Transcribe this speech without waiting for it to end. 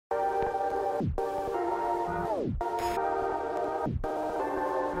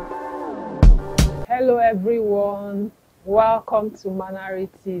Hello everyone, welcome to Manari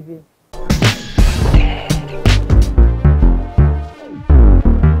TV.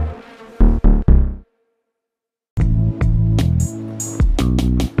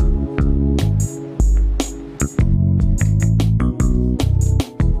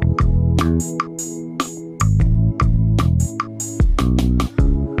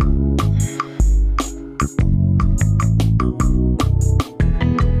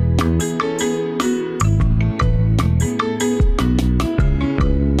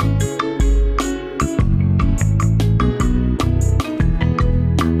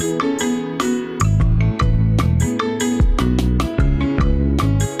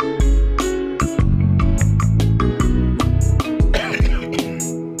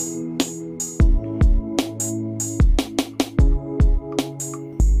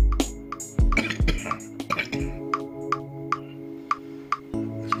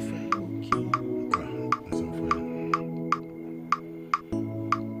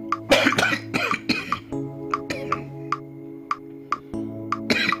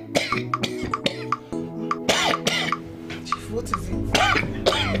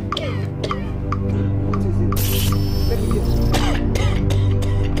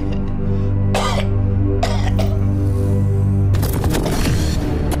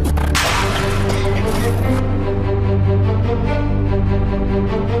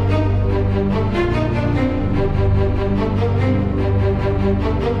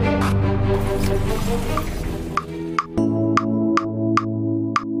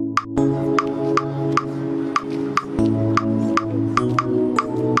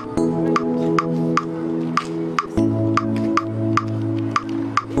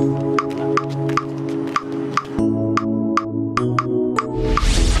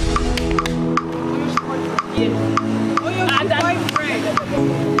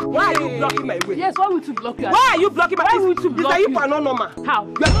 Yes, why would you block you? Why are you blocking my? Why would you block you? Are not normal. How?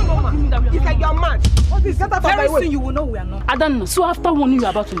 You are not normal. It's like you are mad. What is that? Very soon you will know we are not. I don't know. So after warning you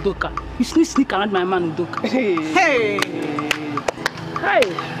about Udoka, you sneak around my man Udoka. Hey.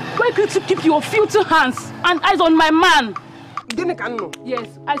 Why can't you keep your filthy hands and eyes on my man? Yes,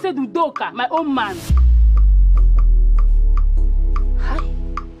 I said Udoka, my own man. Hi.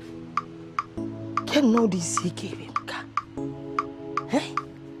 Can know this CK. Hey?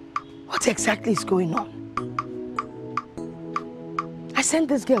 What exactly is going on? I sent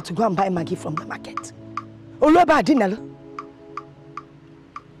this girl to go and buy Maggie from the market. Oloba Adinalo.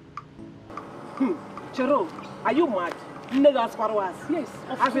 Chero, are you mad? Yes.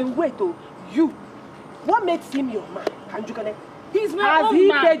 As in, wait, you. What makes him your man? Can you connect? He's my own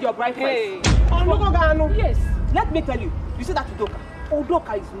man. Has he paid your bride price? Yes. Let me tell you. You see that Udoka?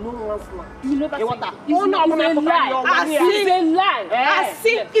 Udoka is no one's man. You never say that. It's a lie. It's a lie. I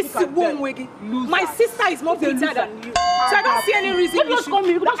see it's a woman. My sister is more prettier than you. So I don't see any reason you should.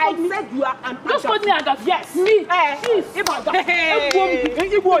 I said you are an Just call me Aga. Yes. Me.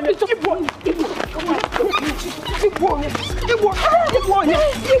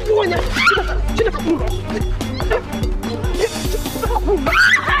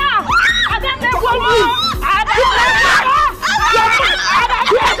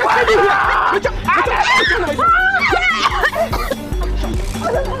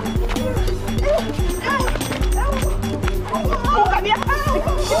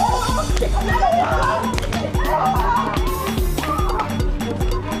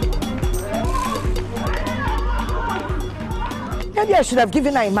 Maybe I should have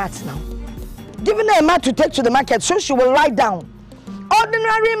given her a mat now. Given her a mat to take to the market so she will lie down.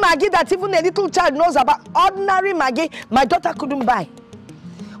 Ordinary Maggie that even a little child knows about. Ordinary Maggie my daughter couldn't buy.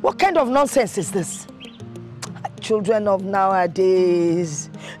 What kind of nonsense is this? Children of nowadays.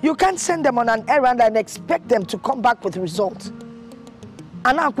 You can't send them on an errand and expect them to come back with results.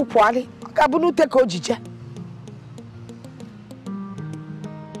 Ana kukwali, kabunu take ojije.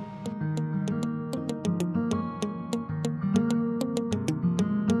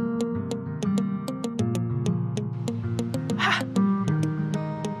 Ha!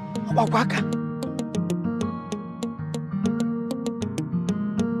 Obawaka.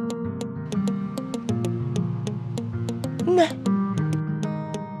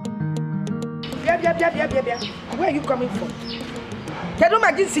 Where are you coming from? Kedu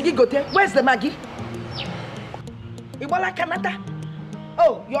Maggie Sigi Gote? Where's the Maggie? Ibola Canada?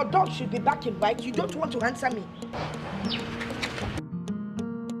 Oh, your dog should be back in bike. You don't want to answer me.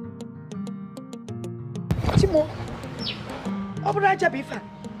 Timo, Oburaja Bifa,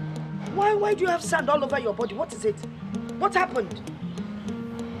 why do you have sand all over your body? What is it? What happened?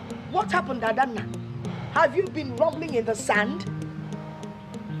 What happened, Adana? Have you been rumbling in the sand?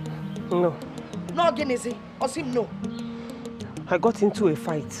 No. No, Ogenese. Osim, no. I got into a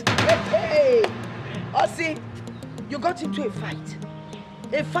fight. Hey! Osi, you got into a fight.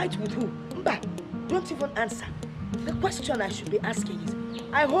 A fight with who? Mba, don't even answer. The question I should be asking is,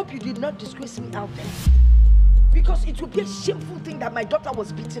 I hope you did not disgrace me out there. Because it would be a shameful thing that my daughter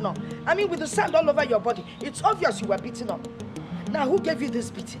was beaten up. I mean, with the sand all over your body, it's obvious you were beaten up. Now, who gave you this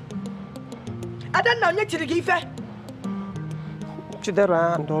beating? I don't know.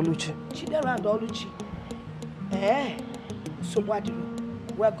 Chidera and Oluchi. Chidera and Oluchi. Eh? So what do you?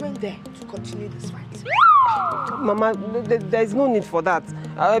 We are going there to continue this fight. Mama, there is no need for that.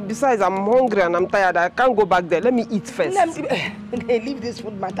 Besides, I'm hungry and I'm tired. I can't go back there. Let me eat first. Leave this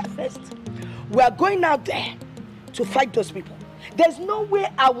food matter first. We are going out there to fight those people. There's no way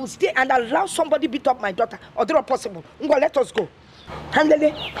I will stay and allow somebody beat up my daughter. Or they're not possible. Ngo, let us go.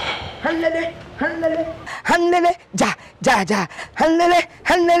 Handele, handele, handele, handele, ja, ja, ja, handele,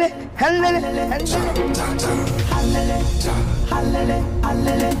 handele, handele, handele, handele, handele, handele,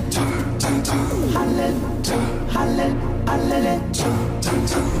 handele, handele,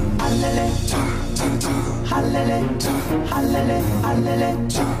 handele, handele, handele, handele,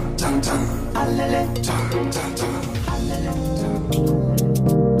 handele, handele.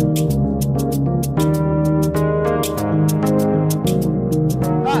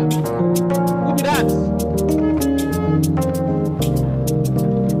 Who be that?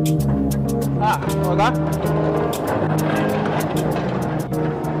 Oga?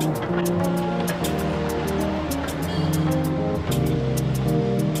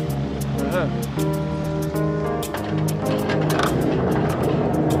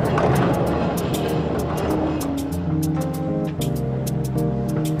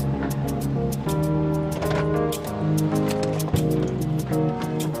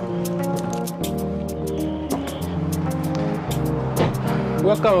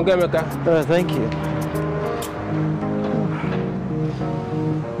 Welcome, Ogameka. Thank you.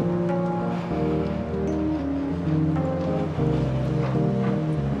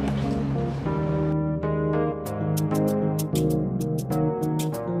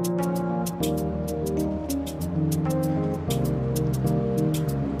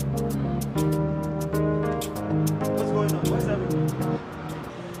 What's going on? Where's everyone?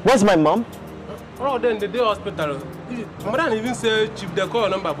 Where's my mom? Oh, then the day hospital. Madam even say chief they call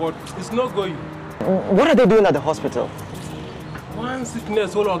number, but it's not going. What are they doing at the hospital? One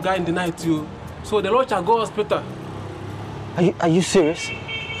sickness, all our guy in the night too. So the Lord shall go hospital. Are you serious?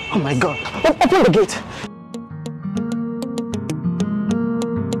 Oh my God! Open the gate.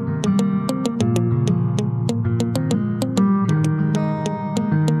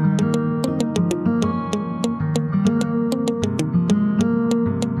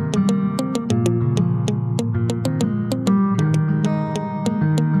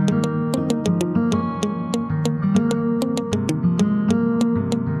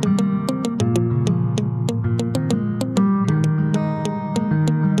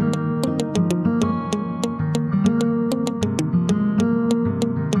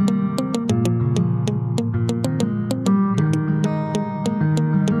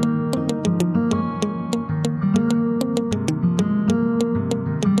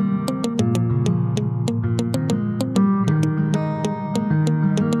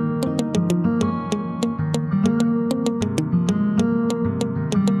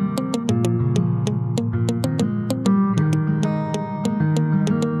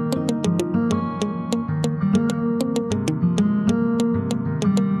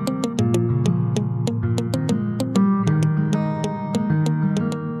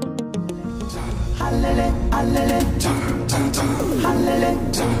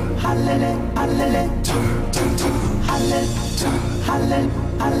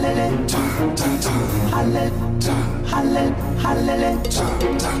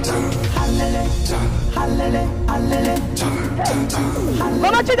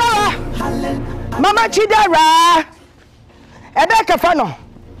 Mama Chidera! Mama Chidera! Ebere Okaro.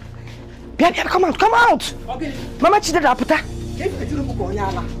 Baby, come out, come out! Okay. Mama Chidera, puta. If I didn't book on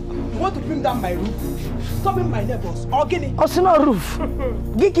Yala, you want to bring down my roof, stopping my neighbors, or getting Osino roof.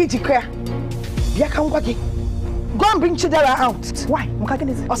 Gigi Jikrea. Biakamwagi. Go and bring Chidera out. Why?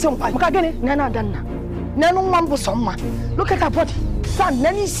 Mukagene. Osim, Mukagene. Nana Dana. Nano Mambo Soma. Look at her body. Son,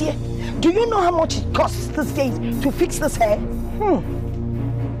 Nanny see. Do you know how much it costs these days to fix this hair?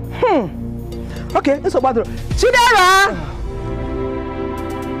 Okay, it's about the Chidera!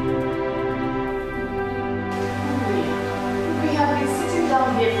 We have been sitting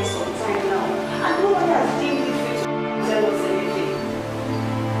down here for some time now, and no one has deemed it fit to tell us anything.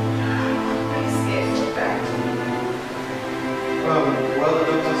 I'm pretty scared to back. Well, the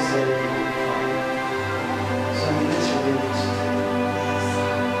doctor said you will be fine. So I'm let's really need to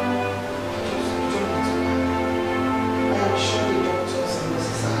I am sure the doctors and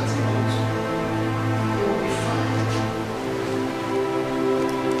nurses are acting out. You will be fine.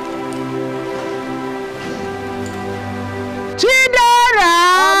 Chidera!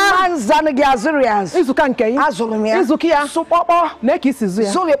 Manzanigi Azurians. Izuka nke Azulumia. Izukia. Supapa. Make it Suzu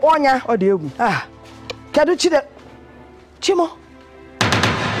ya. Zuli Ponya. Ọ dị egwu. Ah. Kedu Chide? Chimo.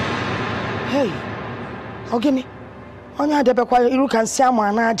 Hey. Ogini. Onya adebekwa iru kan si amu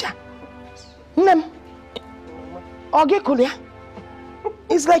anaja. Nnem. Ogi kulia.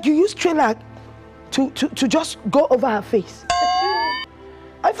 It's like you use trailer to just go over her face.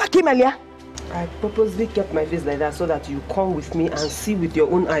 If I came earlier. I purposely kept my face like that so that you come with me and see with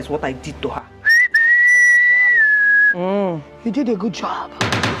your own eyes what I did to her. You did a good job.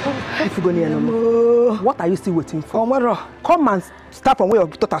 If you go near no, what are you still waiting for? Come and start from where your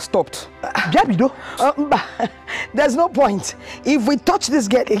daughter stopped. There's no point. If we touch this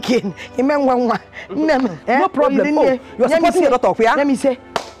girl again, no problem. Oh, you're supporting your daughter, let me say.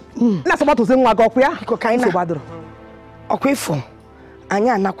 Not about to say Nwokoye. Okay, phone.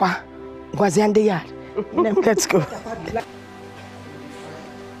 Anya nakwa. Gwaziande yard. Let's go.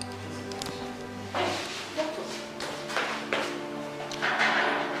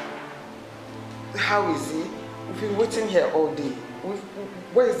 How is he? We've been waiting here all day.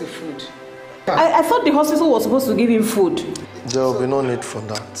 Where is the food? I thought the hospital was supposed to give him food. There will be no need for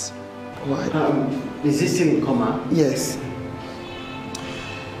that. Why? Is he still in coma? Yes.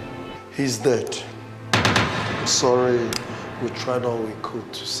 He's dead. Sorry, we tried all we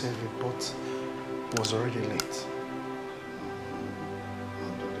could to save him, but it was already late.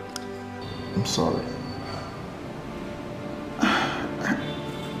 I'm sorry.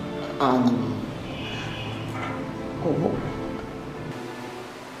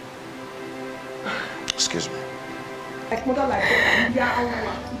 Excuse me. I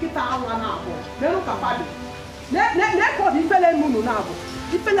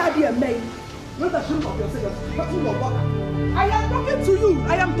am talking to you.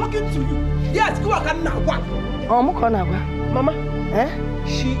 I am talking to you. Yes, go on now. Mama,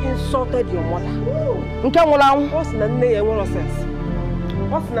 she insulted your mother. What's the name?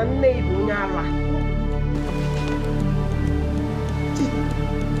 What's the name?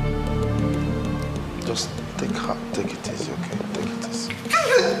 Just take it easy, okay? Take it easy.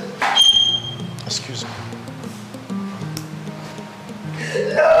 Excuse me.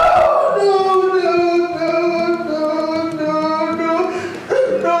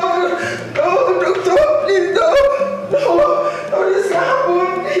 No, doctor, please, no, this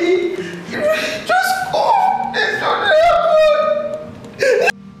happened. Just go. It's not happen.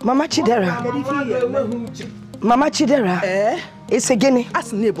 Mama Chidera. It's a guinea.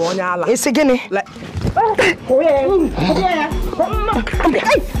 It's a guinea.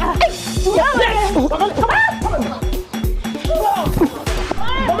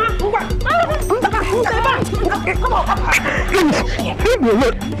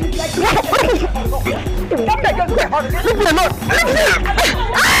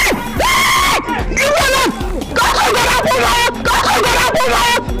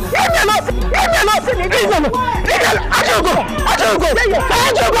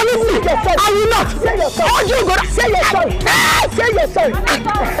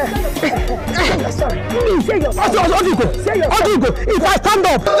 If I stand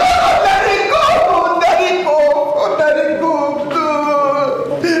up, let it go.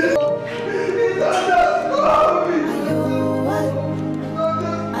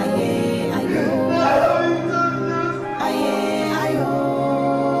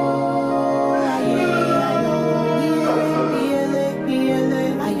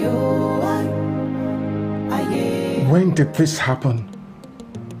 When did this happen?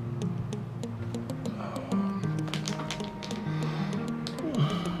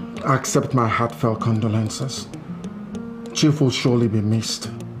 I accept my heartfelt condolences. Chief will surely be missed.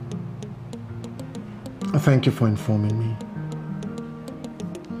 Thank you for informing me.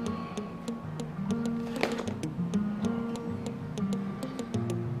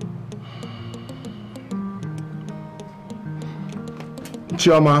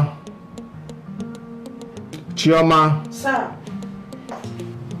 Chioma. Sir.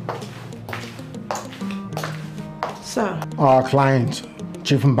 Sir. Our client,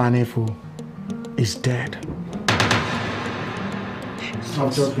 Chief Mbanefu, is dead.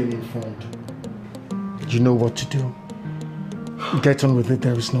 I've just been informed. You know what to do. Get on with it,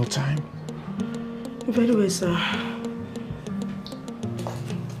 there is no time. Very well, sir.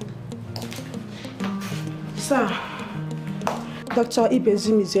 Sir, Dr.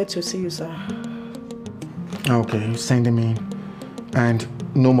 Ibezim is here to see you, sir. Okay, send him in. And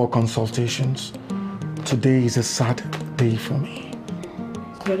no more consultations. Today is a sad day for me.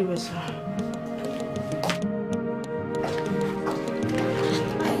 Very well, sir.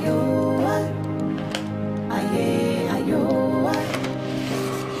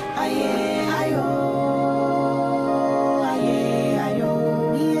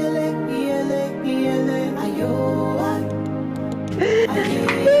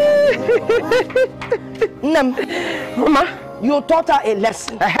 Mama, you taught her a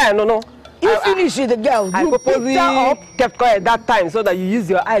lesson. No. You finished with the girl. I purposely kept quiet that time so that you use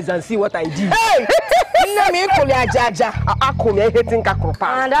your eyes and see what I did. Hey!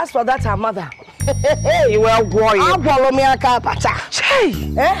 And that's for that her mother. Hey, well, boy. I'm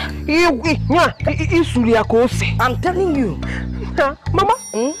telling you. Mama,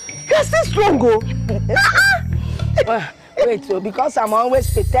 you're still strong, wait, so because I'm always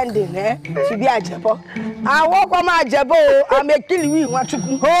pretending to be a jebo. I walk on my jebo, I may kill you. I'm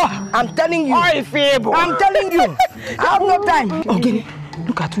telling you. I'm telling you. I have no time. Okay,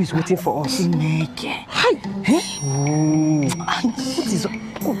 look at who is waiting for us. Hi. What is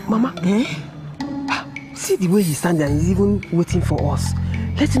Mama? See the way he's standing and he's even waiting for us.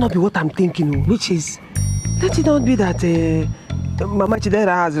 Let it not be what I'm thinking, which is, let it not be that Mama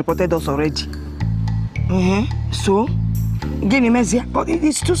Chidera has reported us already. So? But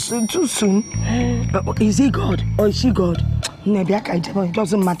it's too soon. Is he God or is she God? It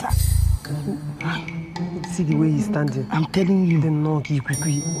doesn't matter. See the way he's standing. I'm telling you. I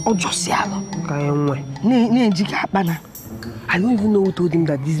don't even know who told him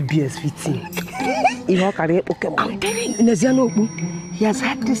that this BS fits in. I'm telling you, he has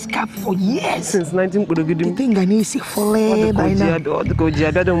had this cap for years. Since 1940. The thing I need to fall by now.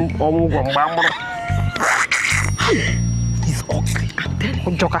 He's ugly. I'm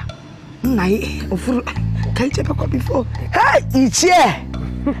telling you. Joker. Before. Hey, it's here.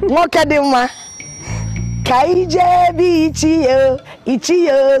 Look at him, man. Kaije bichio,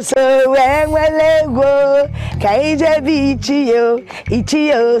 ichio so wenwelego. Kaije bichio,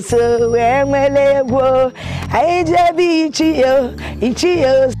 ichio so wenwelego. Kaije bichio,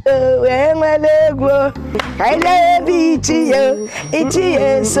 ichio so wenwelego. Kaije bichio,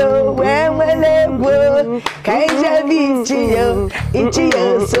 ichio so wenwelego. Kaije bichio,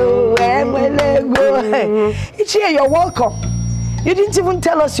 ichio so wenwelego. Ichio, you're welcome. You didn't even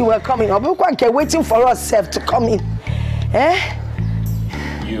tell us you were coming. Obukwake waiting for us to come in.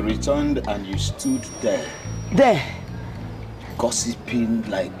 You returned and you stood there. There? Gossiping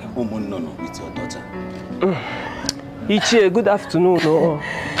like Omonono with your daughter. Ichie, good afternoon.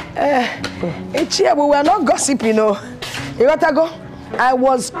 Ichie, we were not gossiping. You got to go? I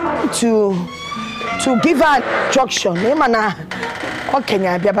was to give her instruction.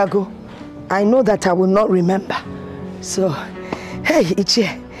 I know that I will not remember. So, hey, Ichie.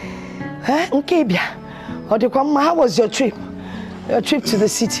 How was your trip? Your trip to the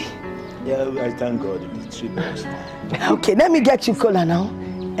city? Yeah, I thank God the trip was fine. Okay, let me get you cola now.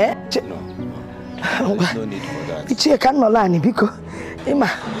 No, there's no need for that. Ichie can't Nolani because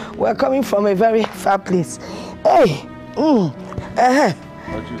we're coming from a very far place. Hey,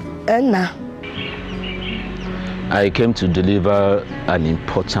 and now. I came to deliver an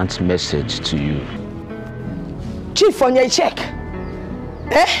important message to you. Chief, on your check.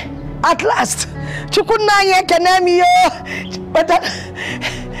 At last.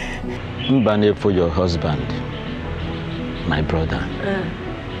 Mbane for your husband, my brother.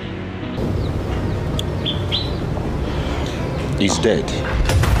 He's dead.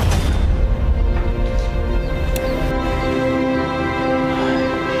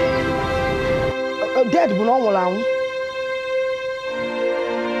 Dead,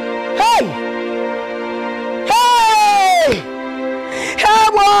 hey! Hey!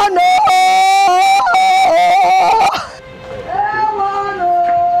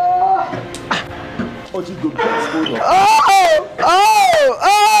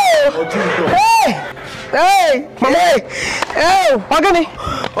 Hey! Mama! Hey! Magani!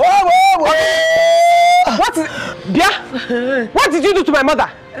 What did you do to my mother?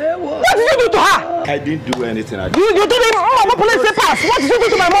 What did you do to her? I didn't do anything. You told him, oh, police papers. What did you do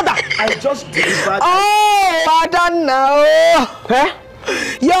to my mother? I just delivered. Oh, father now.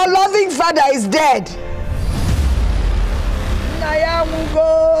 Your loving father is dead.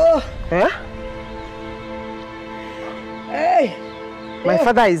 Nayamugo. Hey. My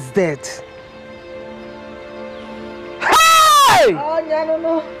father is dead. Hey! Oh,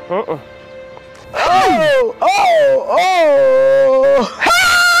 no.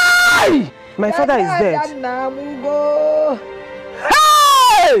 Hey! My father is dead.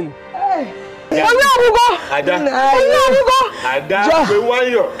 Hey! Ada, we want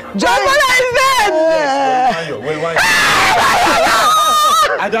you. Your mother is dead. We want you.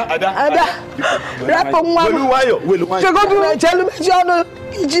 Ada. Rapa mwa. We want you. Chego bi chelu me jono.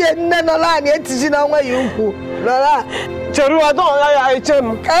 Iji nne no la ni etiji na nwa yi nku. Lola. Cheru, I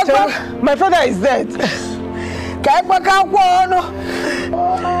don't. My father is dead. Kai pa ka kwa no.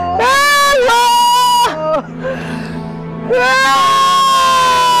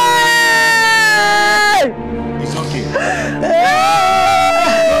 It's okay.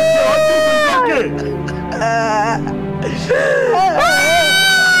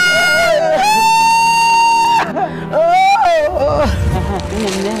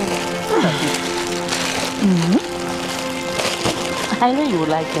 I know you would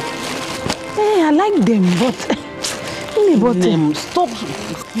like them. Hey, I like them, but stop.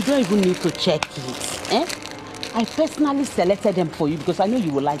 You don't even need to check it. Eh? I personally selected them for you because I know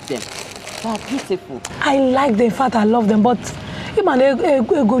you will like them. They are beautiful. I like them. In fact, I love them, but right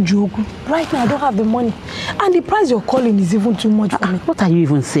now I don't have the money, and the price you're calling is even too much for me. What are you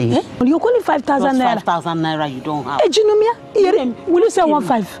even saying? Eh? You're calling 5,000 naira. 5,000 naira you don't have. Hey, Jinomia, will you say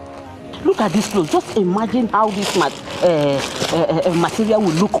 1.5? Look at this clothes. Just imagine how this material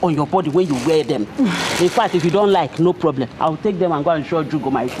will look on your body when you wear them. In fact, if you don't like, no problem. I'll take them and go and show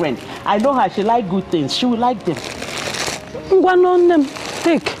Jugo, my friend. I know her. She like good things. She will like them.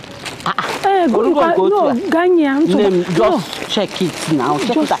 Take. Just check it now.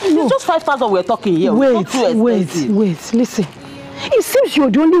 Check it out. It's just 5,000 we're talking here. Wait. Listen. It seems you're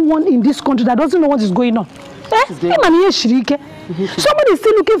the only one in this country that doesn't know what is going on. Somebody is still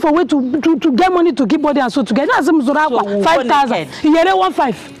looking for a way to get money to keep body and soul together. 5,000.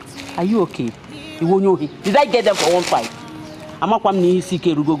 1.5. Are you okay? Did I get them for 1.5? I'm not going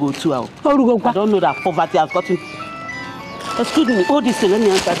to go 2 hours. I don't know that poverty has gotten. Excuse me. Oh, this let me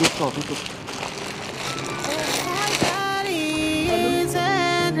answer this call.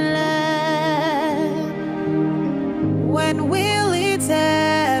 When will it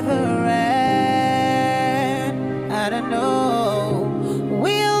ever end? I don't know.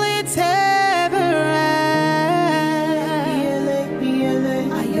 Will it ever end?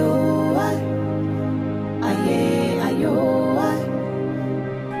 Ayoa, aye, ayoa,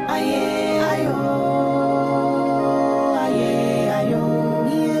 aye, ayo, aye, ayo,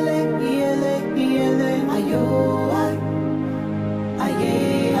 ayoa,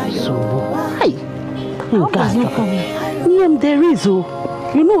 aye, ayo. So, hi. There is,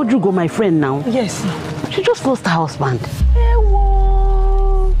 you know Jugo, my friend now. Yes. She just lost her husband.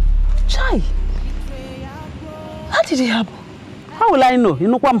 Chai. How did it happen? How will I know? You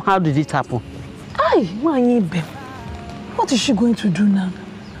know how did it happen? What is she going to do now?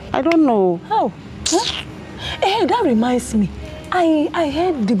 I don't know. How? Hey, that reminds me. I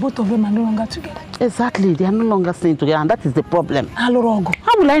heard the both of them are no longer together. Exactly, they are no longer staying together, and that is the problem. How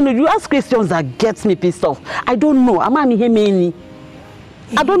will I know? You ask questions that gets me pissed off. I don't know. I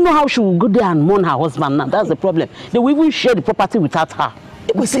don't know how she will go there and mourn her husband now. That's the problem. They will even share the property without her.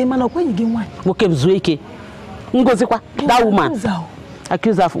 That woman.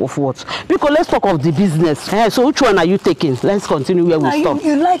 Accuse her of what? Because let's talk of the business. So which one are you taking? Let's continue where we stop.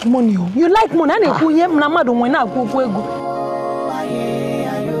 You like money. You like money.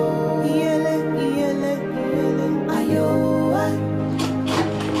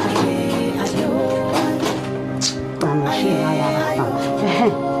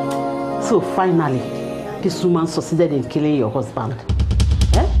 So finally, this woman succeeded in killing your husband.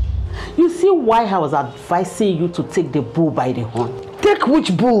 You see why I was advising you to take the bull by the horn. Take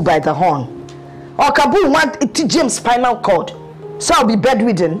which bull by the horn? Or Kabul want James' spinal cord, so I'll be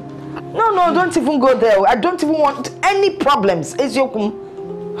bedridden? No, don't even go there. I don't even want any problems. Take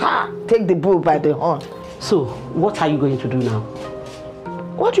the bull by the horn. So, what are you going to do now?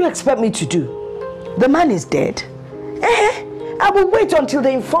 What do you expect me to do? The man is dead. I will wait until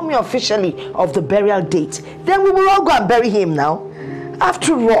they inform me officially of the burial date. Then we will all go and bury him now.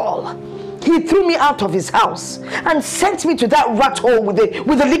 After all, he threw me out of his house and sent me to that rat hole with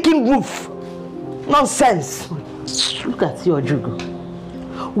a leaking roof. Nonsense. Look at you, Ojugo.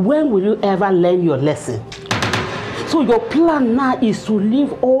 When will you ever learn your lesson? So your plan now is to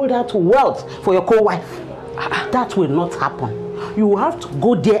leave all that wealth for your co-wife. That will not happen. You will have to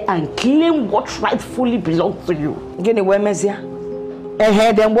go there and claim what rightfully belongs to you. Then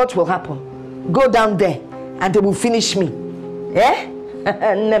what will happen? Go down there and they will finish me.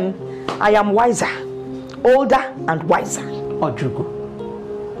 I am wiser, older and wiser. Ojugo,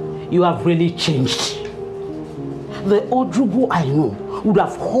 you have really changed. The Ojugo I know would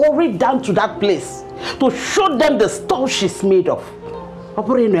have hurried down to that place to show them the stuff she's made of.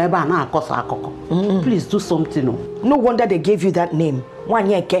 Please do something. No wonder they gave you that name.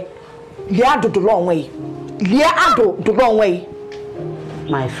 Wanyeke. Liado the long way. Liado the long way.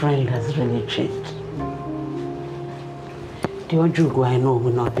 My friend has really changed. The Ojugo I know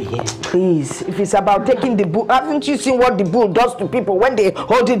will not be here. Please, if it's about taking the bull, haven't you seen what the bull does to people when they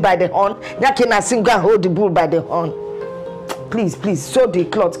hold it by the horn? Nakina Singa hold the bull by the horn. Please, sew the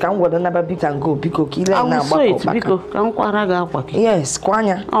cloth. Can what another bit and go because killer I will sew it because can kwaraga kwaki. Yes,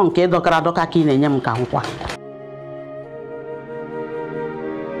 kwanya. Onke dokara doka kine nyam kan kwa.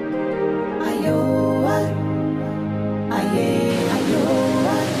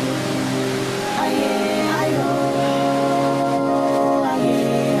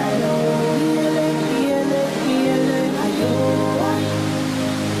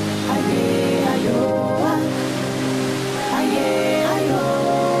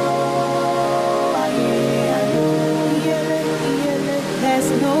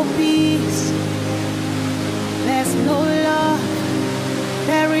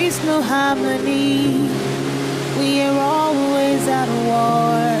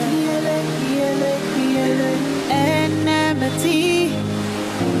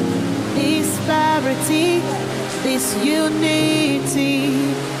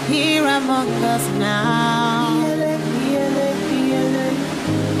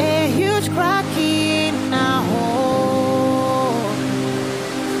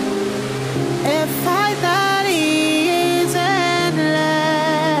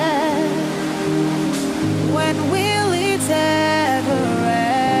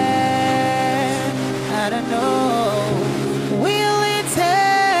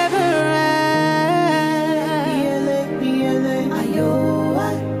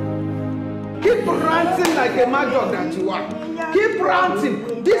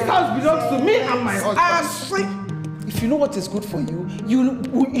 If you know what is good for you, you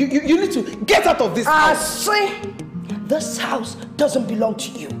need to get out of this house. This house doesn't belong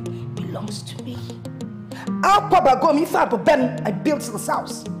to you. It belongs to me. I built this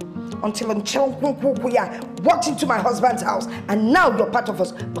house until walked into my husband's house, and now you're part of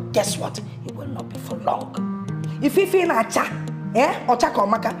us. But guess what? It will not be for long. If you feel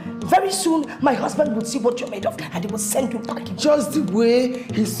very soon my husband will see what you're made of and he will send you back. Just the way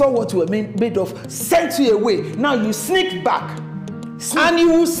he saw what you were made of, sent you away. Now you sneak back. And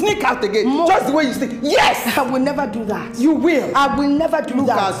you will sneak out again. Just the way you sneak. Yes! I will never do that. You will. I will never do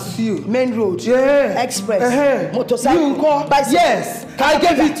that. Look at you. Main road. Yeah. Express. Motorcycle. You call. Bicycle. Yes. I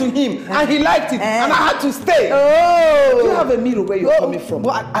gave it to him and he liked it and I had to stay. Oh. Do you have a mirror where you're coming from?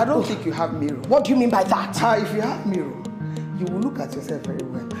 Well, I don't think you have mirror. What do you mean by that? If you have mirror, you will look at yourself very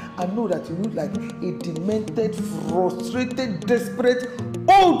well and know that you look like a demented, frustrated, desperate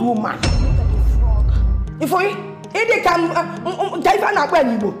old woman. If we can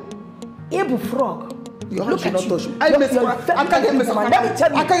frog. Your Look hand at should not touch me. Let me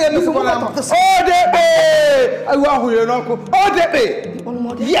tell you.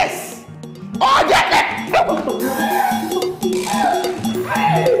 Yes.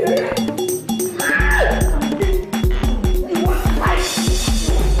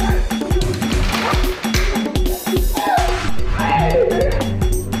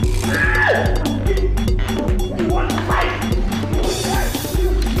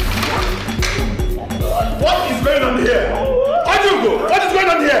 What is going on here? Ojugo, what is going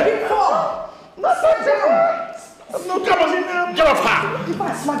on here? No, come on, get off her.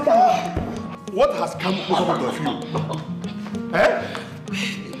 What has come out of you?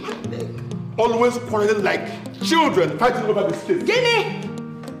 Always quarreling like children fighting over biscuits. Guinea!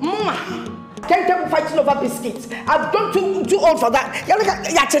 Mama! Can't tell me fighting over biscuits. I'm too old for that.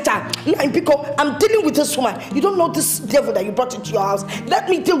 I'm dealing with this woman. You don't know this devil that you brought into your house. Let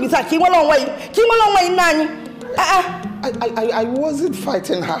me deal with her. I wasn't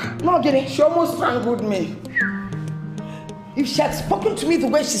fighting her. No, Guinea. She almost strangled me. If she had spoken to me the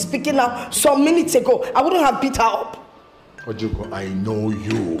way she's speaking now some minutes ago, I wouldn't have beat her up. Ojugo, I know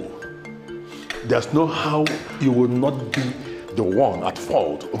you. There's no how you will not be the one at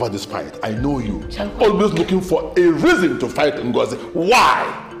fault over this fight. I know you. Always looking for a reason to fight Ngozi. Why?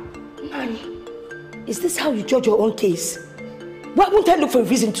 Nani, is this how you judge your own case? Why won't I look for a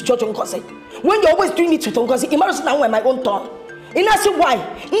reason to judge Ngozi? When you're always doing it with Ngozi, imagine now when my own turn. And I say why?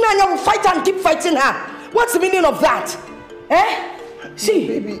 Nani, I will fight her and keep fighting her. What's the meaning of that? See?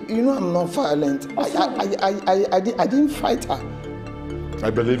 Baby, you know I'm not violent. I didn't fight her. I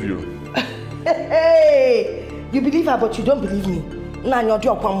believe you. Hey! You believe her, but you don't believe me.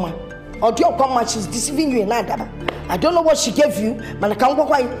 She's deceiving you in Adaba. I don't know what she gave you, but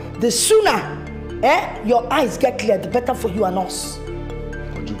the sooner your eyes get clear, the better for you and us.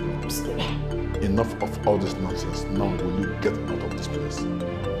 Enough of all this nonsense. Now will you get out of this place?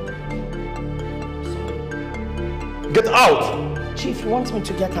 Get out! Chief, you want me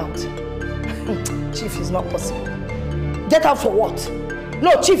to get out? Chief, it's not possible. Get out for what?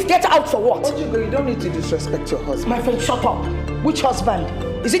 No, Chief, get out for what? Ojugo, you don't need to disrespect your husband. My friend, shut up. Which husband?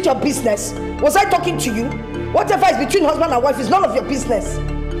 Is it your business? Was I talking to you? Whatever is between husband and wife is none of your business.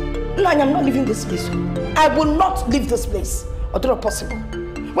 No, I am not leaving this place. I will not leave this place. Or not possible.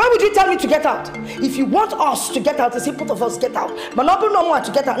 Why would you tell me to get out? If you want us to get out, it's both of us get out. But not no more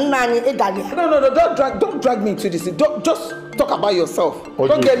to get out. No, don't drag me into this. Don't just talk about yourself.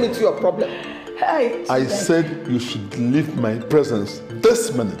 Don't get me to your problem. Hey, I said you should leave my presence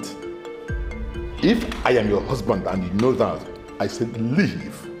this minute. If I am your husband and you know that, I said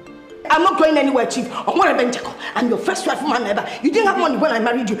leave. I'm not going anywhere, Chief. I'm your first wife, man ever. You didn't have money when I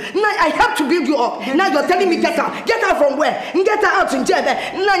married you. Now I helped to build you up. Now you're telling me get out. Get out from where? Get out in jail.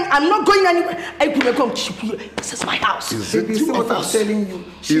 Now I'm not going anywhere. This is my house. Is it what I'm telling you?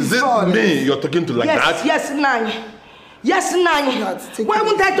 Is it me you're talking to like that? Yes, Nani. Yes, Nani. Why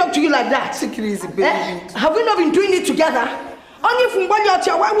wouldn't I talk to you like that? Take it easy, baby. Have we not been doing it together? Only from one year,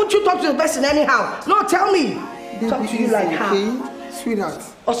 why would you talk to the person anyhow? No, tell me. Baby, talk to you like how? Sweetheart.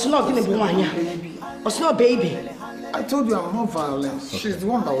 Osno, baby. I told you I'm not violent. She's the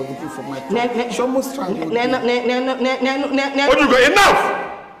one that was looking for my car. She almost strangled me. Ojugo, enough!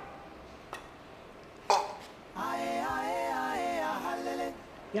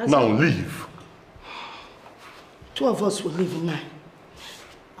 Now leave. Two of us will leave now.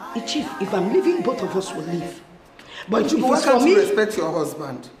 Chief, if I'm leaving, both of us will leave. But you want to respect your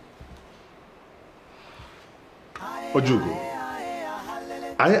husband. Ojugo,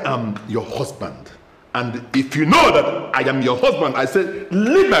 I am your husband. And if you know that I am your husband, I said,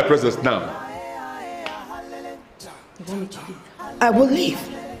 leave my presence now. I will leave.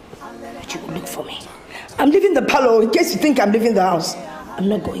 But you will look for me. I'm leaving the parlor in case you think I'm leaving the house. I'm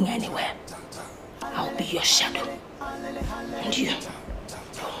not going anywhere. I'll be your shadow. And you,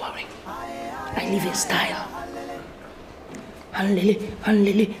 don't worry. I live in style. And Lily. I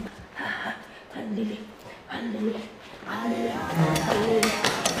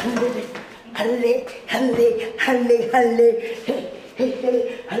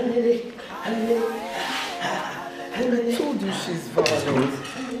told you she's violent.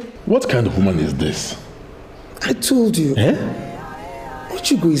 What kind of woman is this? I told you.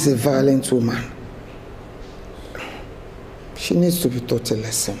 Ojugo is a violent woman. She needs to be taught a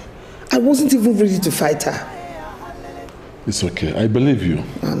lesson. I wasn't even ready to fight her. It's okay. I believe you.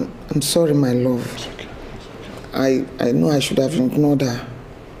 I'm sorry, my love. It's okay. I know I should have ignored her.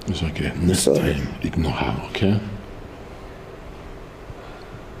 It's okay. Next time, ignore her, okay?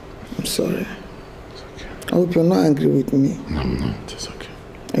 I'm sorry. It's okay. I hope you're not angry with me. No, I'm not. It's okay.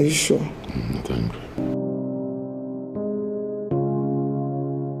 Are you sure? I'm not angry.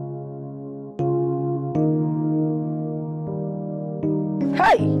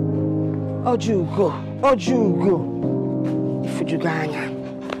 Hey! Ojugo. Ifujuganya.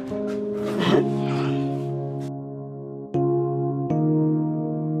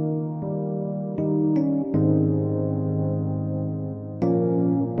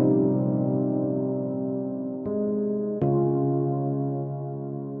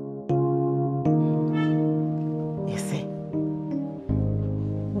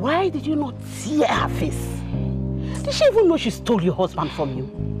 Why did you not see her face? Did she even know she stole your husband from you?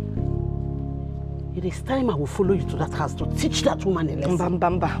 It is time I will follow you to that house to teach that woman a lesson.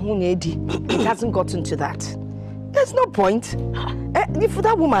 It hasn't gotten to that. There's no point. For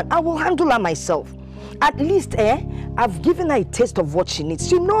that woman, I will handle her myself. At least, I've given her a taste of what she needs.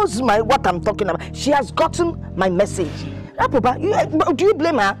 She knows what I'm talking about. She has gotten my message. Do you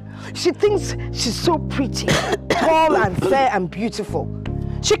blame her? She thinks she's so pretty, tall and fair and beautiful.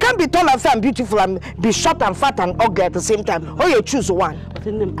 She can't be tall and fair and beautiful and be short and fat and ugly at the same time. Oh, you choose one. But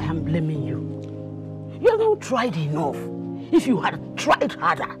then I am blaming you. You have not tried enough. If you had tried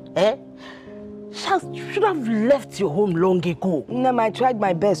harder, she should have left your home long ago. No, I tried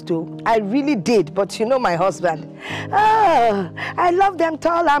my best too. I really did, but you know my husband. Oh, I love them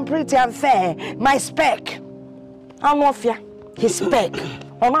tall and pretty and fair. My spec. I'm off ya. His spec.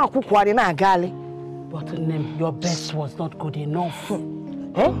 But your best was not good enough.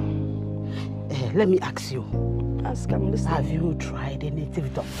 Let me ask you. Ask him, listen. Have you tried a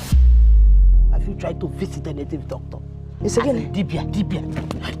native doctor? Have you tried to visit a native doctor? It's again. Dibia.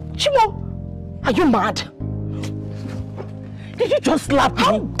 Chimo, are you mad? Did you just slap me?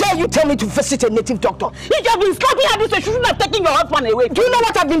 How dare you tell me to visit a native doctor? You just been slapping her this way. She shouldn't have taken your husband away. Do you know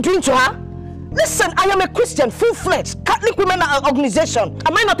what I've been doing to her? Listen, I am a Christian, full-fledged, Catholic women organization.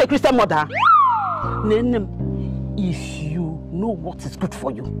 Am I not a Christian mother? Nenem, if you know what is good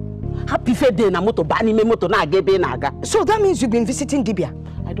for you, happy birthday na moto bani me moto na agebe naga. So that means you've been visiting Dibia?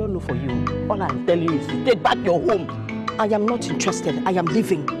 I don't know for you. All I'm telling you is to take back your home. I am not interested. I am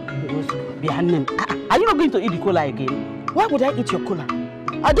leaving. Are you not going to eat the cola again? Why would I eat your cola?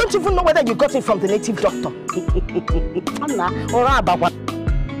 I don't even know whether you got it from the native doctor.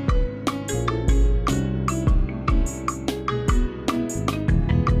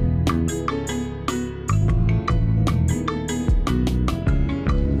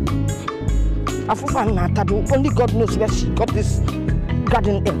 Only God knows where she got this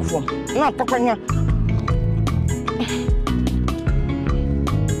garden egg from.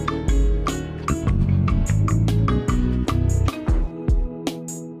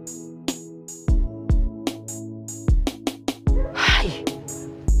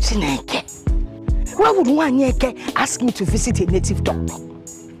 Why would Nwanyeke ask me to visit a native doctor?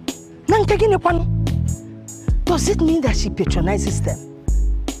 Does it mean that she patronizes them?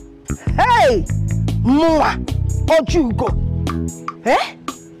 Hey! Moa! Ojugo! Eh?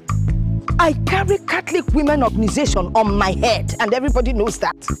 I carry Catholic Women Organization on my head, and everybody knows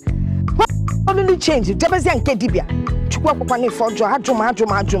that. What only change? Hey!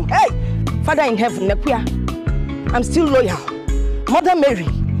 Father in heaven, I'm still loyal. Mother Mary,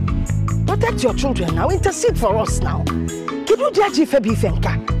 protect your children now. Intercede for us now.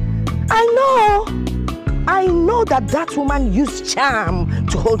 I know that woman used charm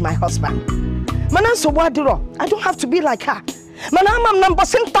to hold my husband. I don't have to be like her.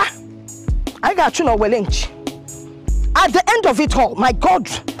 I got you know well. At the end of it all, my God.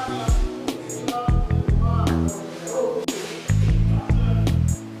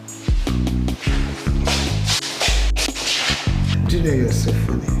 Do you know you're so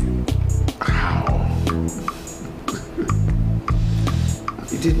funny? How?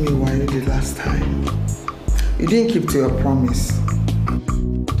 You did me what you did last time. You didn't keep to your promise.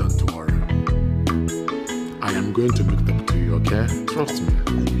 Don't worry. I am going to make it up to you, okay? Trust me.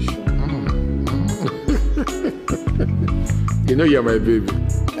 Are you sure? You know you're my baby.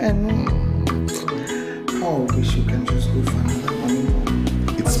 I know. How I wish you can just go for another money.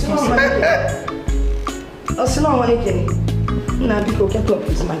 It's possible. Now, Biko, get up,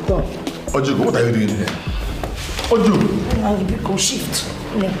 it's my turn. Ojugo, what are you doing here? Ojugo! Now, Biko, shift.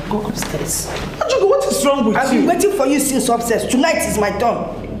 Go upstairs. Ojugo, what is wrong with you? I've been waiting for you since upstairs. Tonight is my turn.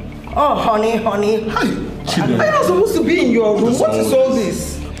 Oh, honey. Hi. I'm not supposed to be in your room. What is all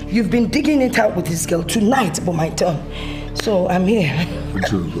this? You've been digging it out with this girl tonight, but my turn. So I'm here.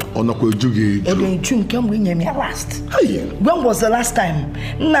 Ojugo. When was the last time?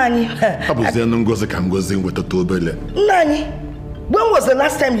 Nani. Nani. When was the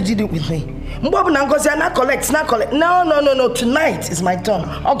last time you did it with me? Collect. No. Tonight is my turn.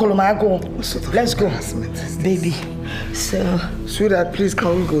 Let's go. Baby. So. Sweetheart, please,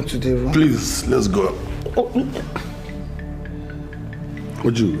 can we go to the room? Please, let's go.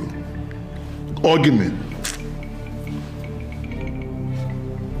 Ojugo. Argument.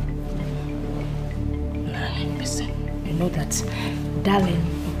 Listen, you know that, darling.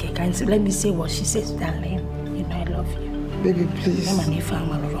 Okay, let me say what she says, darling. You know I love you. Baby, please. If I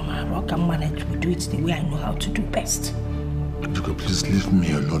can manage to do it the way I know how to do best. Ojugo, please leave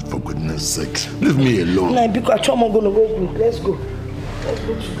me alone for goodness sake. Leave me alone. No, because I'm going to go. Let's go. Let's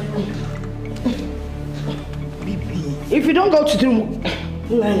go to the room. Baby. If you don't go to the room.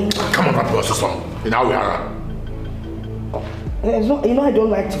 Come on, Papa, son. In our way. You know I don't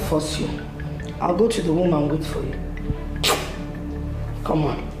like to force you. I'll go to the room and wait for you. Come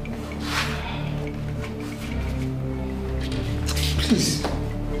on. Please.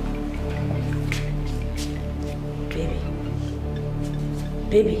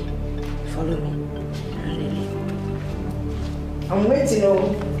 Baby, follow me. I'm waiting,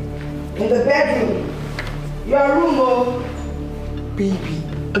 in the bedroom. Your room, Baby.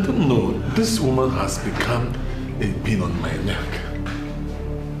 I don't know. This woman has become a pin on my neck.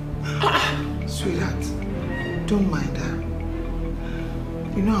 Sweetheart, don't mind her.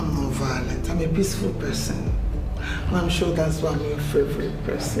 You know I'm not violent. I'm a peaceful person. And I'm sure that's why I'm your favorite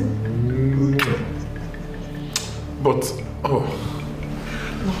person. But,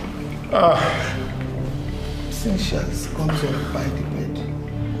 since she has gone to occupy the bed,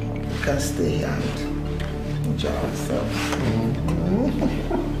 we can stay here and enjoy ourselves.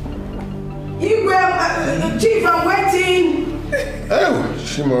 Chief, I'm waiting. Oh,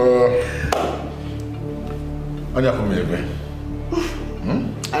 Shimo. Anya for me, baby.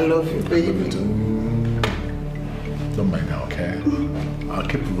 I love you, baby. Don't mind her, okay? I I'll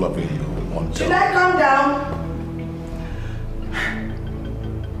keep loving you until... Should I come down?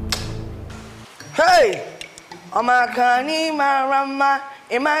 Hey! Omakani marama,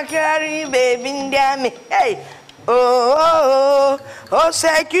 imakari baby ndami. Hey! Oh,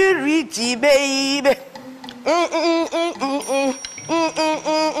 security baby.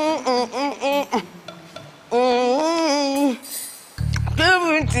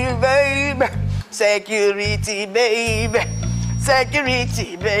 Security baby.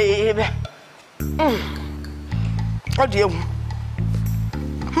 Security baby. Oh dear.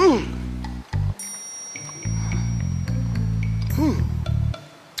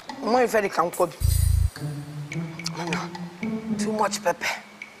 My very comfortable. Too much pepper.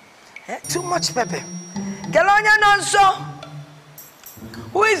 Too much pepper. Galonia Nonso.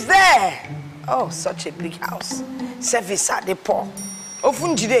 Who is there? Oh, such a big house. Service at the poor.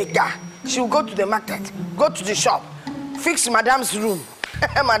 Ofunjidega. She will go to the market, go to the shop, fix Madame's room.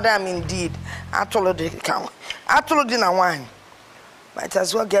 Madame, indeed. I told her the count. I told her dinner wine. Might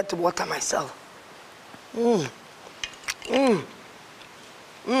as well get to water myself.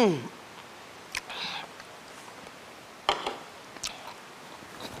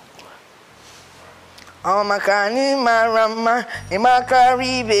 Oh, makani marama,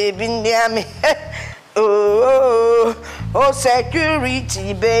 imakari baby ndami. Oh,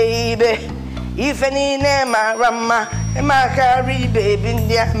 security baby. If any name marama, imakari baby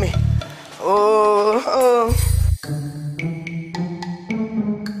ndami. Oh.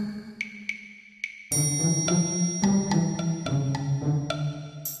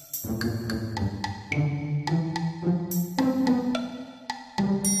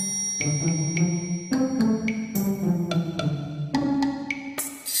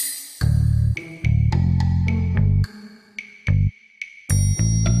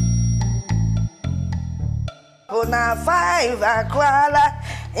 Na 5 akwala,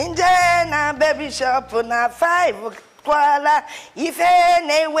 inje na baby shop na 5 akwala. Ife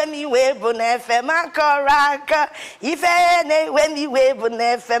ne weni webo na efe makaraka. Ife ne weni webo na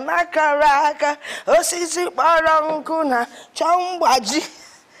efe makaraka. Osisi baranku na chombaji.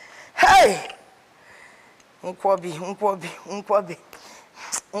 Hey, nkwobi.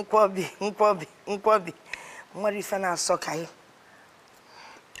 Mwari ife na soka yi.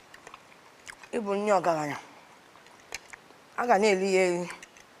 Ibu nyogalanya. I got nearly and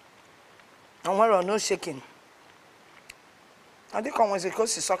we're no shaking. I think I was a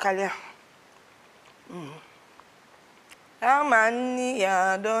coast to Socalia.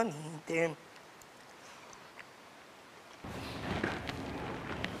 I don't need them.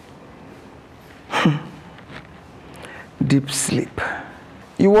 Deep sleep.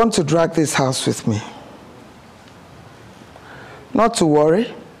 You want to drag this house with me? Not to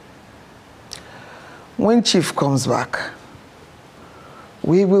worry. When Chief comes back,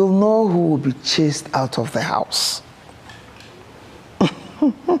 we will know who will be chased out of the house.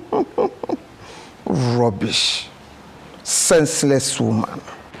 Rubbish. Senseless woman.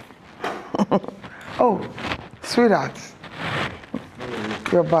 Oh, sweetheart.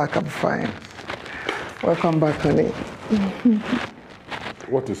 You're back, I'm fine. Welcome back, honey.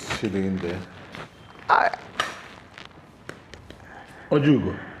 What is she doing there?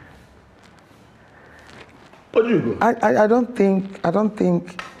 Ojugo. I don't think.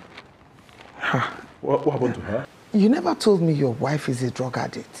 What happened to her? You never told me your wife is a drug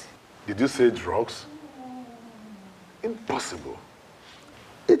addict. Did you say drugs? Impossible.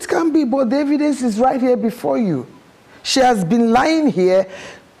 It can be, but the evidence is right here before you. She has been lying here,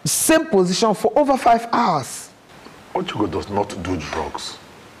 same position for over 5 hours. Ojugo does not do drugs.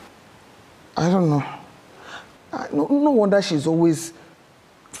 I don't know. No wonder she's always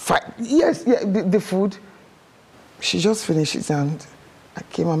Yes, the food. She just finished it and I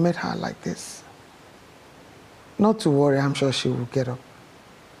came and met her like this. Not to worry, I'm sure she will get up.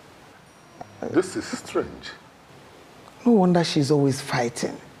 This is strange. No wonder she's always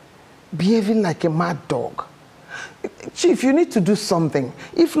fighting, behaving like a mad dog. Chief, you need to do something.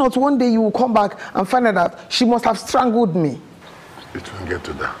 If not, one day you will come back and find out that she must have strangled me. It will get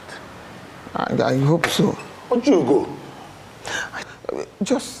to that. I hope so. Won't you go?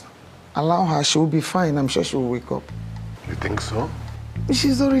 Just allow her. She will be fine. I'm sure she will wake up. You think so?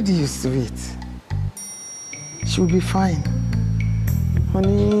 She's already used to it. She will be fine.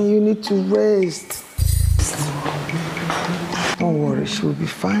 Honey, you need to rest. Don't worry, she will be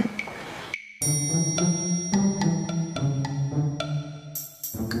fine.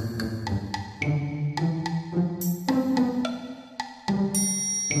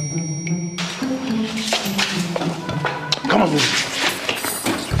 Come on,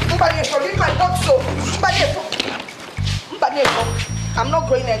 I'm not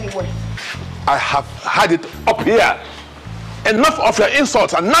going anywhere. I have had it up here. Enough of your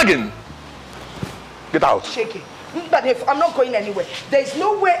insults and nagging. Get out. Shake it. But if I'm not going anywhere, there is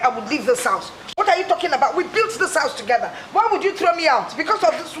no way I would leave this house. What are you talking about? We built this house together. Why would you throw me out? Because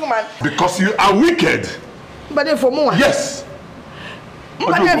of this woman? Because you are wicked. But then for more. Yes.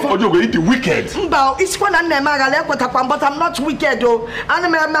 Ojogo, it's wicked. But I'm not wicked though.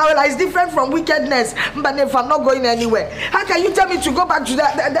 Animal is different from wickedness. But if I'm not going anywhere, how can you tell me to go back to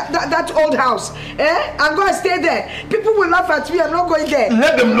that old house? I'm going to stay there. People will laugh at me. I'm not going there.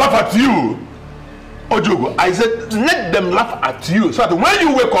 Let them laugh at you. Ojogo, I said let them laugh at you so that when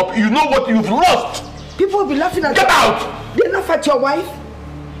you wake up, you know what you've lost. People will be laughing at you. Get out! They laugh at your wife?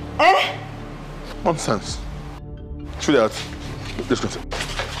 Nonsense. Sweetheart, let's go.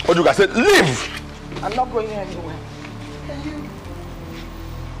 Ojogo, I said leave! I'm not going anywhere.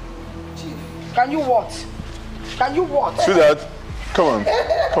 Can you what? Can you what? Sweetheart, come on.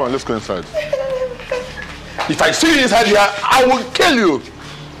 Come on, let's go inside. If I see you inside here, I will kill you.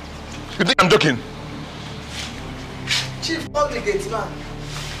 You think I'm joking? Chief Obligate man.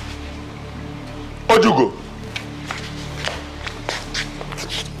 Ojogo.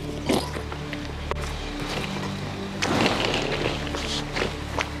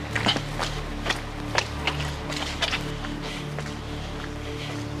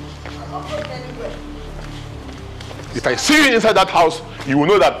 If I see you inside that house, you will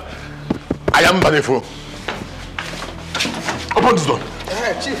know that I am Banefo. Open this door.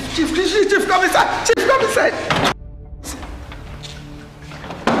 Chief, come inside. Chief, come inside.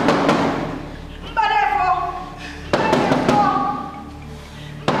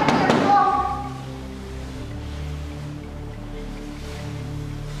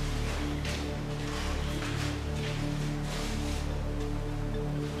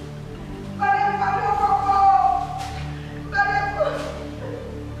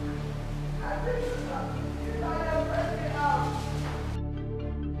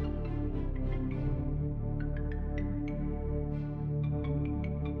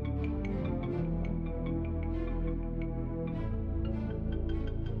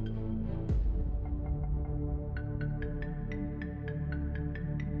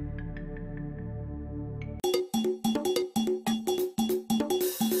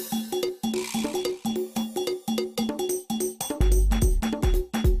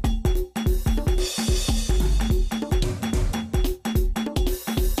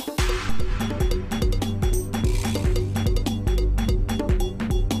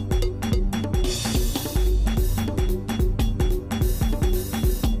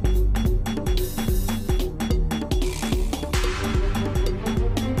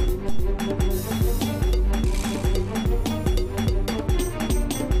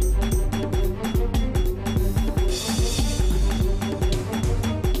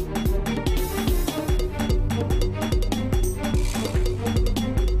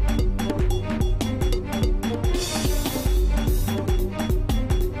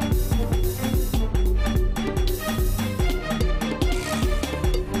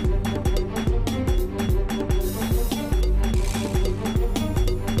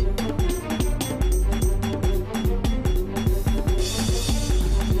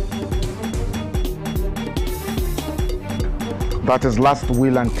 That his last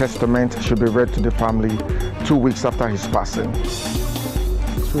will and testament should be read to the family 2 weeks after his passing.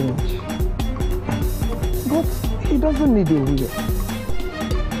 Strange. But he doesn't need a will.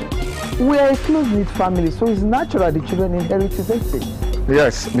 We are a close-knit family, so it's natural the children inherit his estate.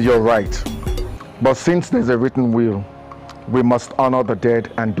 Yes, you're right. But since there's a written will, we must honor the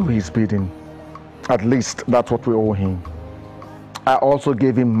dead and do his bidding. At least that's what we owe him. I also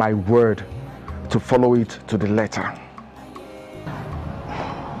gave him my word to follow it to the letter.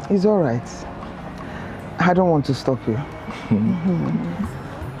 It's all right. I don't want to stop you.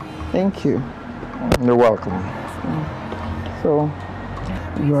 Thank you. You're welcome. So,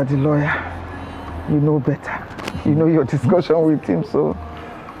 you are the lawyer. You know better. You know your discussion with him, so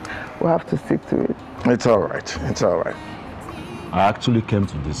we'll have to stick to it. It's all right. It's all right. I actually came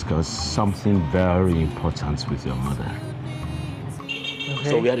to discuss something very important with your mother. Okay.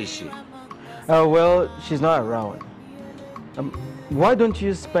 So where is she? Well, she's not around. Why don't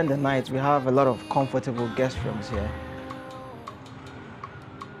you spend the night? We have a lot of comfortable guest rooms here.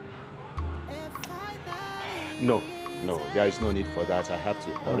 No, there is no need for that. I have to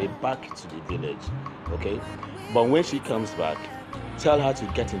hurry back to the village, okay? But when she comes back, tell her to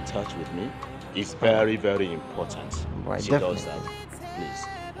get in touch with me. It's very, very important. Right, she definitely. does that, please.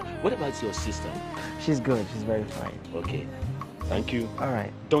 What about your sister? She's good. She's very fine. Okay, thank you. All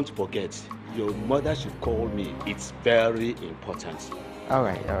right. Don't forget, your mother should call me. It's very important. All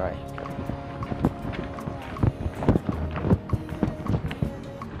right, all right.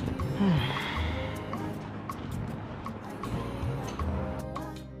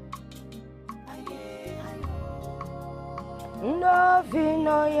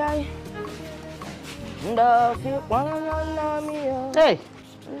 Hey,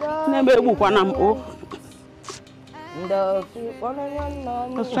 never I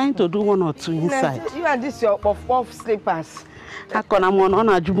was trying to do 1 or 2 inside. You and this your puff slippers. How can I want on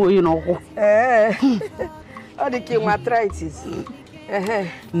a jubo, you know? All the king arthritis.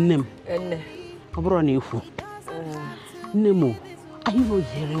 Nem. Abron you. Nemo, are you not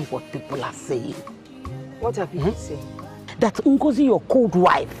hearing what people are saying? What have people saying? That Ngozi, your cold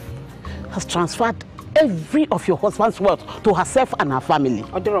wife, has transferred every of your husband's wealth to herself and her family.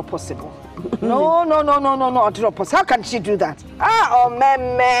 Odoro possible. No, Odoro possible. How can she do that?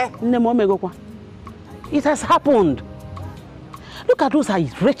 Nemo Megokwa. It has happened. Look at those are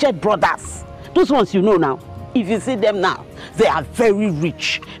his wretched brothers. Those ones you know now. If you see them now, they are very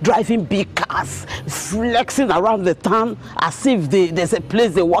rich, driving big cars, flexing around the town as if there's a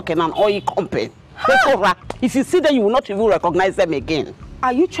place they work in, an oil company. If you see them, you will not even recognize them again.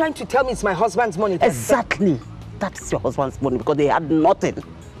 Are you trying to tell me it's my husband's money? Exactly. That's your husband's money because they had nothing.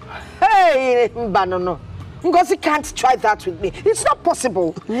 Hey, no. Ngozi can't try that with me. It's not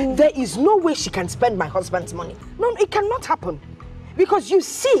possible. There is no way she can spend my husband's money. No, it cannot happen. Because you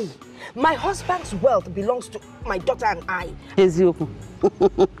see, my husband's wealth belongs to my daughter and I. You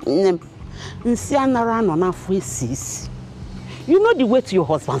know the way to your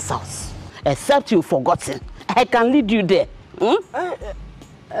husband's house. Except you've forgotten. I can lead you there.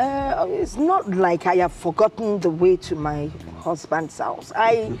 It's not like I have forgotten the way to my husband's house.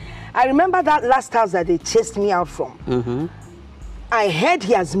 I remember that last house that they chased me out from. I heard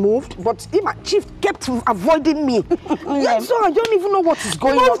he has moved, but my chief kept avoiding me. Yeah, so I don't even know what is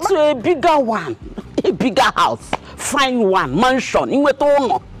going on. Move to a bigger one, a bigger house, fine one, mansion.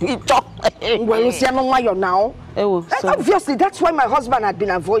 Well, you see, I'm not now. Obviously, that's why my husband had been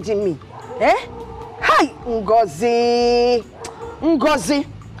avoiding me. Hi, Ngozi.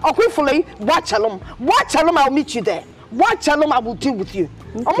 Okay, fully. Watch along, I'll meet you there. Watch along, I will deal with you.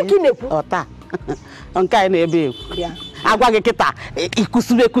 Ota. Yeah.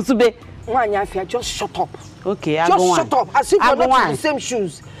 Just shut up. Okay, just shut up. As if you're not in the same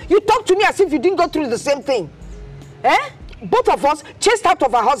shoes. You talk to me as if you didn't go through the same thing. Both of us chased out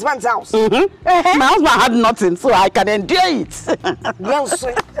of our husband's house. My husband had nothing, so I can endure it.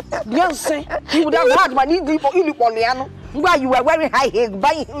 Yes, he would have had money where you were wearing high hair,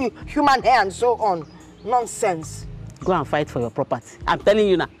 buying human hair and so on. Nonsense. Go and fight for your property. I'm telling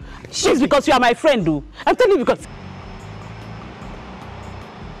you now. It's because you are my friend, dude. I'm telling you because...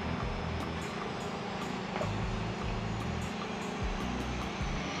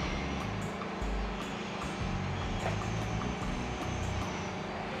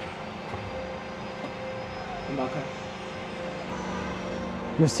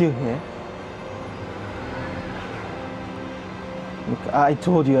 You're still here? Look, I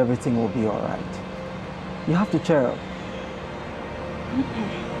told you everything will be all right. You have to cheer up.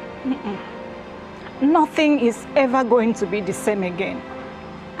 Nothing is ever going to be the same again.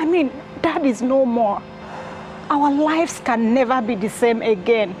 I mean, Dad is no more. Our lives can never be the same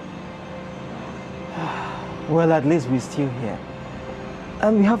again. Well, at least we're still here.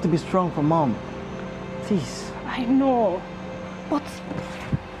 And we have to be strong for Mom. Please. I know. But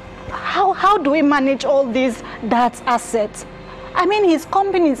how do we manage all these Dad's assets? I mean, his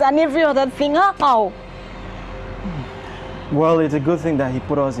companies and every other thing. How? Well, it's a good thing that he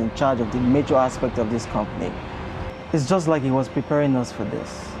put us in charge of the major aspect of this company. It's just like he was preparing us for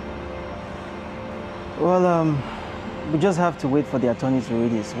this. Well, we just have to wait for the attorney to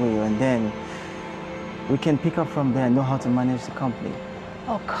read his will, and then we can pick up from there and know how to manage the company.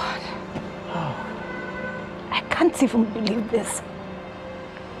 Oh, God. Oh. I can't even believe this.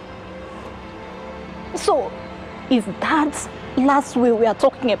 So, is Dad's last will we are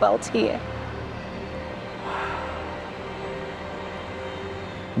talking about here?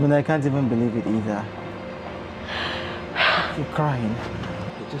 I mean, I can't even believe it either. You're crying.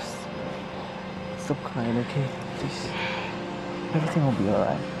 Just stop crying, okay? Please. Everything will be all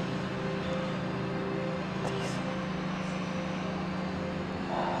right.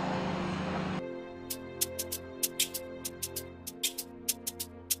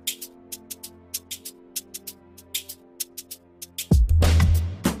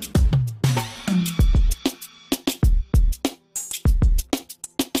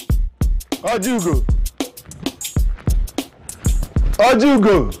 Ojugo.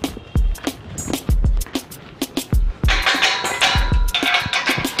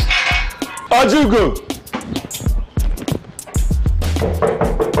 Ojugo!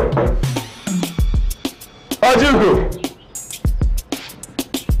 Ojugo!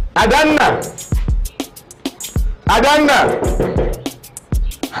 Adanna!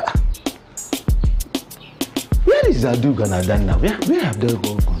 Where is Aduga and Adanna? Where have they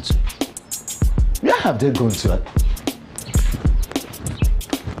gone to? Where have they gone to?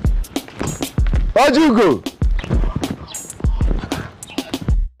 Ojugo!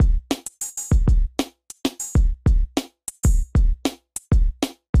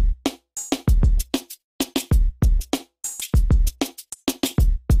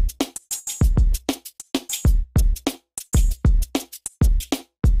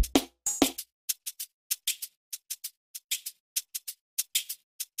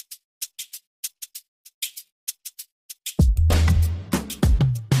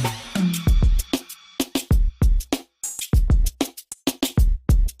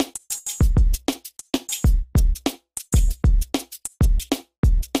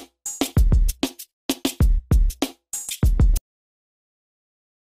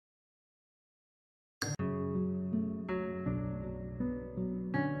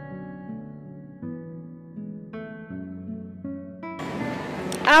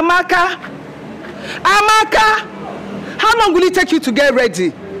 Amaka! How long will it take you to get ready?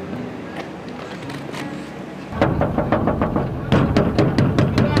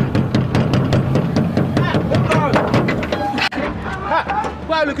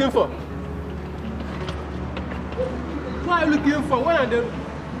 What are you looking for? What are you looking for? Where are they?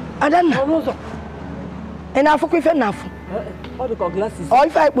 Adanna. Enough with enough. All the glasses. Oh,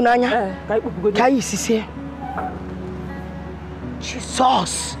 if I put Nanya. Can you see?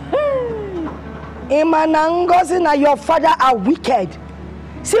 Jesus. Imanangozi and your father are wicked.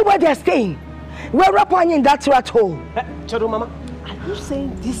 See where they're staying. We're up in that rat hole. Chado Mama, are you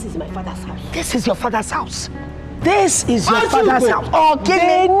saying this is my father's house? This is your father's house. This is your father's house. Oh,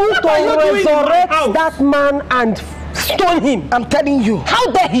 they need to resurrect that man and stone him. I'm telling you. How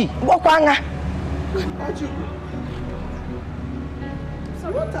dare he?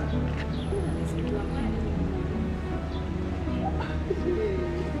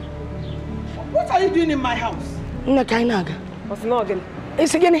 What are you doing in my house? Nakainaga. What's not again?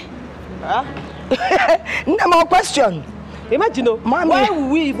 It's again. Huh? No more question. Imagine, why will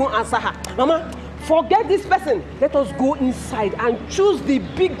we even answer her? Mama, forget this person. Let us go inside and choose the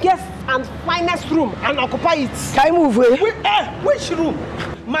biggest and finest room and occupy it. Can you move away? Which room?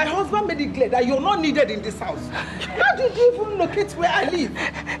 My husband made it clear that you're not needed in this house. How did you even locate where I live?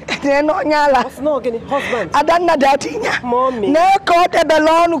 They're not nyala. What's not again? Husband. Adanna datinya. Mommy.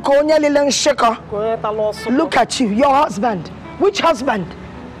 Look at you, your husband. Which husband?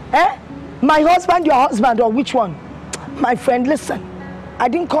 Eh? My husband, your husband, or which one? My friend, listen. I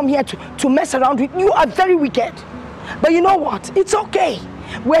didn't come here to mess around with you. You are very wicked. But you know what? It's okay.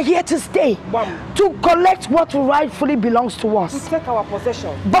 We're here to stay. To collect what rightfully belongs to us. To take our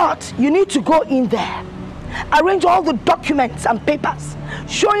possession. But you need to go in there. Arrange all the documents and papers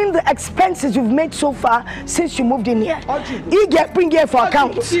showing the expenses you've made so far since you moved in here. Bring here for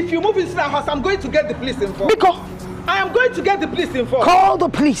accounts. If you move into the house, I'm going to get the police involved. Because I am going to get the police involved. Call the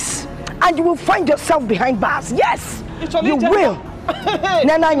police and you will find yourself behind bars. Yes, you will.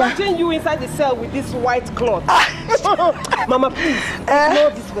 Imagine you inside the cell with this white cloth. Mama, please, ignore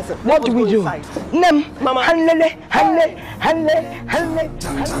this person. What do we do? Nem, Mama. Hanlele.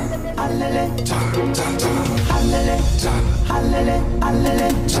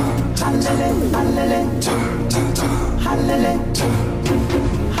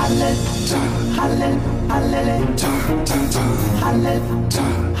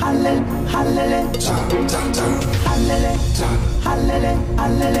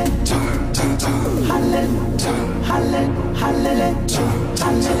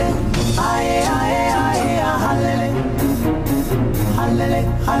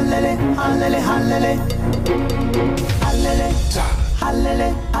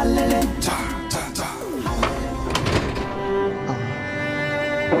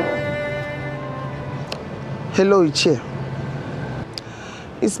 Hello, Ichie.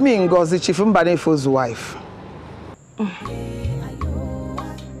 It's me, Ngozi, Chief Mbanefo's wife.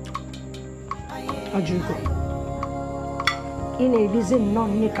 Ajugo. In a reason, no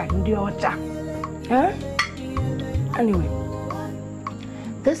nika in the altar. Anyway,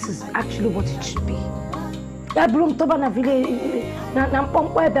 this is actually what it should be.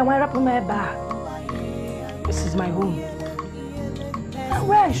 This is my home.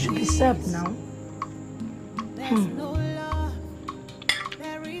 Where I should be served now.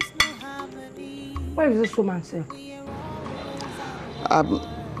 Where is this woman, sir?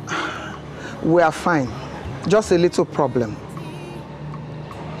 We are fine. Just a little problem.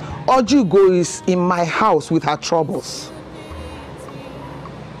 Ojugo is in my house with her troubles.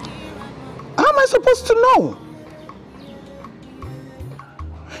 How am I supposed to know?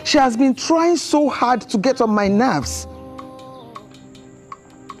 She has been trying so hard to get on my nerves.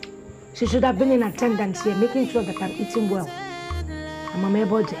 She should have been in attendance here, making sure that I'm eating well. I'm on my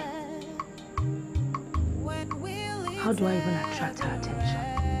body. How do I even attract her attention?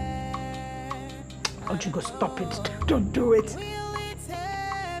 Ojugo, stop it. Don't do it.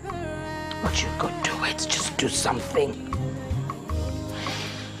 Ojugo, do it. Just do something.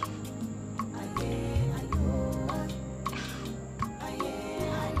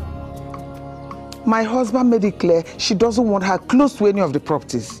 My husband made it clear she doesn't want her close to any of the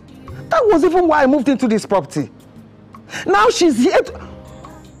properties. That was even why I moved into this property. Now she's here to...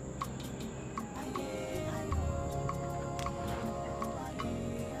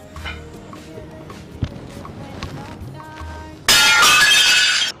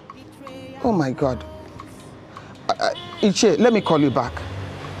 Oh my God. Iche, let me call you back.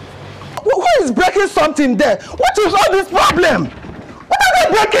 Who is breaking something there? What is all this problem? What are they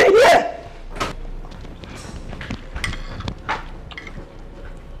breaking here?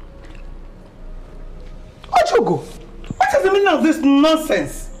 Ojugo, what is the meaning of this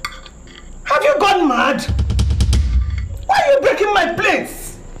nonsense? Have you gone mad? Why are you breaking my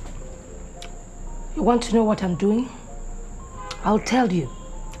plates? You want to know what I'm doing? I'll tell you.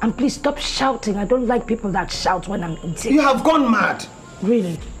 And please stop shouting. I don't like people that shout when I'm eating. You have gone mad.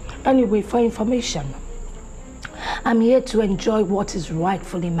 Really? Anyway, for information, I'm here to enjoy what is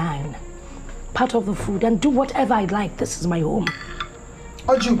rightfully mine. Part of the food and do whatever I like. This is my home.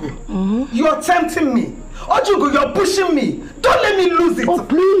 Ojugo, you're tempting me. Ojugo, you're pushing me. Don't let me lose it. Oh,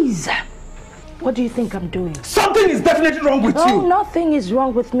 please. What do you think I'm doing? Something is definitely wrong with you. No, nothing is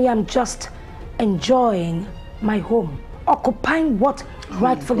wrong with me. I'm just enjoying my home. Occupying what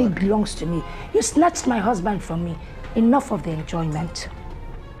rightfully belongs to me. You snatched my husband from me. Enough of the enjoyment.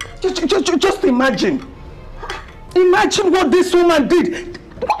 Just imagine. Imagine what this woman did.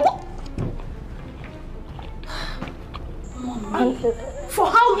 For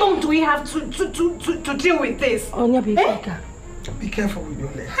how long do we have to deal with this? Onya, be careful with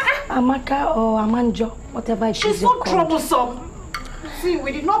your legs. Amaka or Amanjo, whatever it is. She's so troublesome. See,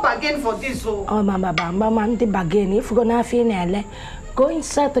 we did not bargain for this. Oh, Mama, bargain. If we're gonna feel go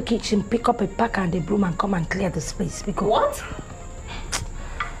inside the kitchen, pick up a pack and a broom and come and clear the space. Because what?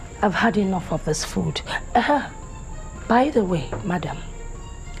 I've had enough of this food. By the way, madam,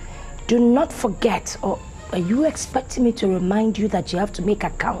 do not forget, or are you expecting me to remind you that you have to make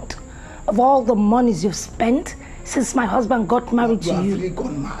account of all the monies you've spent since my husband got married to you? You have really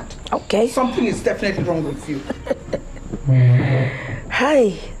gone mad. Okay. Something is definitely wrong with you.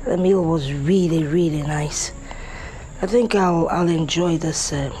 Hi, the meal was really, really nice. I think I'll enjoy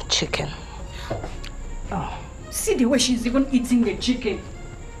this chicken. Oh. See the way she's even eating the chicken.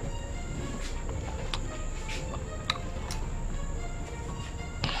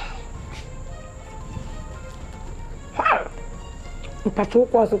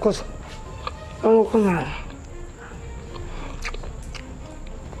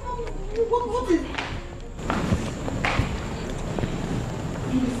 What is...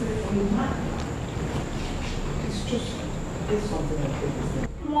 It's just something like this.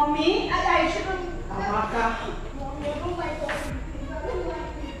 Mommy, I shouldn't... Amaka. Mommy, I don't like all these things. I don't like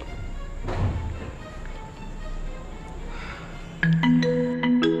it.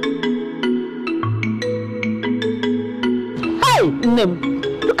 Hey, Nem,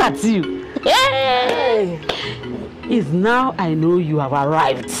 look at you. Hey! It's now I know you have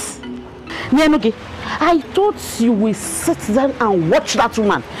arrived. Nyenuge, I thought you will sit down and watch that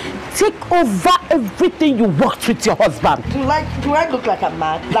woman take over everything you worked with your husband. Do I look like I'm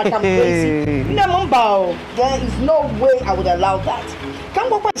mad? Like I'm crazy? There is no way I would allow that. Can't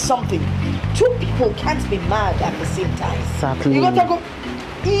go by something. Two people can't be mad at the same time. Exactly. You got to go.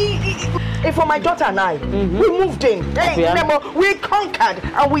 For my daughter and I, we moved in. Hey, remember, we conquered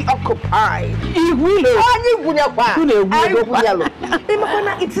and we occupied.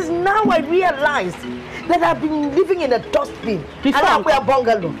 It is now I realized that I've been living in a dustbin. Before, and we are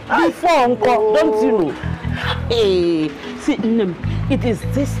bungalow. Before, Uncle, don't you know? Hey, see, it is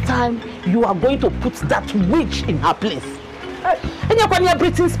this time you are going to put that witch in her place. And you're going to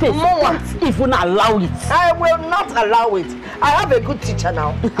breathing space. Don't even allow it. I will not allow it. I have a good teacher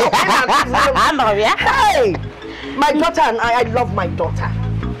now. Hey, my daughter and I love my daughter.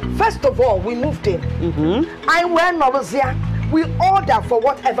 First of all, we moved in. I wear Nolozia. We order for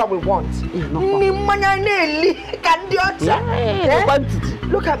whatever we want.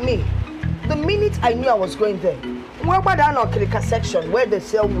 Look at me. The minute I knew I was going there, we're down on Krika section where they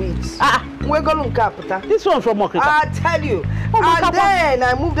sell weeds. We're going to This one from Okrika. I tell you. And then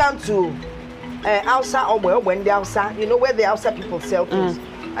I moved down to Hausa or when the Hausa, you know where the Hausa people sell things.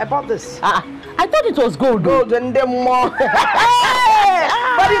 I bought this. I thought it was gold. Gold and then more. But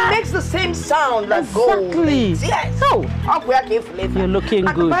it makes the same sound like gold. Exactly. Yes. So, you're looking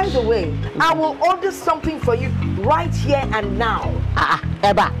and good. By the way, I will order something for you right here and now.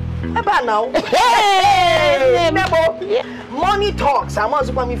 Eba now. Hey, Nebo. Money talks. I want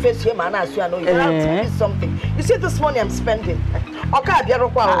to come face here, man. As you know, you have to tell me something. You see, this money I'm spending. Okay,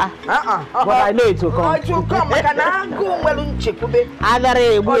 but I know it will come. It will come. I can go well and check.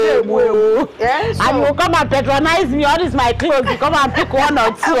 Yes. And you will come and patronize me. All is my clothes. You come and pick one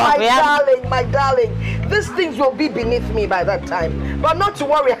or two. My darling. These things will be beneath me by that time. But not to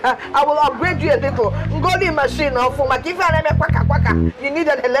worry. I will upgrade you a little. Ngoli machine for my give you need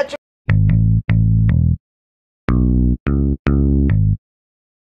an electric.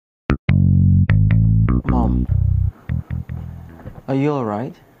 Mom, are you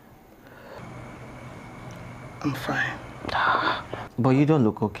alright? I'm fine. But you don't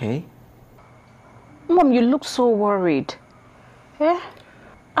look okay. Mom, you look so worried. Yeah?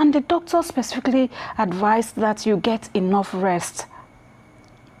 And the doctor specifically advised that you get enough rest.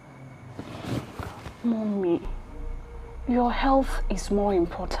 Mommy, your health is more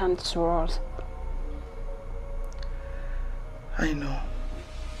important to us. I know.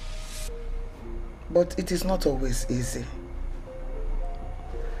 But it is not always easy.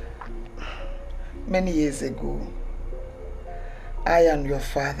 Many years ago, I and your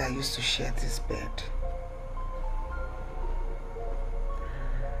father used to share this bed.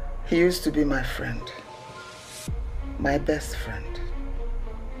 He used to be my friend, my best friend,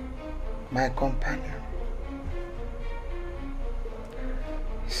 my companion.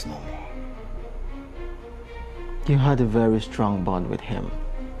 He's no more. You had a very strong bond with him.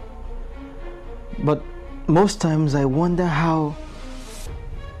 But most times I wonder how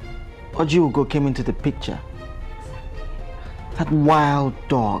Ojiugo came into the picture. That wild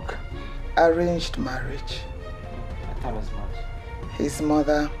dog. Arranged marriage. I thought as much. His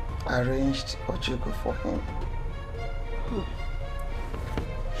mother arranged Ojiugo for him.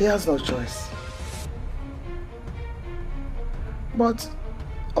 He has no choice. But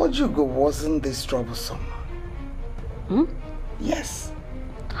Ojiugo wasn't this troublesome. Yes.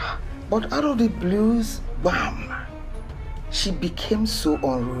 But out of the blues, bam, she became so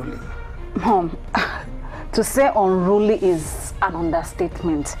unruly. Mom, to say unruly is an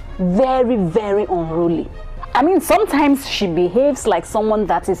understatement. Very, very unruly. I mean, sometimes she behaves like someone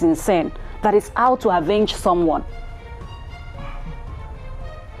that is insane, that is out to avenge someone.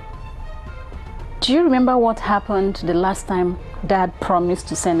 Do you remember what happened the last time Dad promised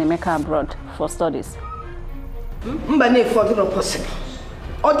to send Emeka abroad for studies? Mbane, for the not possible.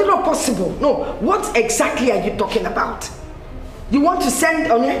 Or the not possible. No, what exactly are you talking about? You want to send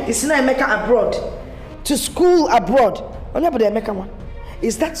Emeka abroad? To school abroad? Emeka one.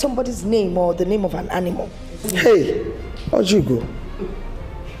 Is that somebody's name or the name of an animal? Hey, Ojiugo,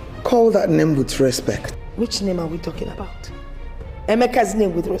 call that name with respect. Which name are we talking about? Emeka's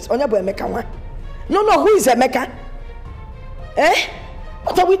name with respect. Emeka one. No, who is Emeka?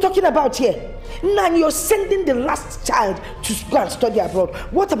 What are we talking about here? Now you're sending the last child to go and study abroad.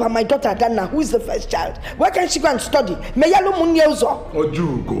 What about my daughter Dana, who is the first child? Why can't she go and study?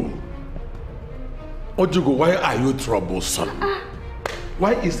 Ojiugo, why are you troublesome?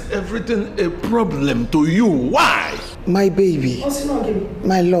 Why is everything a problem to you? Why? My baby,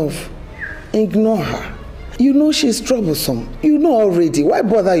 my love, ignore her. You know she's troublesome. You know already. Why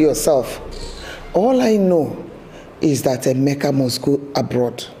bother yourself? All I know is that Emeka must go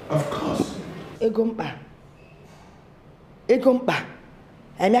abroad. Of course. Egompa.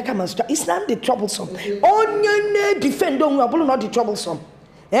 Emeka must. It's not the troublesome. Only defend not the troublesome.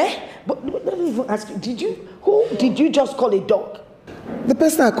 But let me even ask you, who did you just call a dog? The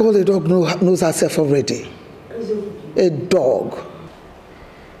person I call a dog knows herself already. A dog.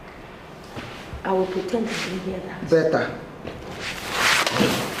 I will pretend to didn't hear that. Better.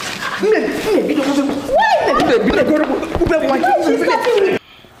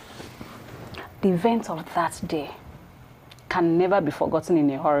 The events of that day can never be forgotten in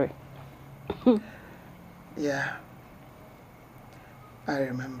a hurry. Yeah, I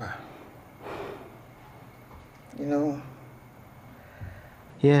remember. You know.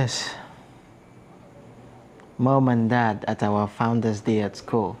 Yes. Mom and Dad at our Founders Day at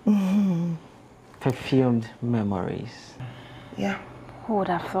school. Perfumed memories. Yeah. Who would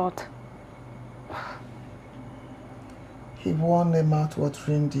have thought? He won a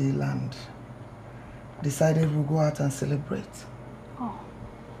mouth-watering the land. decided we'll go out and celebrate. Oh.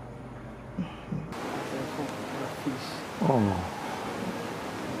 Oh.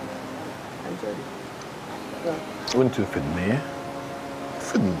 Wouldn't you feed me?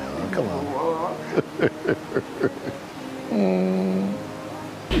 Feed me, come on.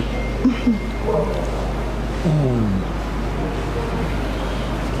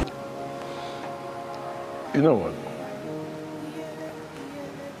 You know what?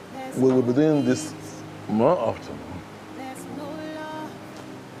 We will be doing this more often.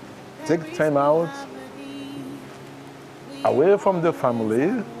 Take time out, away from the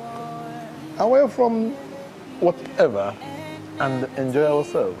family, away from whatever, and enjoy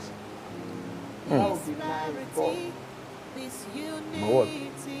ourselves. That would be nice, but what?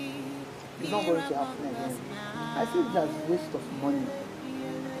 it's not going to happen again. I think that's a waste of money.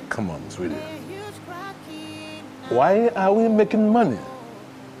 Come on, sweetie. Why are we making money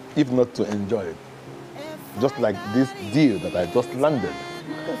if not to enjoy it? Just like this deal that I just landed.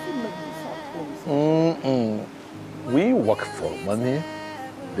 You can still make this happen. We work for money,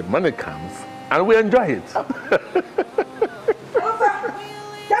 the money comes, and we enjoy it.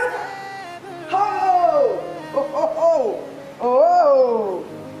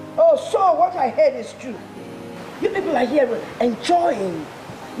 Oh, so what I heard is true. You people are here enjoying.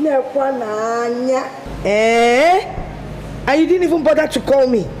 Eh? And you didn't even bother to call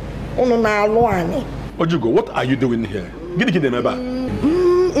me. Ojugo, what are you doing here? Get them ever.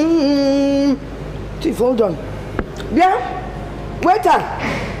 Chief, hold on. Yeah? Waiter.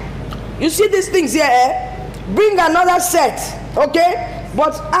 You see these things here, eh? Bring another set, okay?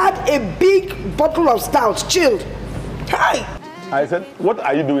 But add a big bottle of stout, chilled. Hi! I said, what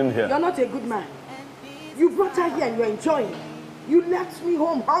are you doing here? You're not a good man. You brought her here and you're enjoying. You left me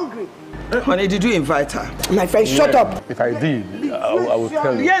home hungry. Honey, did you invite her? My friend, shut up. If I did, I will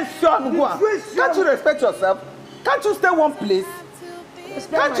tell you. Yes, sure, can't you respect yourself? Can't you stay one place?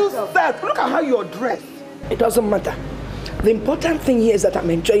 Can't you stay? Look at how you're dressed. It doesn't matter. The important thing here is that I'm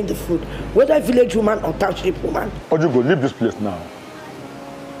enjoying the food, whether village woman or township woman. Ojugo, leave this place now.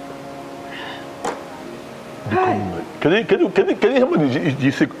 Hi. Can you help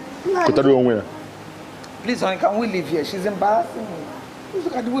me? Please, honey, can we leave here? She's embarrassing me.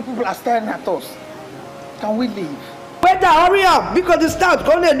 Look at the way people are staring at us. Can we leave? Better hurry up because the stout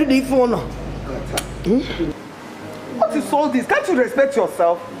can't do the phone. What is all this? Can't you respect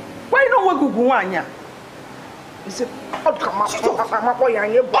yourself? Why you don't work with Guanya? He said, what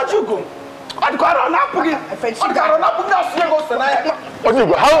you go?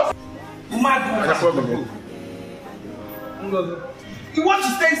 How? You want to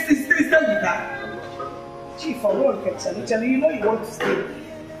stay with her? Chief, for one, you know you want to stay.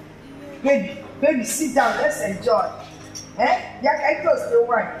 Baby, sit down, let's enjoy. Eh? Yeah, I close the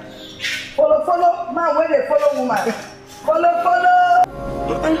wine. Follow, man, where they follow woman. Follow.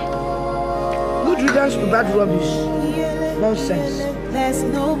 Good riddance to bad rubbish. Nonsense. There's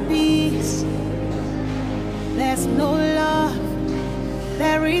no peace. There's no love.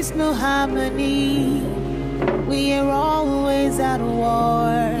 There is no harmony. We are always at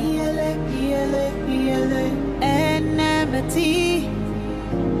war. Enmity,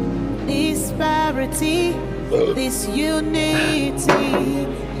 disparity, disunity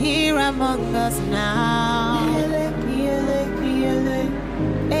here among us now.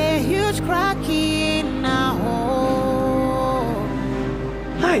 A huge crack in our home.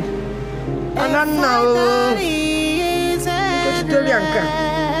 Hi. And now,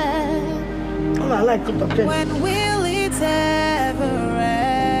 I like to talk. When will it ever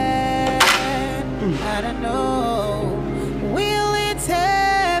end? I don't know. Will it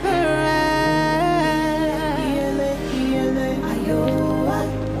ever end?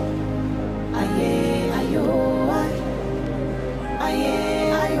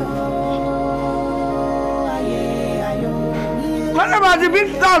 What about the big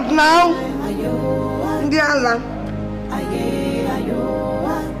stuff now? Indiana.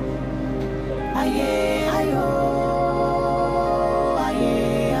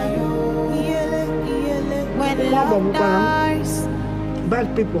 When love dies,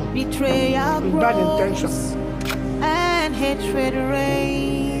 bad people, betrayal grows, bad intentions, and hatred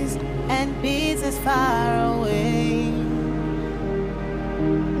reigns, and peace is far away.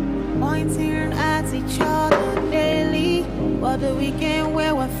 Pointing at each other daily, but the weekend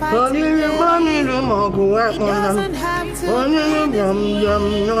where we're fighting daily, it doesn't have to be.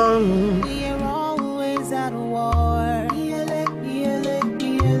 We are always at war.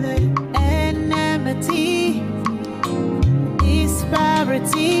 Enmity,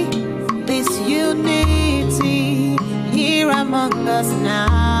 disparity, disunity here among us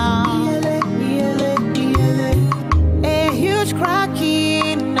now.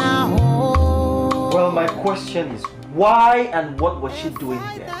 my question is, why and what was she doing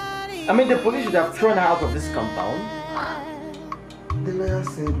there? I mean, the police should have thrown her out of this compound. The lawyer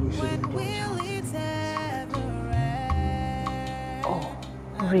said we shouldn't go. Oh,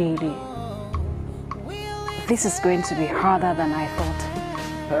 really? This is going to be harder than I thought.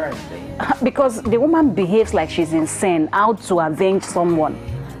 Apparently. Because the woman behaves like she's insane, out to avenge someone.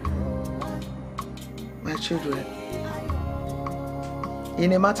 My children,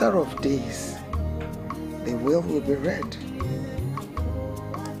 in a matter of days, the will be read.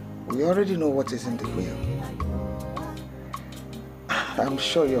 We already know what is in the will. I'm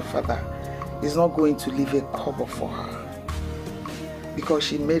sure your father is not going to leave a kobo for her because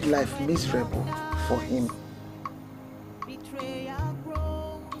she made life miserable for him.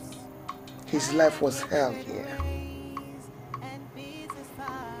 His life was hell here.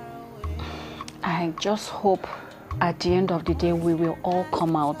 I just hope at the end of the day we will all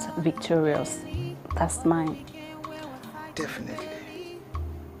come out victorious. That's mine. Definitely.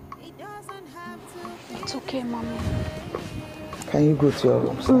 It's okay, Mommy. Can you go to your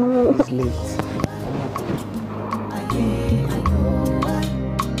room, sir? It's late.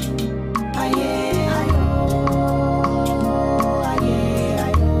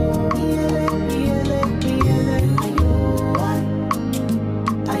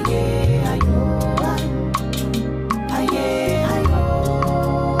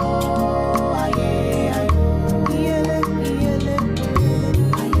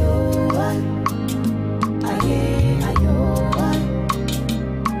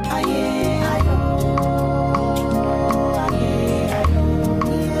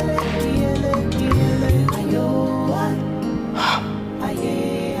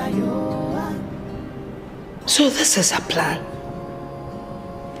 So this is her plan.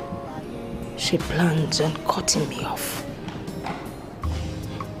 She plans on cutting me off.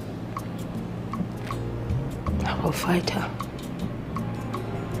 I will fight her.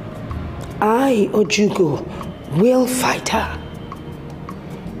 I, Ojugo, will fight her.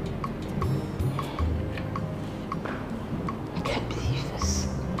 I can't believe this.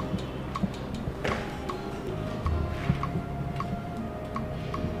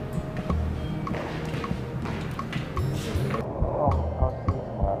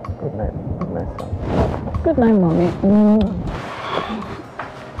 Good night. Good night, son. Good night, Mommy.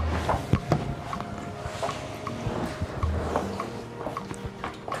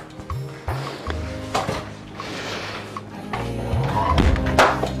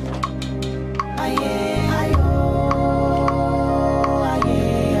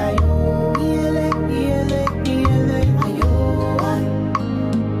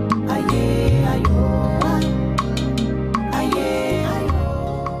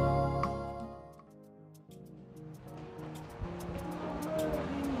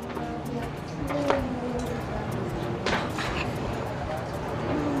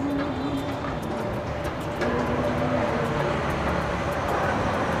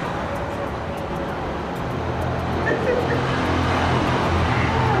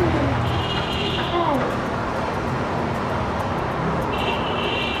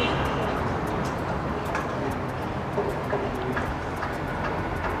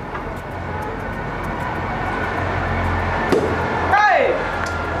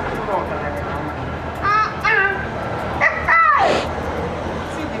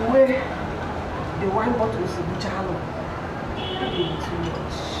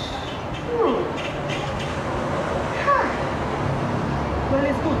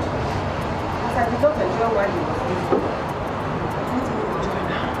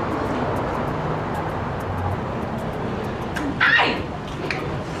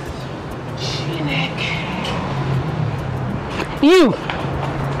 You!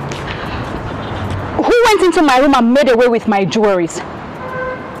 Who went into my room and made away with my jewelries?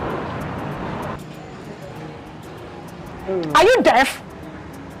 Are you deaf?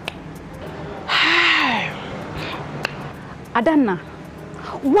 Adanna,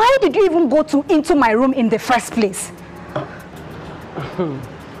 why did you even go into my room in the first place?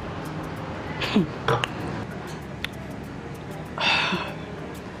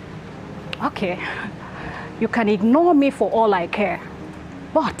 Okay, you can ignore me for all I care,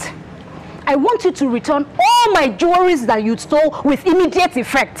 but I want you to return all my jewelries that you stole with immediate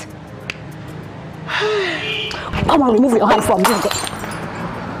effect. Come on, remove your hand from me.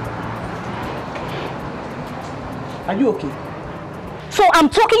 Are you okay? So I'm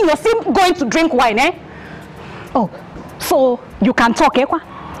talking, you're still going to drink wine, eh? Oh, so you can talk, eh?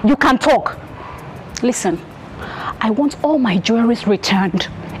 You can talk. Listen, I want all my jewelries returned,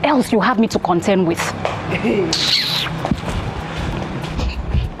 else you have me to contend with. Hey.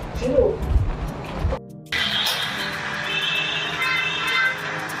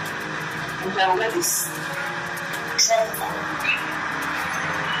 can wear this trouser.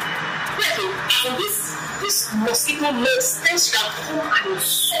 And this mosquito legs, things can come and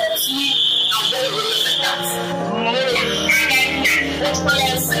insult me and then you look like that. What's my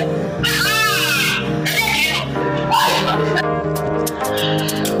answer?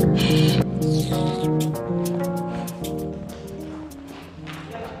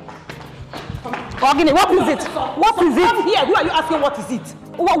 Ogini, what is it? What is it? Come here. Who are you asking what is it?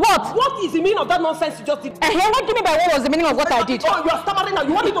 What? What is the meaning of that nonsense you just did? What do you mean by what was the meaning of what I did? Oh, you are stammering now.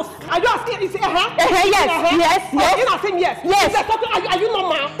 You want me to... Are you asking? Is it Yes. Oh, you're not saying yes. Yes. Is there something... Are you not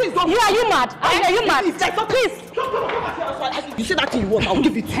mad? Please don't... Are you mad? Are you mad? Is there something... Please. You say that thing you want, I'll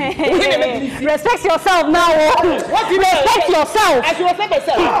give it to you. Respect yourself now. What do you mean? Respect yourself. I should respect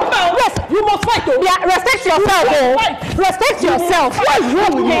myself. Yes. You must fight, though. Yeah, respect yourself. Respect yourself. What is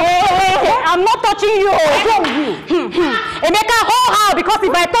wrong with you? I'm not touching you. What's wrong with you? Emeka, hold her, because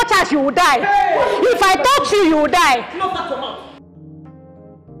if I touch her, she will die. If I touch you, you will die. Close that your mouth.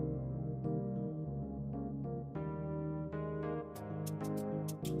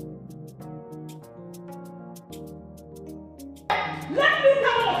 Let me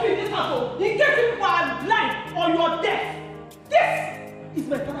tell all of you in this house, in case you are blind or you are deaf. This is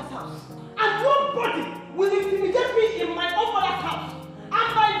my father's house. And nobody will intimidate me in my own father's house. And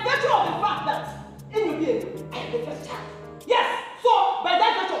by virtue of the fact that in your being, I am the first child. Yes, so by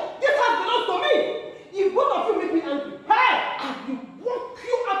that virtue, this house belongs to me. If both of you make me angry, hey, I will walk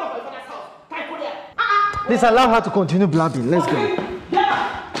you out of my father's house. Time for that. Please allow her to continue blabbing. Let's go.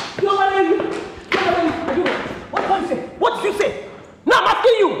 What did you say? What did you say? Now I'm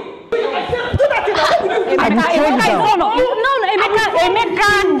asking you. I said, do that thing.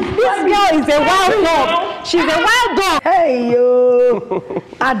 Emeka, this girl is a wild dog. She's a wild dog. Hey, yo.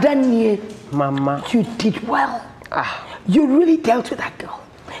 Adanye. Mama. You did well. You really dealt with that girl.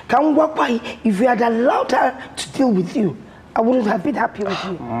 Can walk by. If you had allowed her to deal with you, I wouldn't have been happy with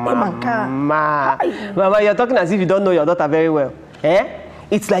you. Mama, you're talking as if you don't know your daughter very well. Eh?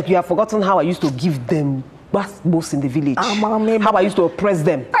 It's like you have forgotten how I used to give them boss in the village. How I used to oppress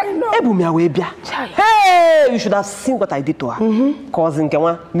them. I know. Hey, you should have seen what I did to her. Cousin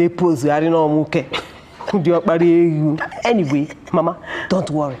Kewa, anyway, Mama, don't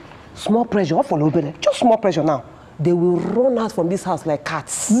worry. Small pressure, just small pressure now. They will run out from this house like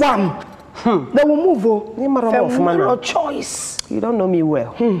cats. One. They will move. No choice. You don't know me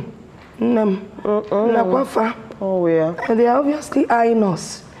well. Oh, yeah. And they are obviously eyeing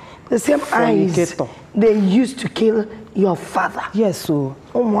us. The same eyes they used to kill your father. Yes, so.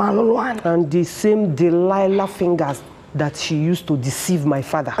 And the same Delilah fingers that she used to deceive my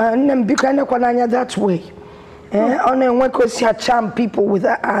father. And then that way. Nwokoye charm people with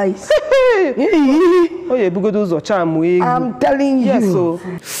her eyes. I'm telling you. Yes, so.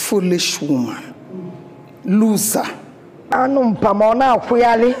 Foolish woman. Loser. Main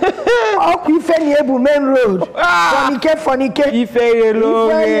road. Fonike.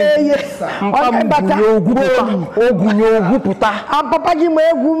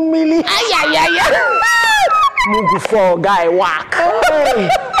 Guy whack.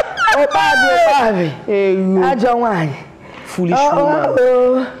 Foolish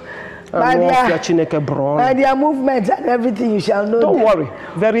woman. Their movements and everything, you shall know. Don't worry.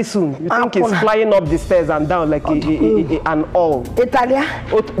 Very soon. You think it's flying up the stairs and down like an all. Italia?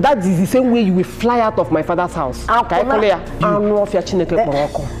 That is the same way you will fly out of my father's house.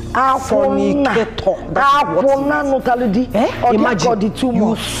 Imagine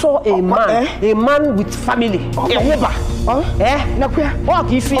you saw a man with family.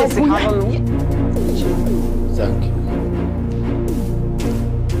 Thank you.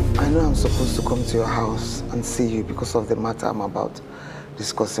 I know I'm supposed to come to your house and see you because of the matter I'm about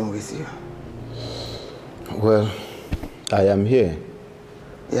discussing with you. Well, I am here.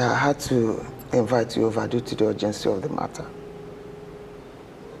 Yeah, I had to invite you over due to the urgency of the matter.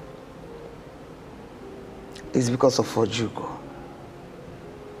 It's because of Ojugo.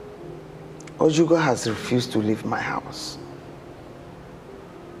 Ojugo has refused to leave my house.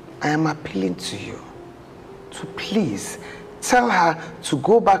 I am appealing to you to please tell her to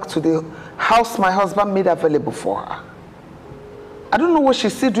go back to the house my husband made available for her. I don't know what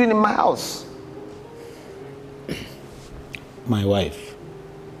she's still doing in my house. My wife,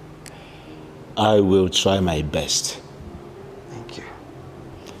 I will try my best. Thank you.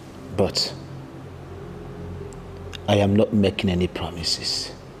 But I am not making any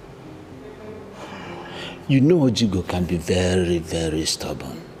promises. You know Ojugo can be very, very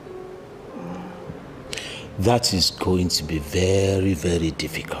stubborn. That is going to be very, very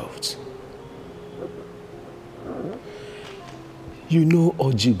difficult. You know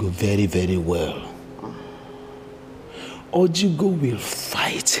Ojugo very, very well. Ojugo will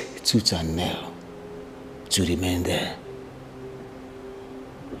fight tooth and nail to remain there.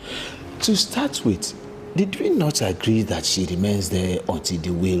 To start with, did we not agree that she remains there until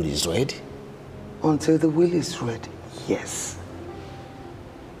the will is read? Until the will is read, yes.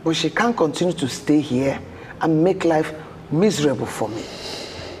 But she can't continue to stay here and make life miserable for me.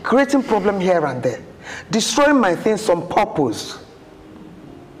 Creating problem here and there. Destroying my things on purpose.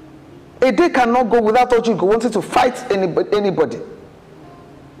 A day cannot go without Ojugo wanting to fight anybody.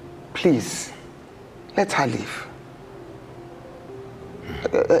 Please, let her leave.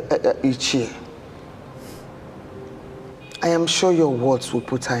 Ichie, I am sure your words will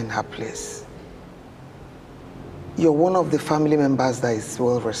put her in her place. You're one of the family members that is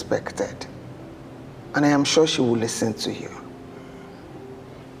well respected. And I am sure she will listen to you.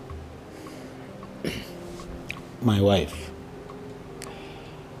 My wife,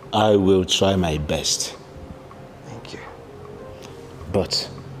 I will try my best. Thank you. But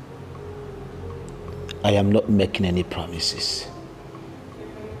I am not making any promises.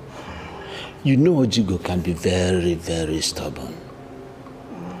 You know Ojugo can be very, very stubborn.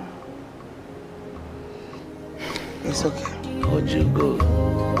 It's okay. Ojugo.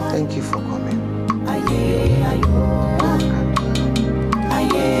 Thank you for coming.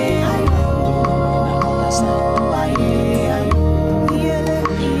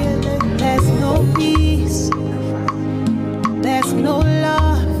 There's no peace. There's no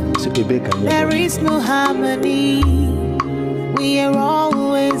love. There is no harmony. We are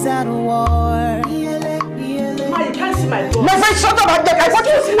always at war. Ma, you can't see my boss. My friend, shut up! I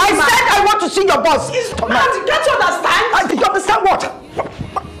said I want to see your boss. Ma, can't you understand? You understand what?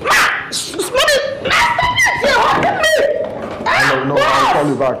 Ma, money! You're hurting me! No, I'll call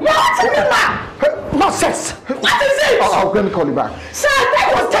you back. You're hurting me, ma! Nonsense! What is it? Let me call you back. Sir,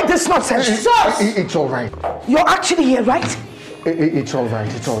 take this nonsense. It's all right. You're actually here, right? It's all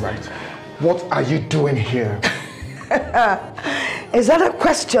right. It's all right. What are you doing here? Is that a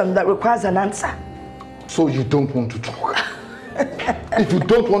question that requires an answer? So you don't want to talk? If you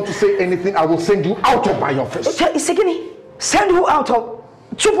don't want to say anything, I will send you out of my office. Isigini, send who out of...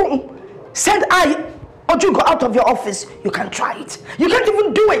 Chupu, send Ojugo out of your office. You can try it. You can't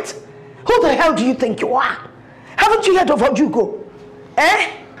even do it. Who the hell do you think you are? Haven't you heard of Ojugo?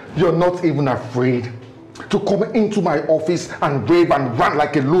 Eh? You're not even afraid to come into my office and rave and run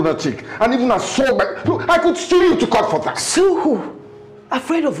like a lunatic and even assault my... Look, I could sue you to court for that. Sue who?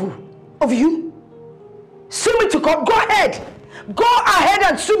 Afraid of who? Of you? Sue me to court? Go ahead. Go ahead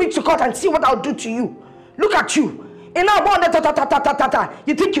and sue me to court and see what I'll do to you. Look at you.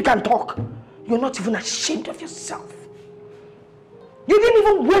 You think you can talk? You're not even ashamed of yourself. You didn't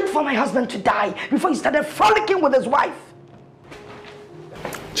even wait for my husband to die before you started frolicking with his wife.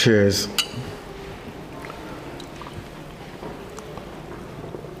 Cheers.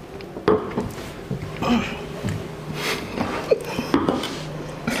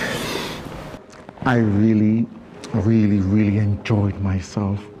 I really enjoyed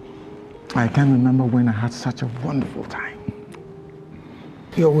myself. I can't remember when I had such a wonderful time.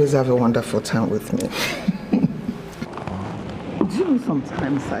 You always have a wonderful time with me. Do you know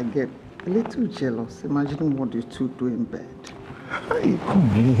sometimes I get a little jealous imagining what you two do in bed? Hey,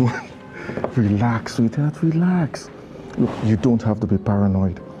 come on. Relax, sweetheart, relax. Look, you don't have to be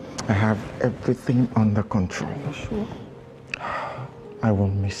paranoid. I have everything under control. Sure. I will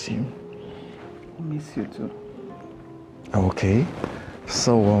miss you. I miss you too. Okay.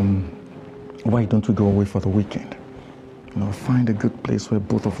 So, why don't we go away for the weekend? You know, find a good place where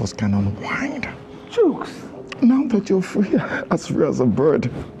both of us can unwind. Jokes. Now that you're free as a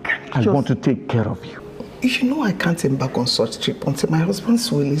bird, I want to take care of you. You know I can't embark on such trip until my husband's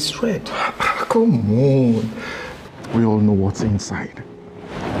will is read. Come on. We all know what's inside.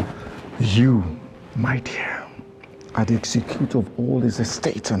 You, my dear, are the executor of all his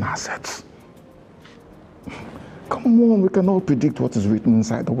estates and assets. Come on, we can all predict what is written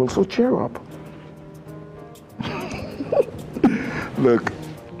inside the will, so cheer up. Look,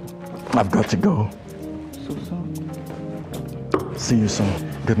 I've got to go. So soon. See you soon.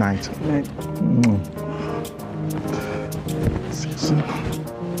 Good night. Good night. See you soon.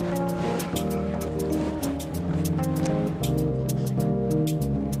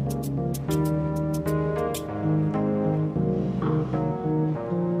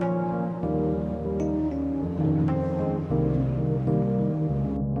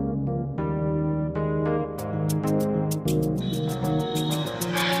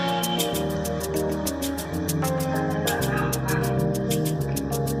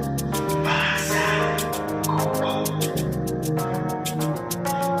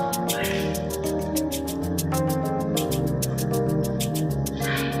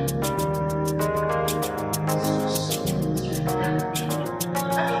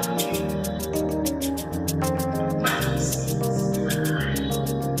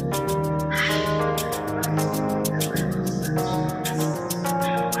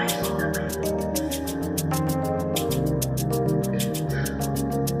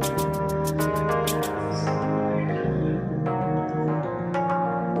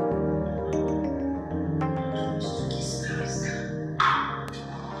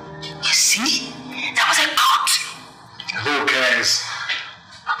 See? That was a cut. Who cares?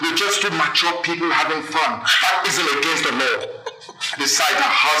 We're just two mature people having fun. That isn't against the law. Besides, her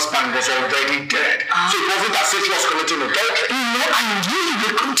husband was already dead. So it wasn't as if she was committing adultery. No, I knew you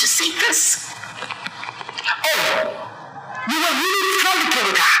were going to say this. Oh, you were really frolic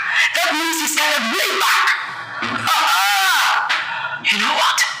with her. That means it's kind of way back. You know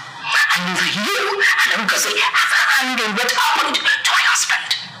what? I knew that you and Ngozi have a hand in what happened to my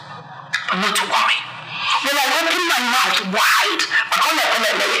husband. But not to worry. When I open my mouth wide, I'm gonna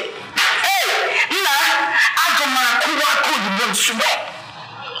hey,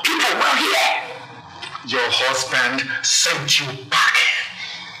 people will hear. Your husband sent you back.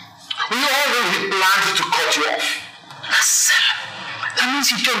 We already planned to cut you off. Listen, that means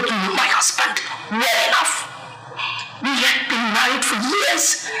you don't know my husband well enough. We had been married for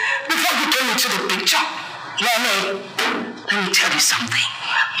years before you came into the picture. Let me tell you something.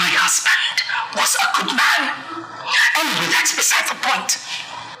 My husband was a good man. Anyway, that's beside the point.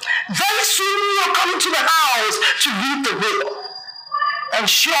 Very soon you're coming to the house to read the will. And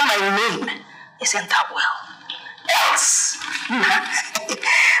sure my name is in that will. Else,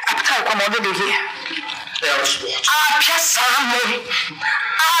 I'm already here. Else what?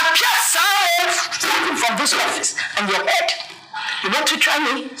 Starting from this office and your head. You want to try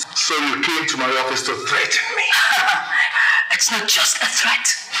me? So you came to my office to threaten me? It's not just a threat.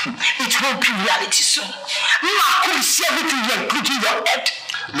 It will be reality soon. I could see everything you're including your head.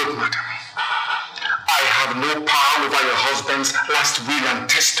 Look, madam. I have no power over your husband's last will and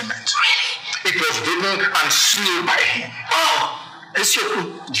testament. Really? It was written and sealed by him. Oh, it's your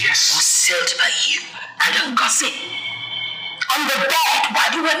will? Yes. Was sealed by you and Ngozi. On the bed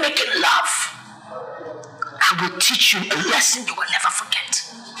while you were making love. I will teach you a lesson you will never forget.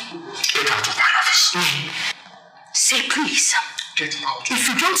 Get out of my office. Say please. Get out. If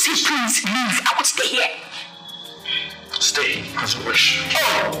you don't say please, leave. I will stay here. Stay as you wish.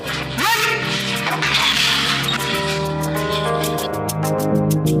 Oh, really?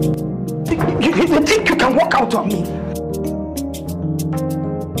 You think you can walk out on me?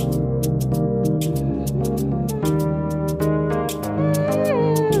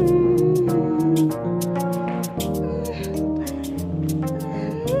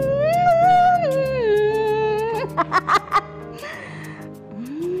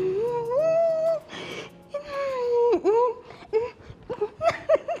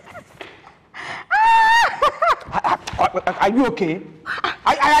 Are you okay?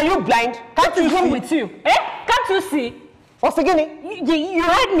 Are you blind? What is wrong with you? Eh? Can't you see? What's again? You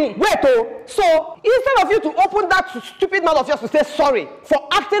heard me. Wait, oh. So, instead of you to open that stupid mouth of yours to say sorry for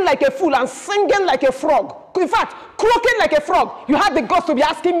acting like a fool and singing like a frog, in fact, croaking like a frog, you had the guts to be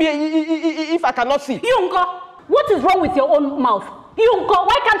asking me if I cannot see. Yunko, what is wrong with your own mouth? Yunko,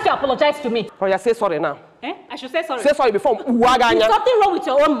 why can't you apologize to me? Oh, yeah, say sorry now. Eh? I should say sorry. Say sorry before There's something wrong with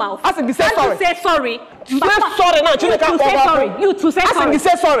your own mouth. Ask him to say sorry. Say sorry. Say sorry now. You to say sorry. You to say sorry. Ask him to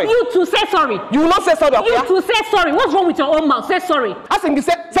say sorry. You to say sorry. You will not say sorry. You to say sorry. What's wrong with your own mouth? Say sorry. Ask him to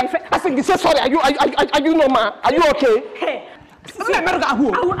say sorry. Are you normal? Are you okay? Hey. I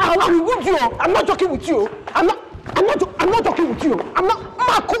will wound you. I'm not joking with you. I'm not joking with you. I'm not.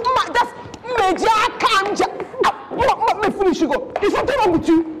 That's major kanja. Let me finish. Go. Is something wrong with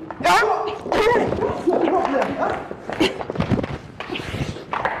you? Yeah? No,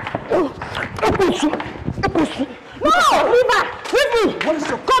 leave her. Leave me.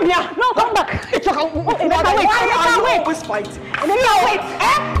 Come here. No, come back. Emeka, wait. Always fight. Emeka, wait.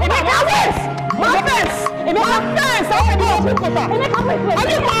 Emeka, wait. My face. Emeka, wait. Are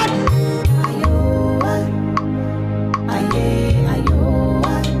you mad?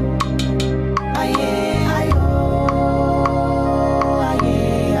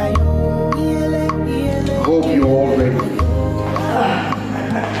 Hope you're all ready.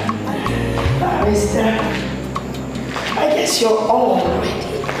 Mister, I guess you're all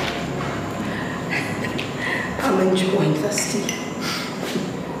ready. I'm enjoying this tea.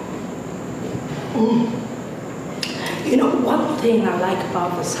 You know, one thing I like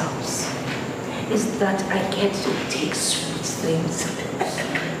about this house is that I get to take sweet things.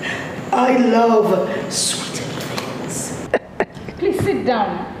 I love sweet things. Please sit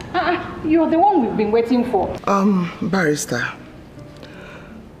down. You're the one we've been waiting for. Barrister,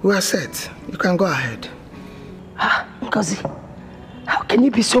 we are set. You can go ahead. Ngozi, how can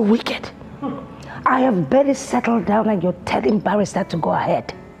you be so wicked? I have barely settled down and you're telling Barrister to go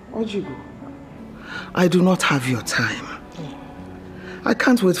ahead. Ojigo, I do not have your time. I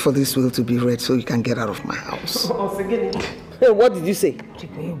can't wait for this will to be read so you can get out of my house. Hey, what did you say?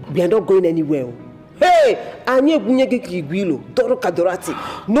 We are not going anywhere. Hey, Anye Bunyege Kiguilo, Doro Kadorati.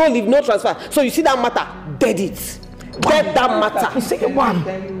 No leave, no transfer. So you see that matter? Dead it. Dead that matter. You see,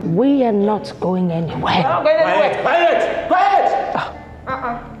 one, we are not going anywhere. Quiet!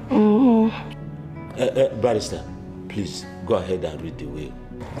 Barrister, please go ahead and read the will.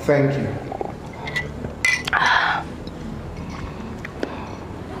 Thank you.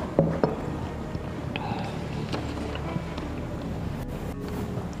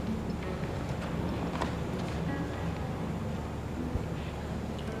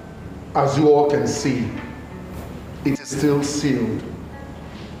 As you all can see, it is still sealed.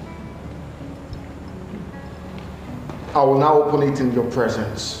 I will now open it in your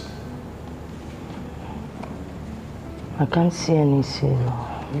presence. I can't see any seal.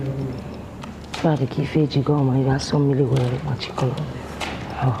 Try to keep it, you go, man. You got so many words, what you call.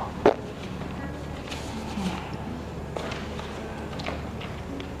 Oh.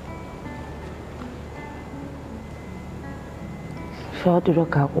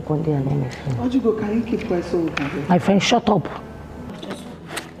 My friend, shut up.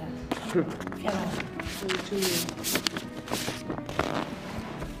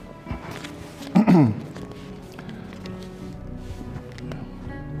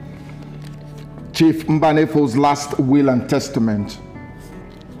 Chief Mbanefo's last will and testament.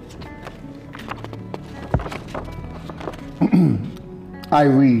 I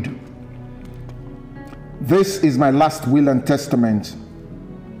read. This is my last will and testament.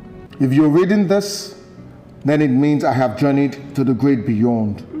 If you're reading this, then it means I have journeyed to the great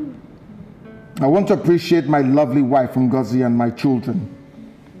beyond. I want to appreciate my lovely wife Ngozi and my children.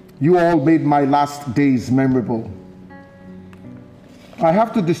 You all made my last days memorable. I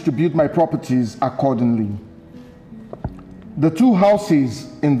have to distribute my properties accordingly. The 2 houses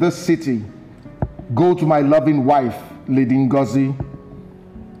in this city go to my loving wife, Lady Ngozi.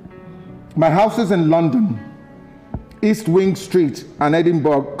 My houses in London, East Wing Street and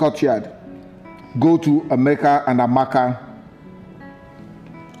Edinburgh Courtyard, go to Emeka and Amaka.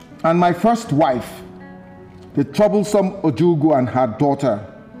 And my first wife, the troublesome Ojugu and her daughter,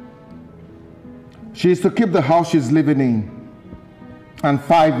 she is to keep the house she's living in and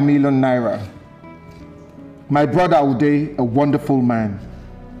 5 million naira. My brother Uday, a wonderful man,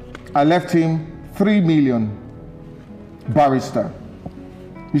 I left him 3 million. Barrister,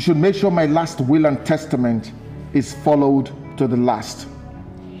 you should make sure my last will and testament is followed to the last.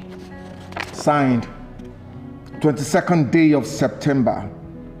 Signed, 22nd day of September,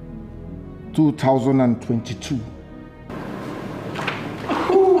 2022.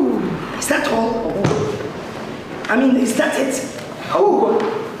 Ooh, is that all? I mean, is that it? Oh,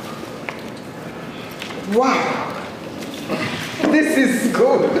 wow. This is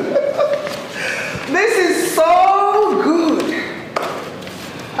good. This is so good.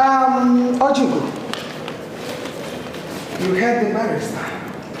 Ojugo, you heard the barrister.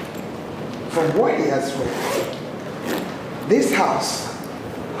 From what he has read, this house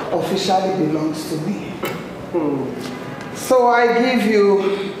officially belongs to me. So I give you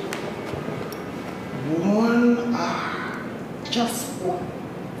 1 hour, just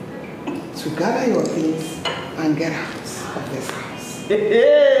 1, to gather your things and get out of this house.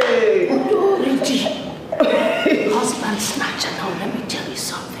 hey! Husband snatcher, now let me tell you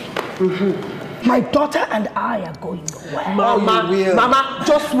something. My daughter and I are going where? Mama,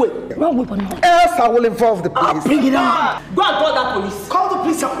 just wait. Wrong weapon. Else I will involve the police. Bring it on. Go and call that police. Call the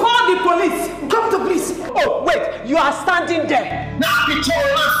police. Call the police. Come to the police. Oh, wait. You are standing there. Now the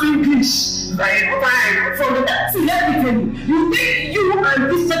told English. Like, fine. From the see everything. You think you and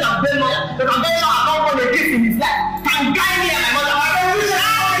this set of Ben lawyer, the convention are not going to give in his life, can guide me and my mother.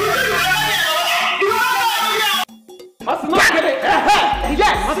 Must not get it.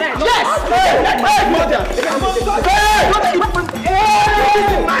 Yes. Yes.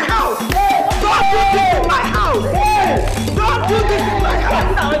 In my house. Don't do this in my house. Don't do this in my house.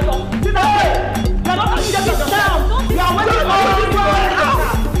 You are waiting for my house.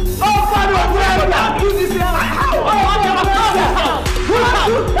 Oh, Father, don't do this in my house.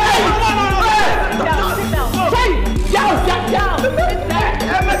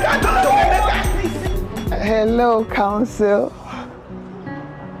 Hello, counsel.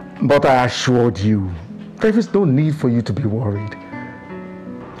 But I assured you, there is no need for you to be worried.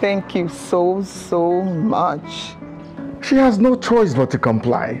 Thank you so much. She has no choice but to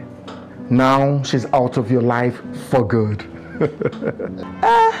comply. Now she's out of your life for good.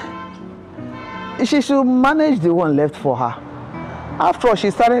 She should manage the one left for her. After all,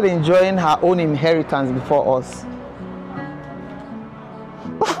 she started enjoying her own inheritance before us.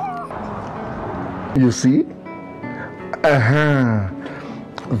 You see?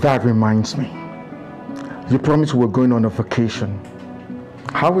 That reminds me. You promised we were going on a vacation.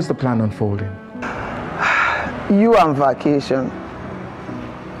 How is the plan unfolding? You on vacation.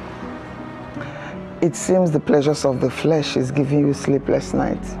 It seems the pleasures of the flesh is giving you sleepless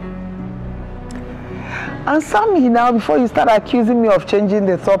nights. Answer me now before you start accusing me of changing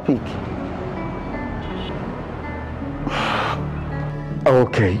the topic.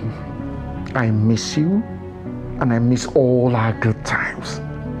 Okay. I miss you, and I miss all our good times.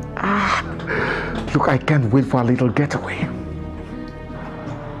 Look, I can't wait for a little getaway.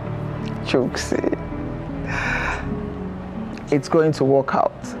 Chuksi, it's going to work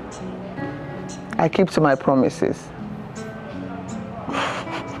out. I keep to my promises.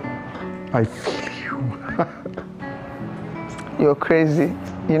 I feel you. You're crazy.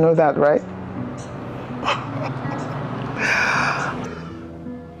 You know that, right?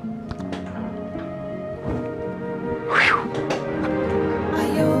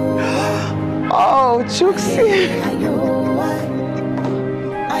 Oh, Chuksi.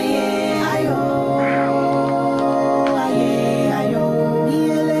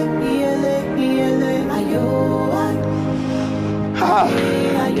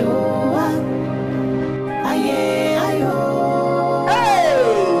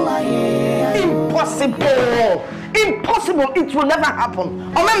 Impossible! Impossible! It will never happen.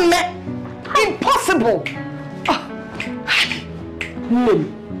 Impossible!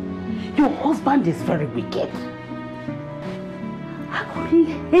 Your husband is very wicked. How could he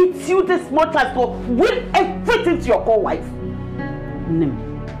hate you this much as to will everything to your co-wife? Nim,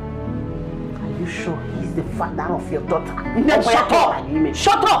 are you sure he's the father of your daughter? No, shut up!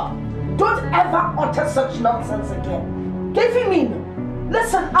 Shut up! Don't ever utter such nonsense again. Give him in.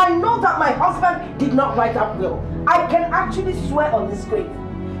 Listen, I know that my husband did not write that will. I can actually swear on this grave.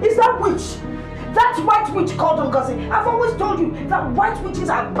 Is that witch? That white witch called Ngozi. I've always told you that white witches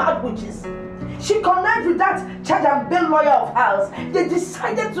are bad witches. She connived with that charge and bail lawyer of hers. They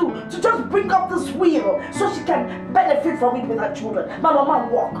decided to just bring up this will so she can benefit from it with her children. Mama,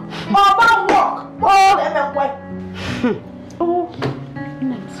 walk. Mama, walk. Oh,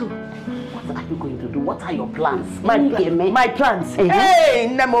 so what are you going to do? What are your plans? My plans? Hey,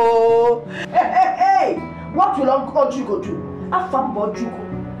 Nemo. Hey. What will Uncle Jugo do? Afambo Jugo.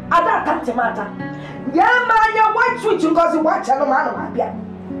 Ada Tantemata. Yama, your white switch, because you watch a man.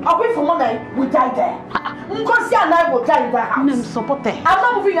 Away from one night, we die there. Ngozi and I will die in that house. I'm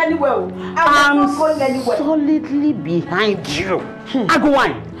not moving anywhere. I'm not going anywhere. Solidly behind you.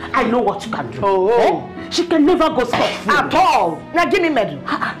 Agowine, I know what you can do. Oh. She can never go scot-free. At all. Now give me medal.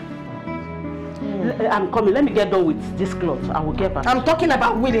 I'm coming. Let me get done with this cloth. I will get back. I'm talking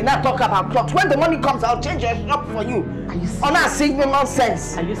about willing, not talking about cloth. When the money comes, I'll change your shop for you. Are you serious? I'm not saying no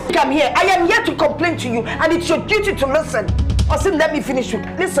nonsense. Are you serious? Come here. I am here to complain to you, and it's your duty to listen. Osim, let me finish with.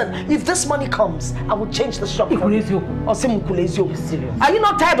 Listen, if this money comes, I will change the shop for you. Osim Mukulezio. Are you serious? Are you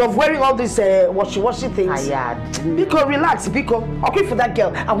not tired of wearing all these washy things? Tired. Biko, relax, Biko. Okay for that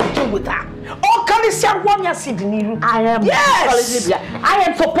girl. I will deal with her. Oh, Kalisia Wanya Sidiniru. I am. Yes. I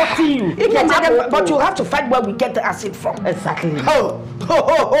am supporting you. But you'll have to find where we get the acid from. Exactly. Oh.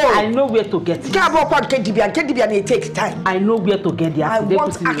 I know where to get it. It takes time. I know where to get the acid. I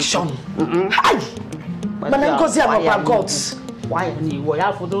want action. Hi. Manangozi and Papa Gods. Why are you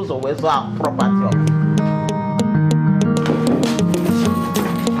have for those always property?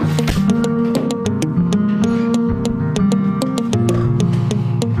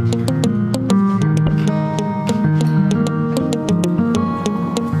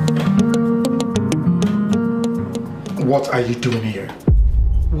 What are you doing here?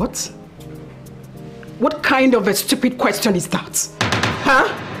 What? What kind of a stupid question is that? Huh?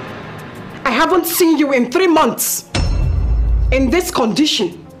 I haven't seen you in 3 months. In this condition.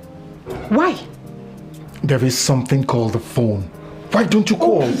 Why? There is something called the phone. Why don't you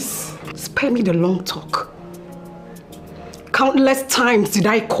call? Please, spare me the long talk. Countless times did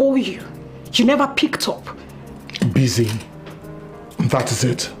I call you. You never picked up. Busy. That is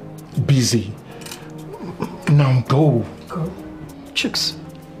it. Busy. Now go. Go? Chooks,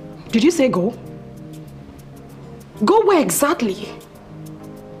 did you say go? Go where exactly?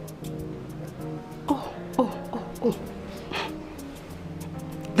 Oh.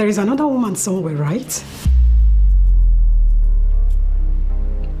 There is another woman somewhere, right?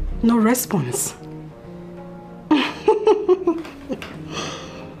 No response.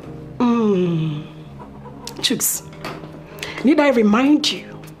 Chooks, need I remind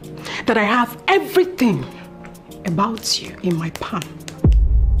you that I have everything about you in my palm?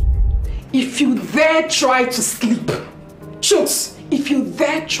 If you dare try to sleep, Chooks, if you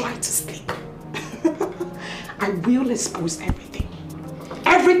dare try to sleep, I will expose everything.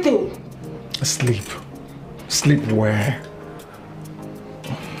 Everything. Sleep. Sleep where?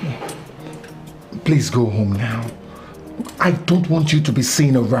 Please go home now. I don't want you to be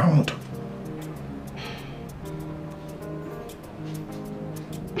seen around.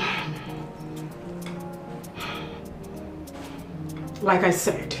 Like I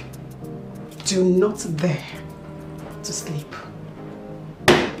said, do not dare to sleep.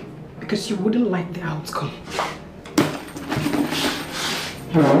 Because you wouldn't like the outcome.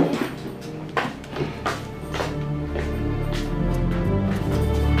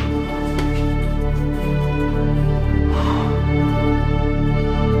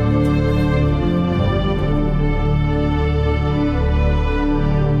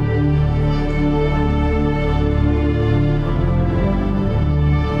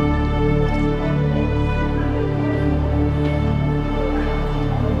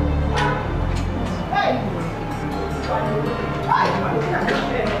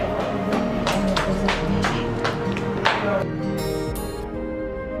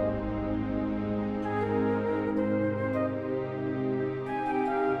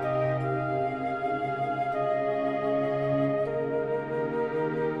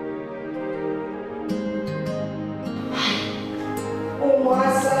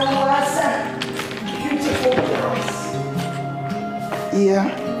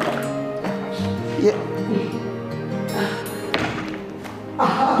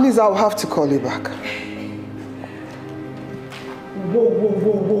 Please, I'll have to call you back.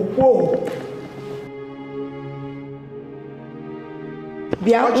 Whoa.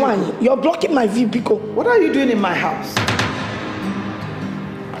 You're blocking my view, Pico. What are you doing in my house?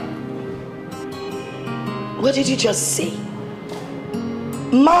 What did you just say?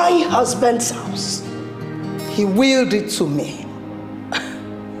 My husband's house. He willed it to me.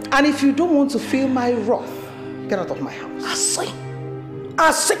 And if you don't want to feel my wrath, get out of my house.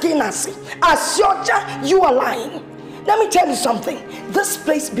 Asioja, you are lying. Let me tell you something. This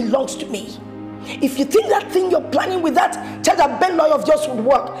place belongs to me. If you think that thing you're planning with that Chadabelloy of yours would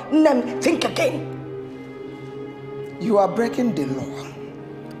work, then think again. You are breaking the law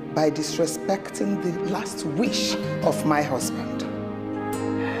by disrespecting the last wish of my husband.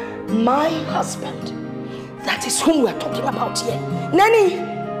 My husband? That is whom we're talking about here. Nani,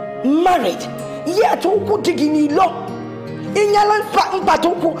 married, yet who digging in law. In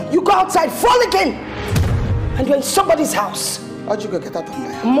you go outside, fall again, and you're in somebody's house. How'd you go get out of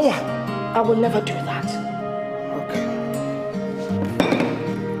my house? More, I will never do that. Okay.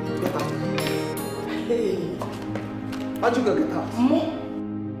 Get out. Hey. How'd you go get out? More.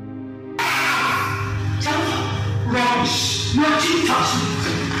 Rubbish. Not you touch me.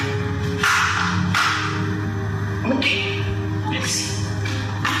 Okay. Let me see.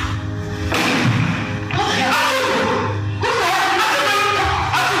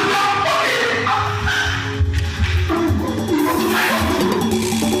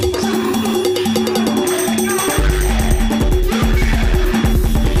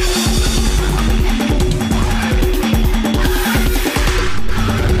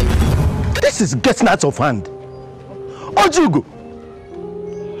 This is getting out of hand. Ojugo,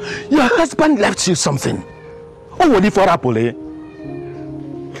 your husband left you something. Oh, what if for Apple?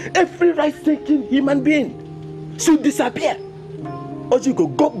 Every right-thinking human being should disappear.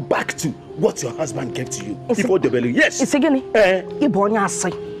 Ojugo, go back to what your husband gave to you before the belly. Yes. It's again.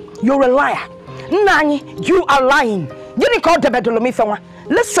 You're a liar. Nani, you are lying. You didn't call the bedroom.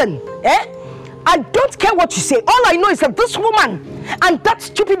 Listen, I don't care what you say. All I know is that this woman and that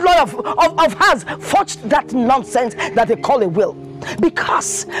stupid lawyer of hers forged that nonsense that they call a will.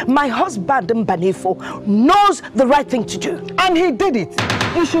 Because my husband, Mbanefo, knows the right thing to do. And he did it.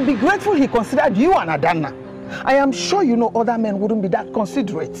 You should be grateful he considered you an Adana. I am sure you know other men wouldn't be that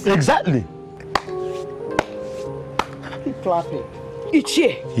considerate. Exactly. Keep clapping.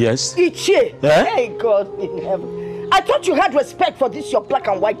 Ichie. Yes. Ichie. Eh? Hey, God in heaven. I thought you had respect for this your black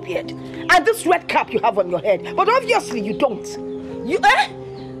and white beard and this red cap you have on your head, but obviously you don't. You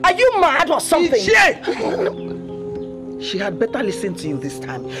Are you mad or something? She had better listen to you this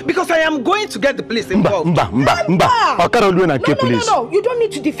time because I am going to get the police involved. No. You don't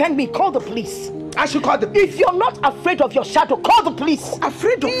need to defend me. Call the police. I should call the police. If you're not afraid of your shadow, call the police.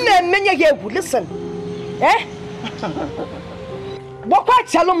 Afraid of? Listen. Walk right,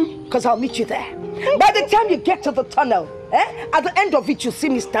 tell them, because I'll meet you there. By the time you get to the tunnel, at the end of it, you'll see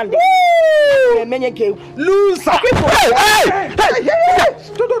me standing. Loser! Hey!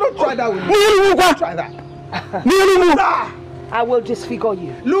 Don't try that with me. Don't try that. I will disfigure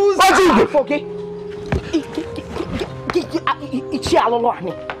you. Loser! Okay?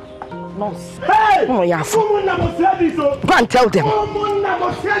 Nonsense. Hey! Oh, yeah. Go and tell them.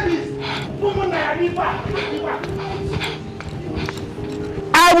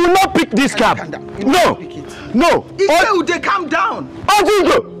 I will not pick this cab. No. No. They calm down.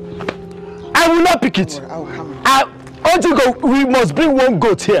 Ojigo! I will not pick it. Ojigo, we must bring one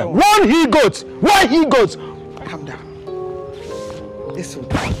goat here. One he goat. Why he goat? Calm down. This will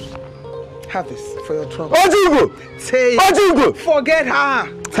do. Have this for your trouble. Ojigo! Say Ojigo! Forget her.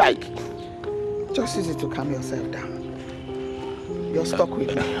 Take. Just use it to calm yourself down. You're stuck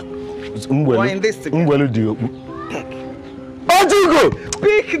with me. We're in this together. Ojigo!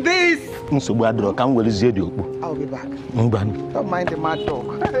 Pick this. I'll be back. Don't mind the mad dog.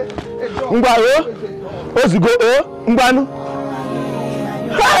 Ojigo,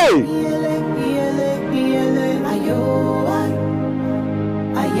 Hey!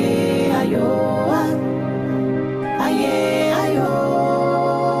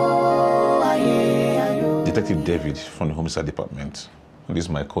 Detective David from the Homicide Department. And this is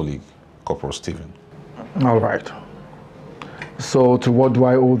my colleague, Corporal Stephen. All right. So to what do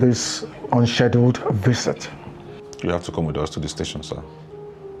I owe this unscheduled visit? You have to come with us to the station, sir.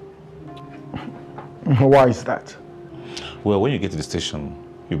 Why is that? Well, when you get to the station,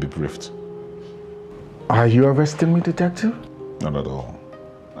 you'll be briefed. Are you arresting me, detective? Not at all.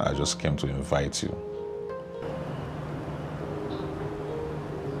 I just came to invite you.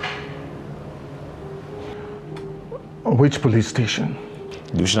 Which police station?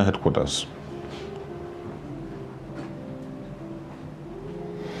 Divisional headquarters.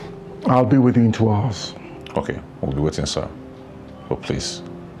 I'll be with you in 2 hours. Okay, we'll be waiting, sir. But please,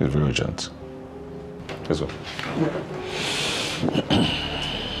 it's very urgent. Let's go.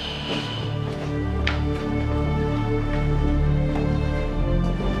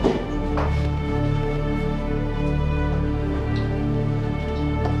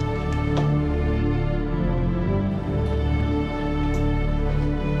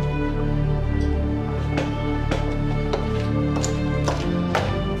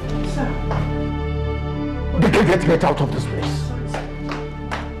 Get out of this place.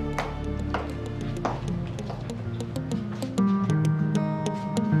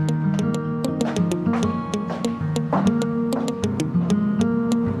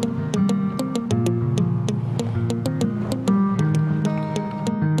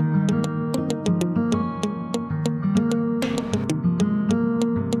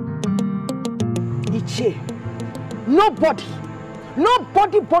 Ichie, nobody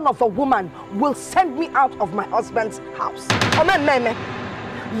born of a woman will send me out of my husband's house.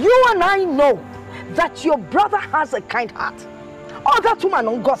 You and I know that your brother has a kind heart. Oh, that woman,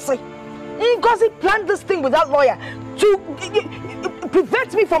 Ngozi planned this thing with that lawyer to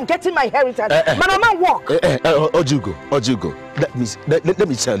prevent me from getting my inheritance. Manama, walk. Ojugo, let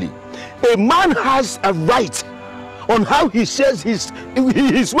me tell you. A man has a right on how he shares his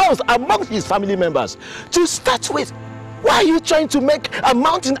wealth amongst his family members. To start with, why are you trying to make a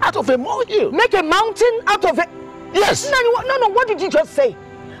mountain out of a molehill? Make a mountain out of it? Yes. No, what did you just say?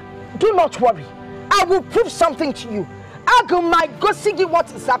 Do not worry. I will prove something to you. I might go see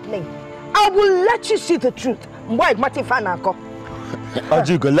what is happening. I will let you see the truth.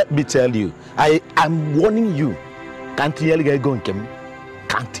 Ojugo, let me tell you. I am warning you.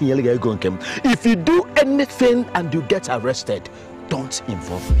 If you do anything and you get arrested, don't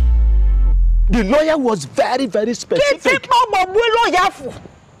involve me. The lawyer was very, very specific. Should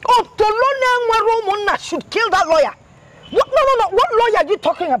kill that lawyer. No. What lawyer are you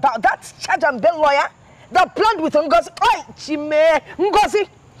talking about? That charge and bail lawyer that planned with Ngozi. Ngozi,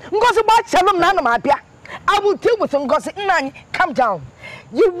 I will deal with Ngozi. Calm down.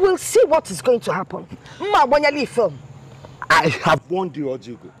 You will see what is going to happen. I have warned you,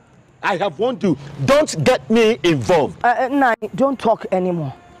 Ojugo. I have warned you. Don't get me involved. Don't talk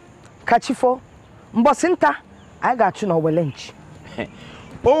anymore. Kachifo, Mbosinta, I got you now lunch.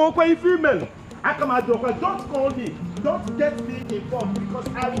 Oh, female. I come out, don't call me. Don't get me involved because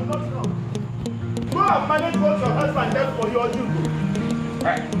I will not come. Go and manage what your husband does for you, Ojugo.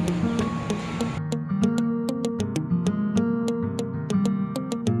 Right.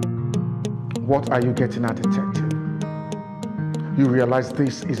 What are you getting at, detective? You realize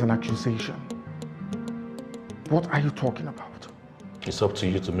this is an accusation. What are you talking about? It's up to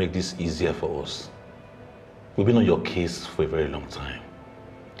you to make this easier for us. We've been on your case for a very long time.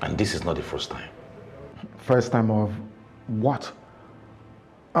 And this is not the first time. First time of what?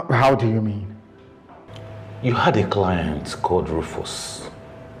 How do you mean? You had a client called Rufus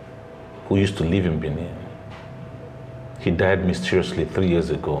who used to live in Benin. He died mysteriously 3 years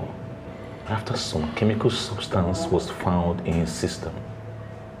ago after some chemical substance was found in his system.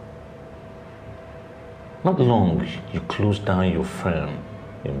 Not long, you closed down your firm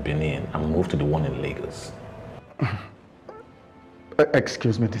in Benin and moved to the one in Lagos.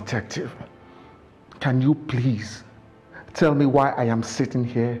 Excuse me, detective. Can you please tell me why I am sitting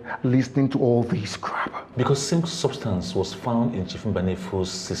here listening to all this crap? Because same substance was found in Chief Mbanefo's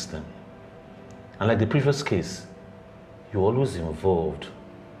system. And like the previous case, you're always involved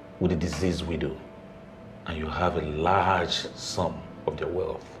with the deceased widow. And you have a large sum of their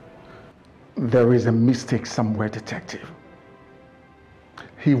wealth. There is a mistake somewhere, detective.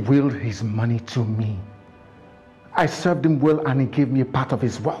 He willed his money to me. I served him well and he gave me a part of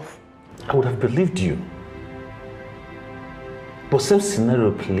his wealth. I would have believed you. But same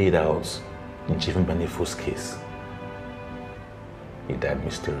scenario played out in Chief Mbanefo's case. He died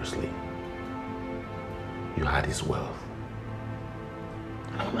mysteriously. You had his wealth.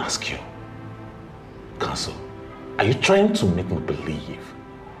 I want to ask you, counsel, are you trying to make me believe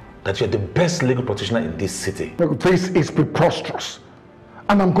that you're the best legal practitioner in this city? Look, this is preposterous.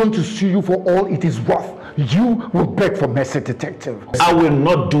 And I'm going to sue you for all it is worth. You will beg for mercy, detective. I will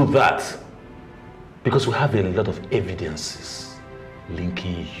not do that. Because we have a lot of evidences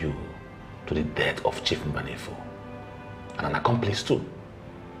linking you to the death of Chief Mbanefo. And an accomplice too.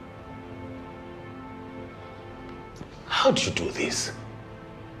 How do you do this?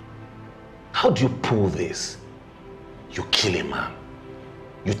 How do you pull this? You kill a man,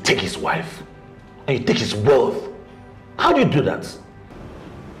 you take his wife, and you take his wealth. How do you do that?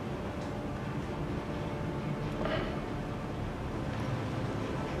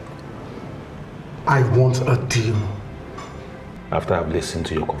 I want a deal. After I've listened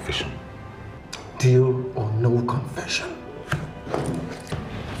to your confession. Deal or no confession.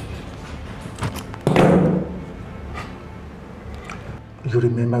 You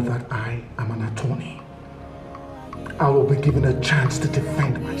remember that I am an attorney. I will be given a chance to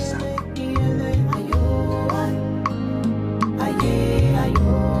defend myself.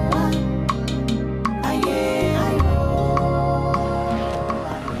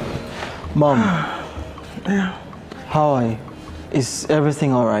 Mom, how are you? Is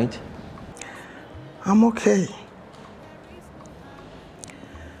everything all right? I'm okay.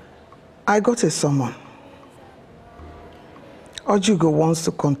 I got a summon. Ojugo wants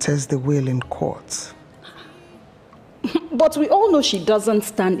to contest the will in court. But we all know she doesn't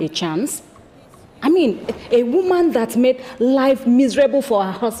stand a chance. I mean, a woman that made life miserable for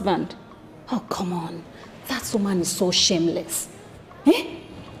her husband. Oh, come on. That woman is so shameless. Eh?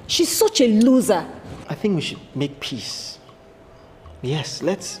 She's such a loser. I think we should make peace. Yes,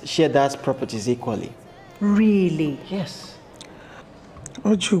 let's share Dad's properties equally. Really? Yes.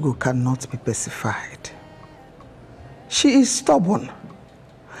 Ojugo cannot be pacified. She is stubborn.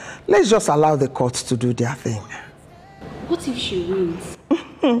 Let's just allow the courts to do their thing. What if she wins?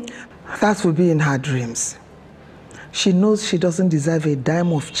 That will be in her dreams. She knows she doesn't deserve a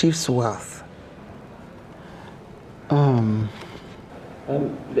dime of Chief's wealth.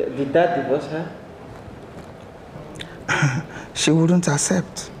 Did Dad divorce her? She wouldn't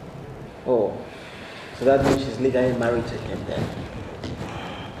accept. Oh, so that means she's legally married to him then.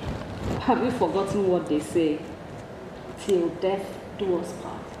 Have you forgotten what they say? Till death do us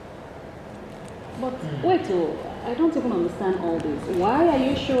part. But wait, I don't even understand all this. Why are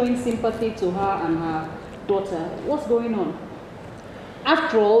you showing sympathy to her and her daughter? What's going on?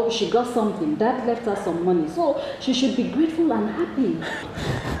 After all, she got something. Dad left her some money, so she should be grateful and happy.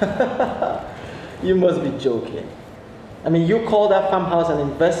 You must be joking. I mean, you call that farmhouse an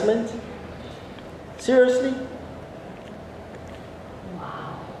investment? Seriously?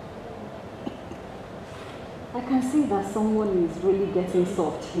 Wow. I can see that someone is really getting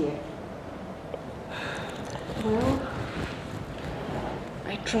soft here. Well,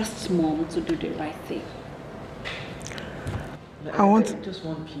 I trust Mom to do the right thing. I just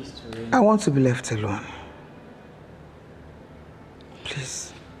want peace to reign. I want to be left alone.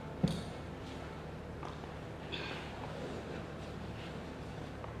 Please.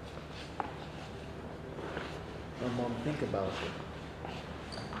 Mom, think about it.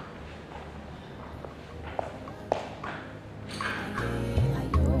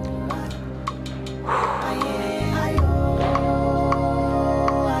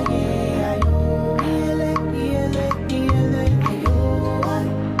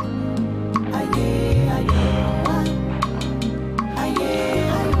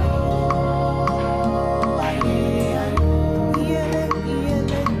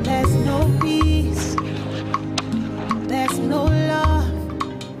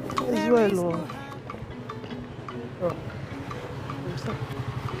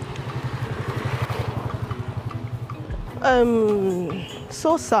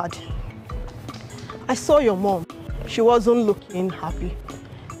 So sad. I saw your mom. She wasn't looking happy.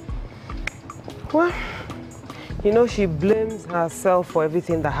 Well, you know, she blames herself for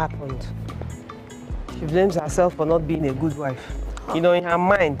everything that happened. She blames herself for not being a good wife. You know, in her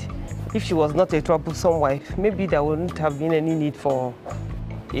mind, if she was not a troublesome wife, maybe there wouldn't have been any need for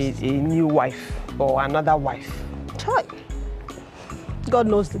a new wife or another wife. Try. God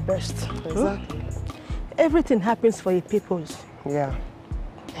knows the best. Exactly. Everything happens for a purpose. Yeah.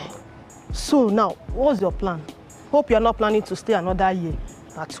 So now, what's your plan? Hope you're not planning to stay another year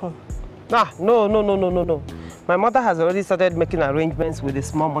at home. Ah, no. My mother has already started making arrangements with the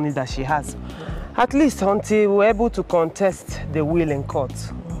small money that she has. At least until we're able to contest the will in court.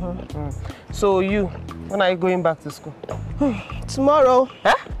 So you, when are you going back to school? Tomorrow.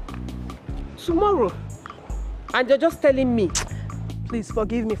 Huh? Tomorrow? And you're just telling me? Please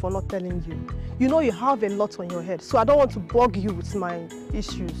forgive me for not telling you. You know you have a lot on your head, so I don't want to bug you with my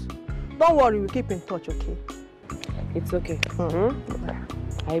issues. Don't worry, we'll keep in touch, okay? It's okay.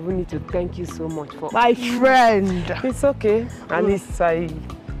 I even need to thank you so much for... My friend! It's okay. At least I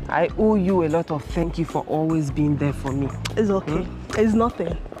owe you a lot of thank you for always being there for me. It's okay. It's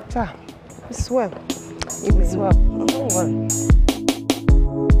nothing. Yeah. It's well. It's well. Don't worry.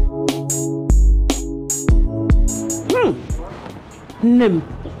 Nem,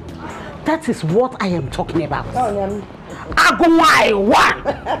 that is what I am talking about. Oh, Nem.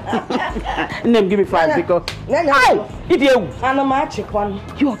 Nem, give me 5 because... Hey,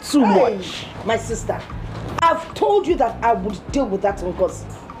 you're too much. My sister, I've told you that I would deal with that because...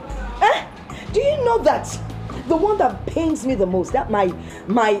 Do you know that the one that pains me the most, that my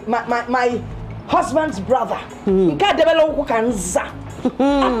husband's brother,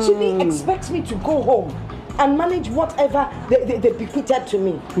 actually expects me to go home and manage whatever they bequeathed to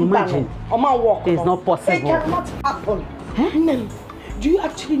me. Imagine. It's not possible. It cannot happen. Huh? Do you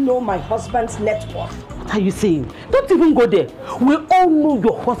actually know my husband's net worth? What are you saying? Don't even go there. We all know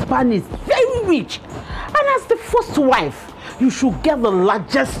your husband is very rich. And as the first wife, you should get the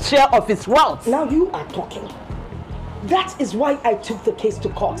largest share of his wealth. Now you are talking. That is why I took the case to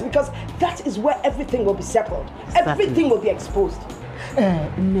court, because that is where everything will be settled. Exactly. Everything will be exposed.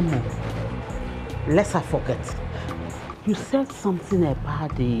 Nemo, lest I forget. You said something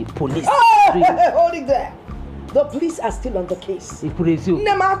about the police. Hold it there. The police are still on the case. But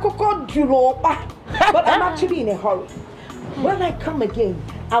I'm actually in a hurry. When I come again,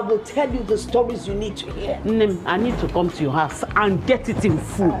 I will tell you the stories you need to hear. I need to come to your house and get it in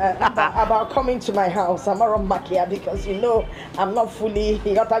full. About coming to my house, I'm around Makia because you know I'm not fully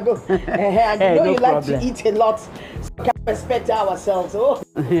go. And you know you like to eat a lot. So we can respect ourselves. Oh.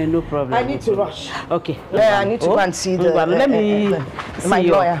 No problem. I need to rush. Okay. I need to go and see the let me my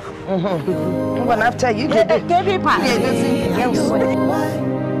see lawyer. But after you get it.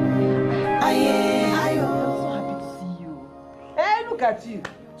 Hey, look at you.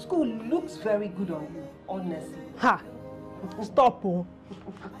 School looks very good on you, honestly. Ha! Stop, oh.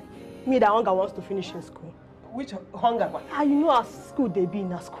 Me, that hunger wants to finish in school. Which hunger? You know our school they be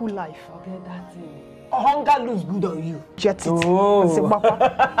in our school life. Forget that thing. Hunger looks good on you. Jet it. Oh.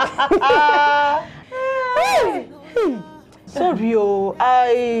 Hey. Sorry, oh.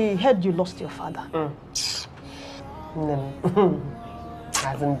 I heard you lost your father. No.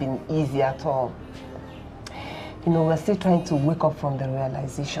 Hasn't been easy at all. You know, we're still trying to wake up from the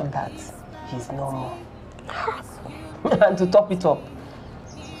realization that he's no more. And to top it up,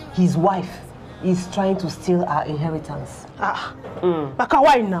 his wife is trying to steal our inheritance. Like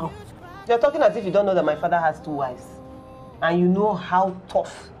why now? You're talking as if you don't know that my father has 2 wives. And you know how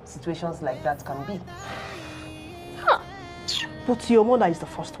tough situations like that can be. But your mother is the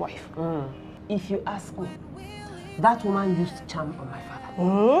first wife. If you ask me, that woman used charm on my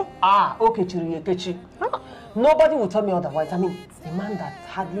father. Okay, Chiri. Nobody will tell me otherwise. I mean, a man that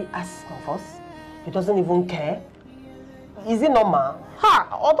hardly asks of us, he doesn't even care. Is it normal?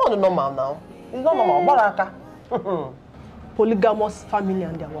 Although normal now. It's not normal. Baraka. Polygamous family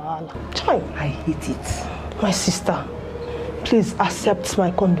and their wahala. I hate it. My sister, please accept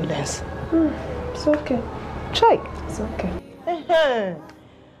my condolence. It's okay. It's okay.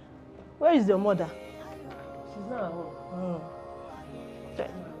 Where is your mother? She's not at home.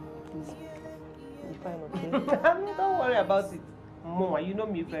 Please. You're fine, okay? Don't worry about it. Mama, you know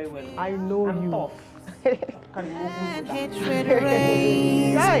me very well. I know I'm you. tough. Hatred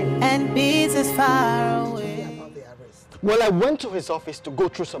reigns and beats us far away. Well, I went to his office to go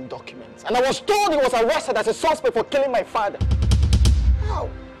through some documents, and I was told he was arrested as a suspect for killing my father. How?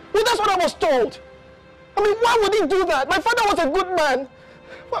 Well, that's what I was told. I mean, why would he do that? My father was a good man.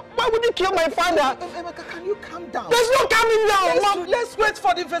 Why would you kill my father? Emeka, can you calm down? There's no calming down, Mom. Let's wait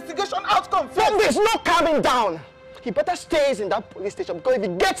for the investigation outcome first. Mom, there's no calming down. He better stays in that police station because if he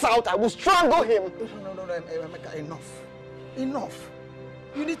gets out, I will strangle him. No, Emeka, enough. Enough.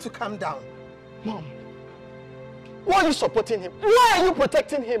 You need to calm down. Mom, why are you supporting him? Why are you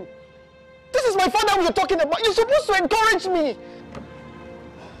protecting him? This is my father we're talking about. You're supposed to encourage me.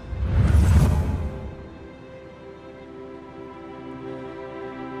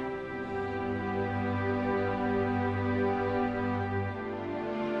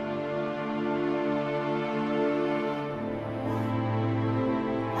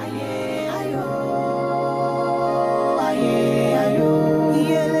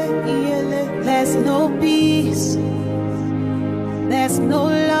 There's no peace, there's no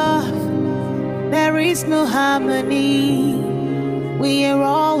love, there is no harmony. We are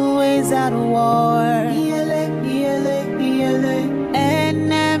always at war.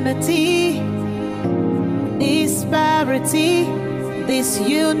 Enmity, disparity,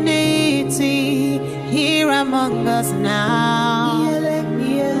 disunity here among us now.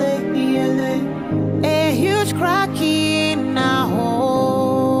 A huge crack in our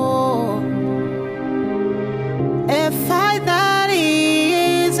home. A fight that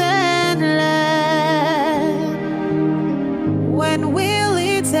is endless. When will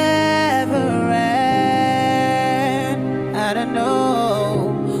it ever end? I don't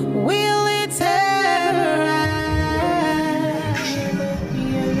know. Will it ever end?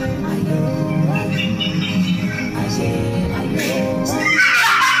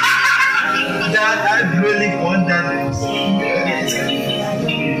 I really want that.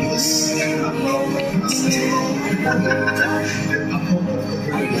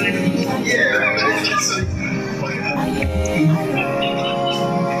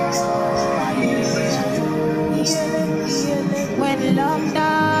 When love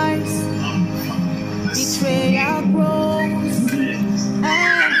dies, betrayal grows,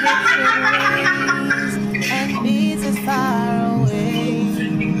 and hatred reigns, and peace is far away.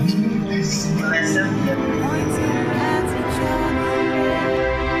 Pointing at each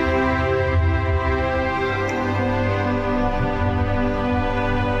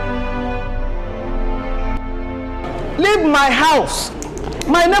Leave my house.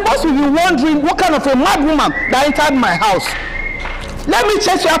 My neighbors will be wondering what kind of a mad woman that entered my house. Let me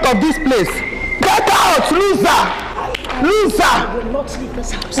chase you out of this place. Get out, loser! Loser! You will not leave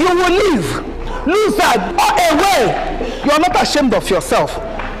this house. You will leave. Loser, go away. You are not ashamed of yourself.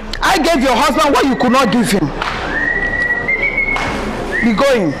 I gave your husband what you could not give him. Be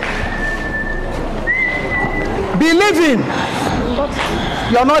going. Be leaving.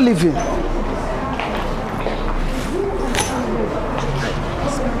 You are not leaving.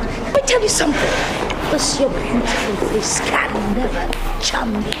 Let me tell you something. This your beautiful face can never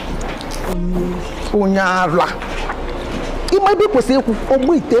charm me.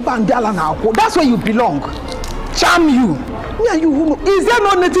 That's where you belong. Charm you. Is there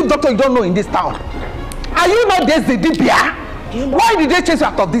no native doctor you don't know in this town? Are you not Dibia? Why did they chase you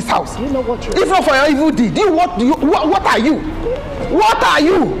out of this house? Do you know what you If not for your evil deed, what are you? What are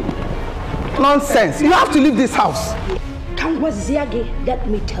you? Nonsense. You have to leave this house. Kangwaziage, let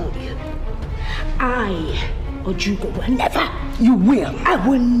me tell you. I, Ojugo, will never. You will. I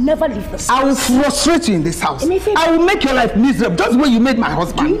will never leave this house. I will frustrate you in this house. I will make your life miserable, just the way you made my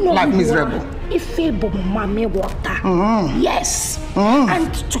husband life miserable. Mame water. Yes.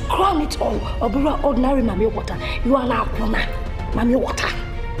 And to crown it all, ordinary mame water. You are now mame water.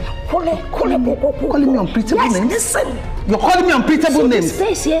 Calling me unpretable names? Listen. You're calling me unpretable names? This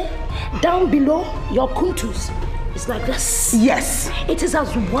face here, down below your kuntus. It's like this. Yes. It is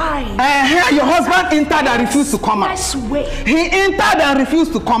as wide. Your husband entered and refused to come out. He entered and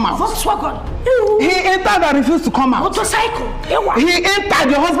refused to come out. Volkswagen. He entered and refused to come out. Motorcycle. He entered.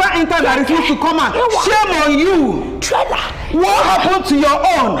 Your husband entered and refused to come out. Shame on you. Trailer. What happened to your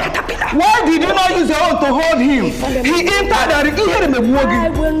own? Why did you not use your own to hold him? He entered and refused. I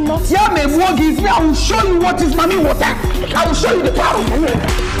will not. Yeah, I will show you what is mommy water. I will show you the power.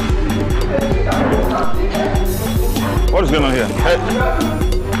 What is going on here?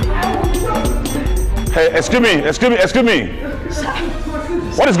 Hey, excuse me.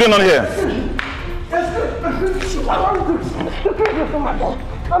 What is going on here?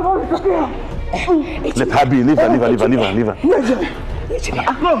 Let her be. Leave her.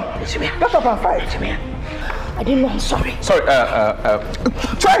 Get up and fight. I didn't know. I'm sorry. Sorry.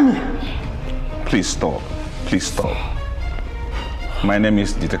 Try me. Please stop. My name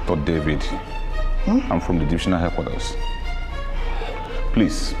is Detective David. I'm from the divisional headquarters.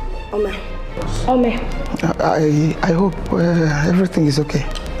 Please. Ome. I hope everything is okay.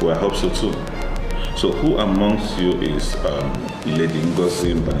 Well, I hope so too. So who amongst you is Lady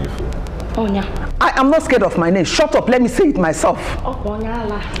Ngozi Mbanefo? Onya. I am not scared of my name. Shut up, let me say it myself.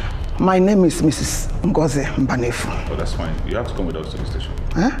 Onya. My name is Mrs. Ngozi Mbanefo. Oh, that's fine. You have to come with us to the station.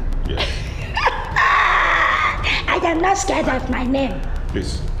 Huh? Yes. I am not scared of my name.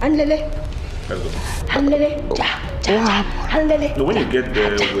 Please. Anlele. Let's go. Anlele. Anlele. No, when you get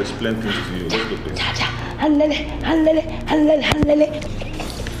there, we'll explain things to you. Let's go, please. Anlele.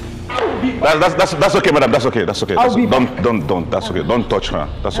 That's okay, madam. That's okay. That's okay. I'll be Don't. That's okay. Don't touch her.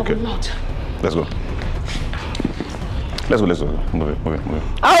 That's okay. Let's go. Let's go. Move it.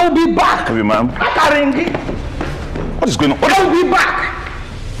 I'll be back. Move it, ma'am. What is going on? I'll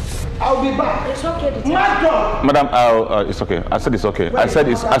be back. It's okay. Madam, it's okay. I said it's okay. I said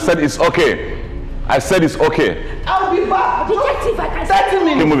it's okay. I'll be back. Detective, I can 30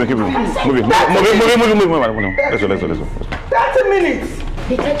 minutes. Keep moving. Let's go. 30 minutes.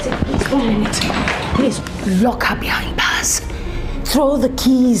 Detective, please, 1 minute. Please, lock her behind bars. Throw the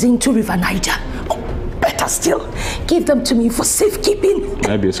keys into River Niger. Oh, better still, give them to me for safekeeping.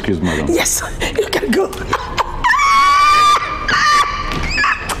 May I be excused, madam? Yes, you can go.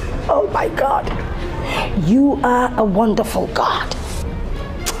 Oh my God. You are a wonderful God.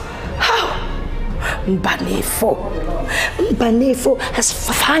 Mbanefo has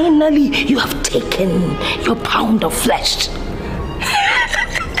finally, you have taken your pound of flesh.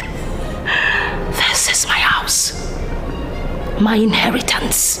 This is my house, my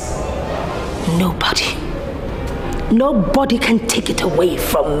inheritance. Nobody can take it away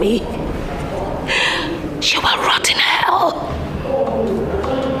from me. You will rot in hell.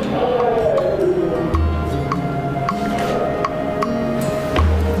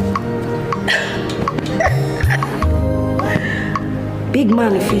 Big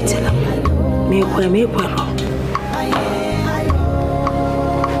man, if you tell him,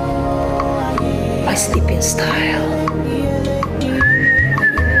 my sleeping style.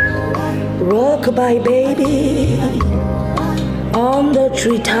 Rock-a-bye baby on the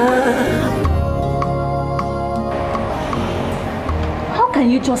treetop. How can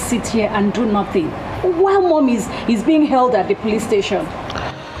you just sit here and do nothing while mom is being held at the police station?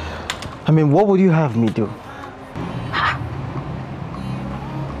 I mean, what would you have me do?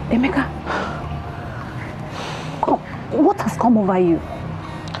 Emeka, what has come over you?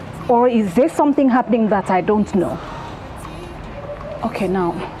 Or is there something happening that I don't know? Okay,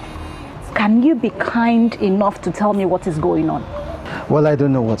 now, can you be kind enough to tell me what is going on? Well, I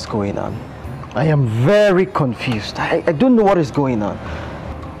don't know what's going on. I am very confused. I don't know what is going on.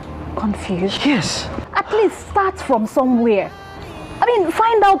 Confused? Yes. At least start from somewhere. I mean,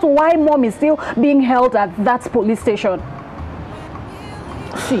 find out why mom is still being held at that police station.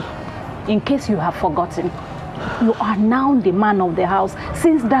 See, in case you have forgotten, you are now the man of the house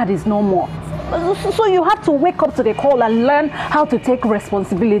since dad is no more. So you have to wake up to the call and learn how to take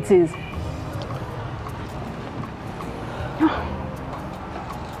responsibilities.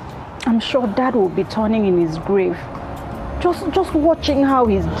 I'm sure dad will be turning in his grave. Just watching how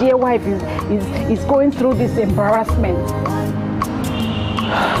his dear wife is going through this embarrassment.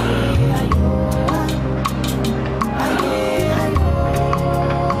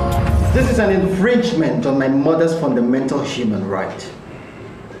 This is an infringement on my mother's fundamental human right.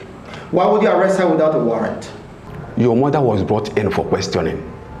 Why would you arrest her without a warrant? Your mother was brought in for questioning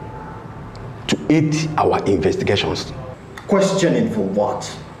to aid our investigations. Questioning for what?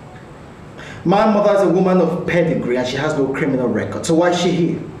 My mother is a woman of pedigree and she has no criminal record, so why is she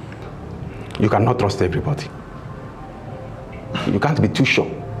here? You cannot trust everybody. You can't be too sure.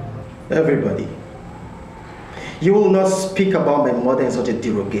 Everybody. You will not speak about my mother in such a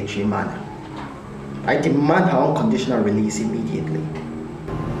derogatory manner. I demand her unconditional release immediately.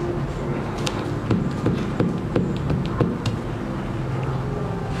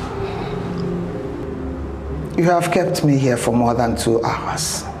 You have kept me here for more than 2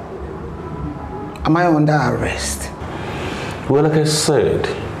 hours. Am I under arrest? Well, like I said,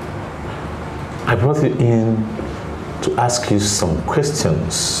 I brought you in to ask you some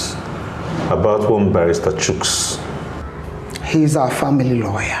questions about one Barrister Chuks. He's our family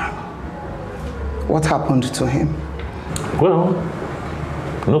lawyer. What happened to him? Well,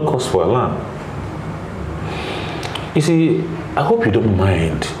 no cause for alarm. You see, I hope you don't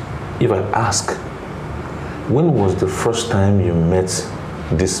mind if I ask, when was the first time you met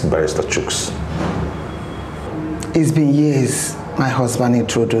this Barrister Chuks? It's been years my husband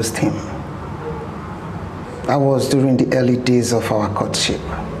introduced him. That was during the early days of our courtship.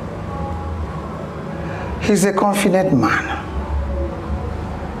 He's a confident man.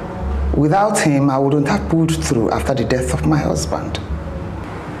 Without him, I wouldn't have pulled through after the death of my husband.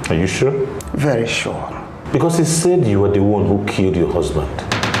 Are you sure? Very sure. Because he said you were the one who killed your husband.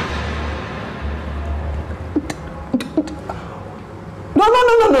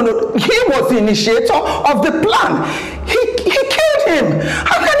 No. He was the initiator of the plan. He killed him.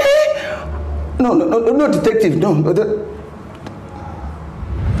 How can he? No, detective, no.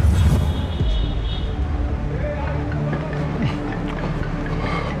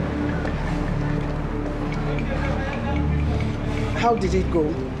 How did it go?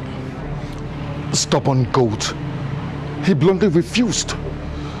 Stubborn goat. He bluntly refused.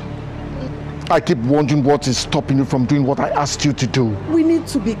 I keep wondering what is stopping you from doing what I asked you to do. We need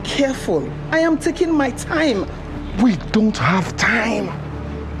to be careful. I am taking my time. We don't have time.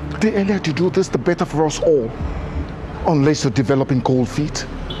 The earlier you do this, the better for us all. Unless you're developing cold feet.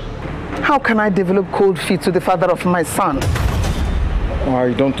 How can I develop cold feet to the father of my son?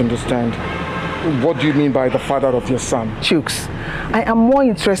 I don't understand. What do you mean by the father of your son? Chooks, I am more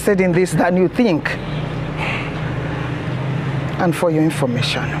interested in this than you think. And for your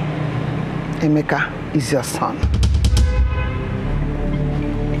information, Emeka is your son.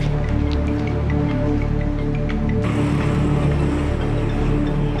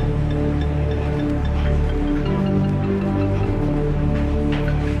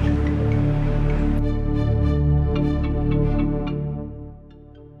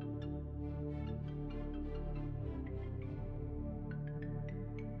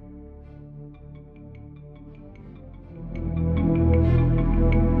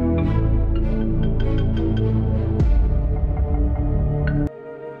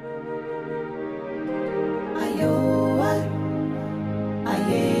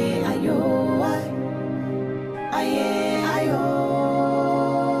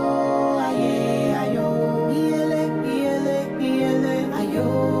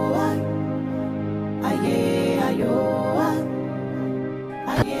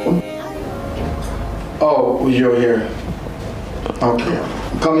 Oh, you're here. Okay.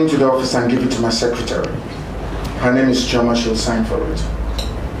 Come into the office and give it to my secretary. Her name is Choma. She'll sign for it.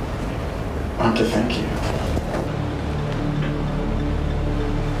 Okay, thank you.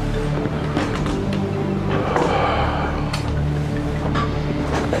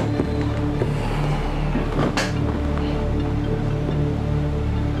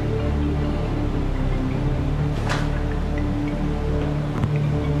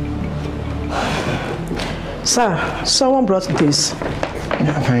 Sir, someone brought this.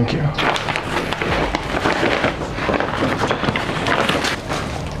 Yeah, thank you.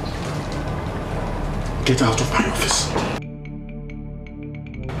 Get out of my office.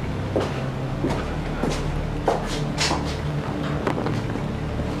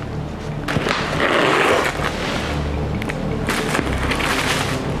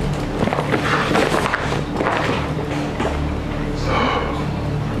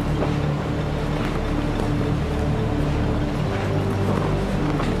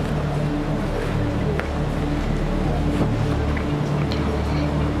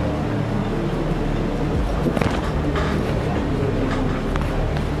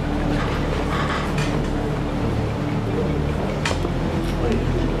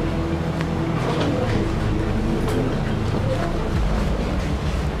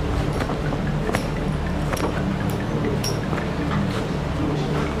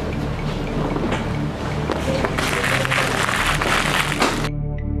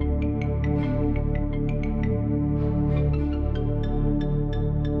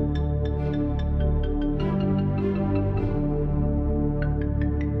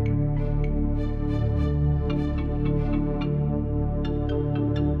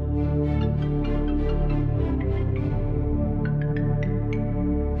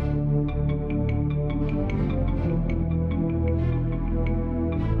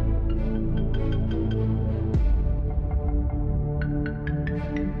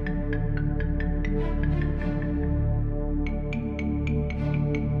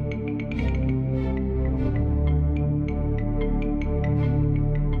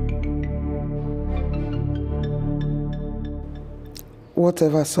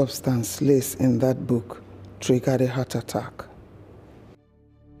 Whatever substance lays in that book triggered a heart attack.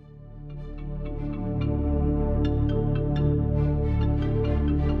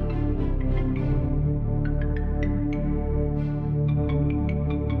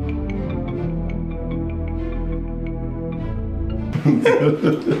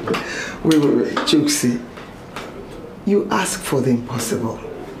 Wait, Chuksi. You ask for the impossible.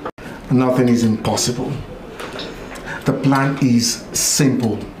 Nothing is impossible. The plan is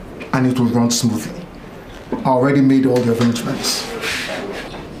simple and it will run smoothly. I already made all the arrangements.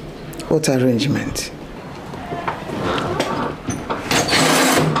 What arrangement?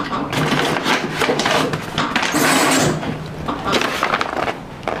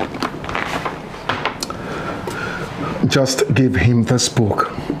 Just give him this book.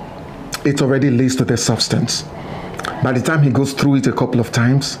 It already leads to the substance. By the time he goes through it a couple of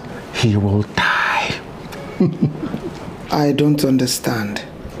times, he will die. I don't understand.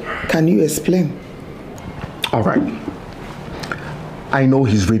 Can you explain? All right. I know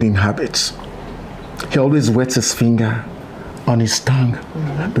his reading habits. He always wets his finger on his tongue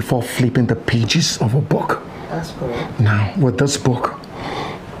before flipping the pages of a book. That's correct. Now, with this book,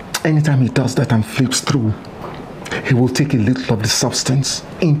 anytime he does that and flips through, he will take a little of the substance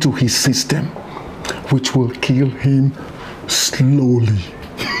into his system, which will kill him slowly.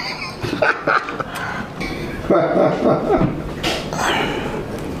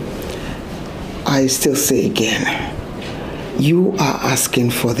 I still say again, you are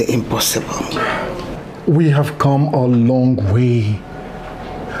asking for the impossible. We have come a long way.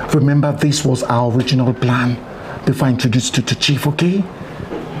 Remember, this was our original plan before I introduced you to Chief, okay?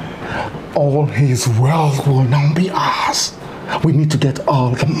 All his wealth will now be ours. We need to get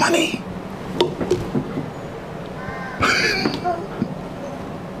all the money.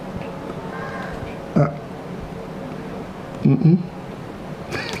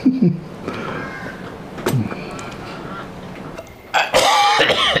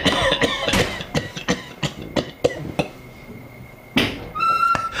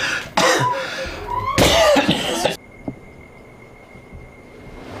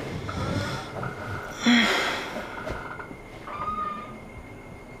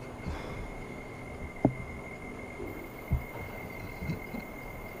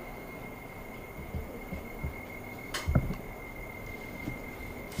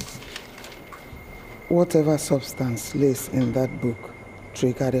 Whatever substance lays in that book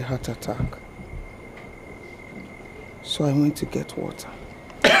triggered a heart attack. So I went to get water.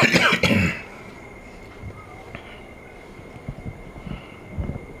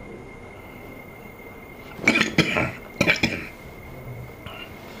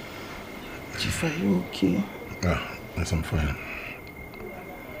 Chief, are you okay? Yeah, yes, I'm fine.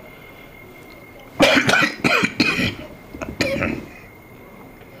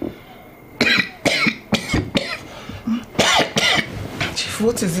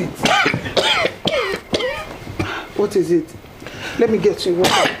 What is it? What is it? Let me get you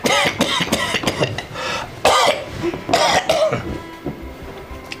water.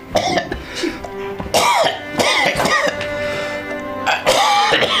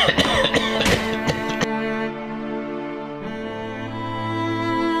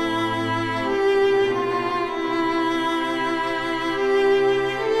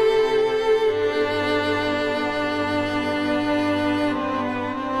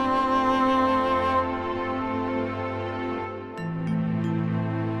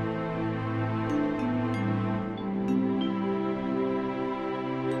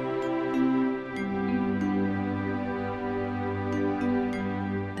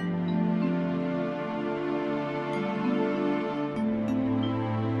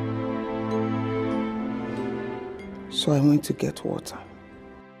 So I went to get water.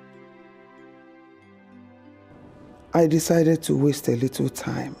 I decided to waste a little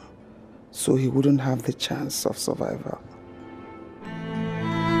time so he wouldn't have the chance of survival.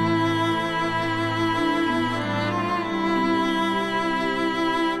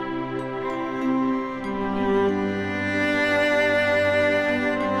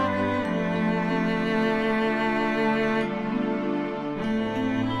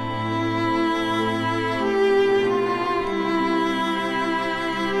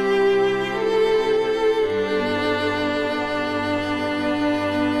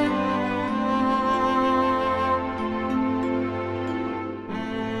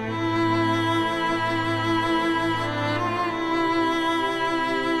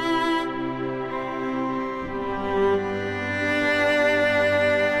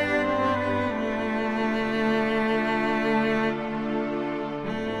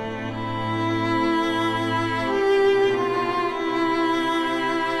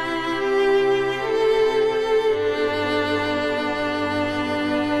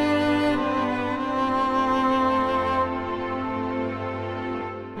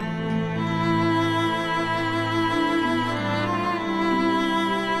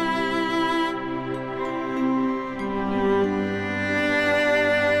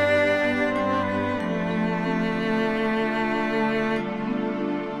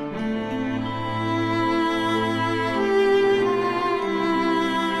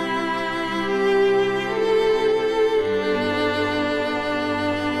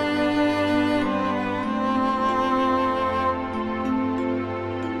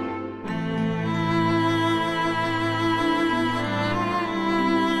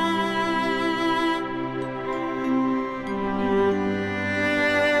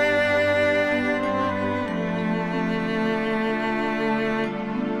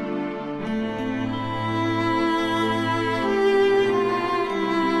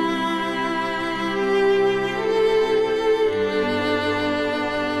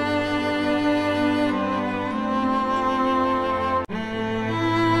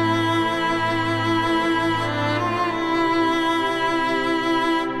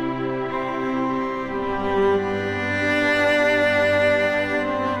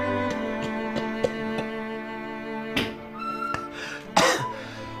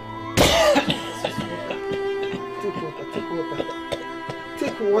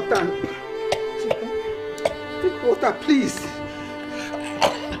 water. Take water, please.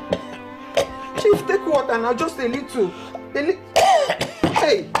 Chief, take water now, just a little.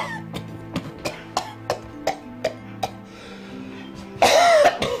 Hey!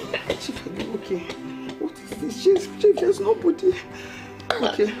 Chief, are you okay? What is this? Chief, there's nobody.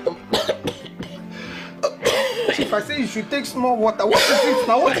 Okay. Chief, I say you should take small water. What is it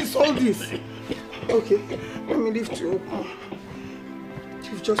now? What is all this? Okay, let me lift you up.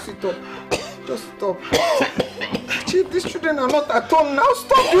 Chief, just sit up. Just stop. Chief, these children are not at home now.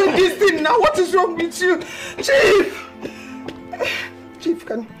 Stop doing this thing now. What is wrong with you? Chief! Chief,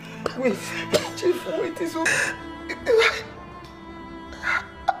 can you wait? Chief, wait. It's okay.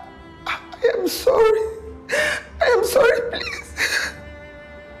 I am sorry. I am sorry, please.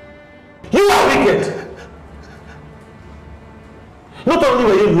 You are wicked! Not only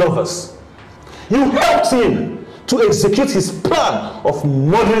were you lovers, you helped him to execute his plan of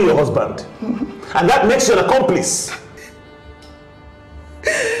murdering your husband. And that makes you an accomplice.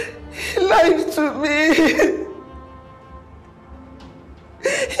 He lied to me.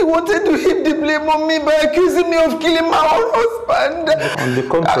 He wanted to heap the blame on me by accusing me of killing my own husband. On the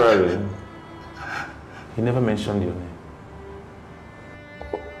contrary, he never mentioned your name.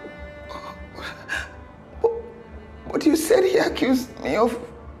 But you said he accused me of...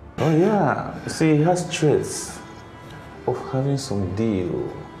 Oh yeah, you see, he has traits of having some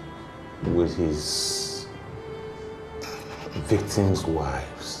deal with his victims'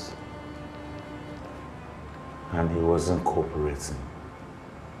 wives. And he wasn't cooperating.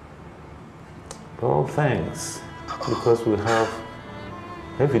 All thanks, because we have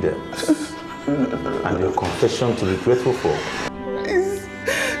evidence and your confession to be grateful for. Please.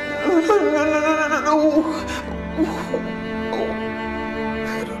 No.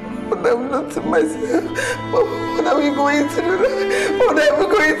 What have I done to myself? What are we going to do? What are we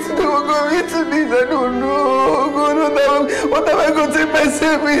going to do? We're going to this. I don't know. God, what am I going to take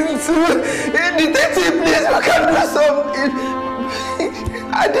myself into? Detective, please, I can do something.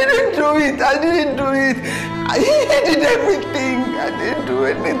 I didn't do it. I didn't do it. He did everything. I didn't do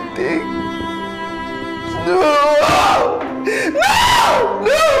anything. No!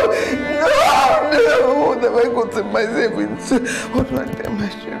 What have I gotten myself into? What do I tell my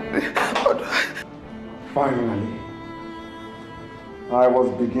children? Finally, I was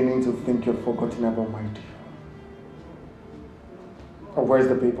beginning to think you'd forgotten about my deal. Where's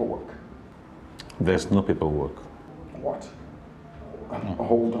the paperwork? There's no paperwork. What?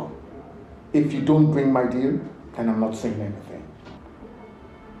 Hold on. If you don't bring my deal, then I'm not saying anything.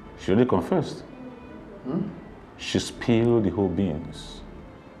 She already confessed. Hmm? She spilled the whole beans.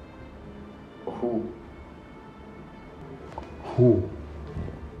 Who? Who?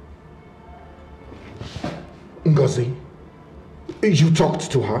 Ngozi, you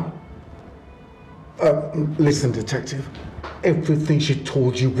talked to her? Listen, detective. Everything she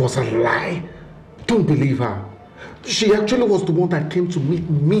told you was a lie. Don't believe her. She actually was the one that came to meet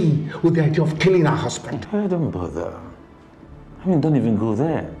me with the idea of killing her husband. Hey, don't bother. I mean, don't even go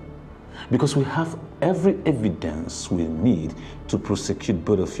there. Because we have every evidence we need to prosecute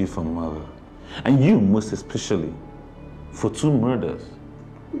both of you for murder. And you, most especially, for 2 murders.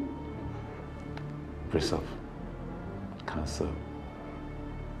 Brace up. Cancer.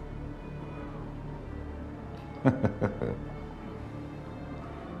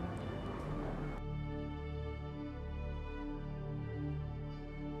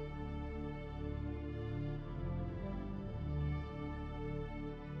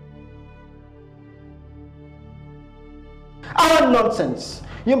 Our nonsense.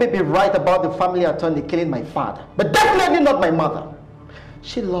 You may be right about the family attorney killing my father, but definitely not my mother.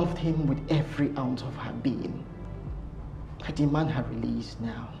 She loved him with every ounce of her being. I demand her release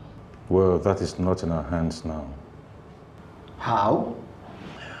now. Well, that is not in our hands now. How?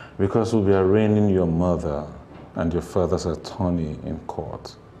 Because we'll be arraigning your mother and your father's attorney in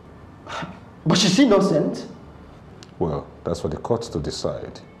court. But she's innocent. Well, that's for the courts to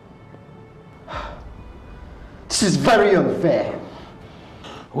decide. This is very unfair.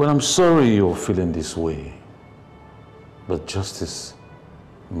 Well, I'm sorry you're feeling this way, but justice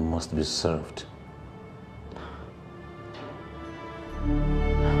must be served.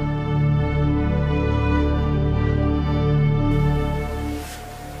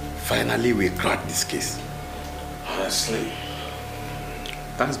 Finally, we cracked this case. Honestly,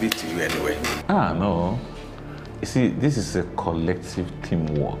 thanks be to you anyway. No. You see, this is a collective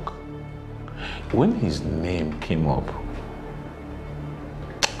teamwork. When his name came up,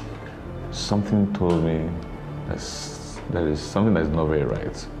 something told me there is something that is not very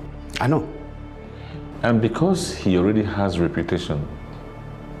right. I know. And because he already has reputation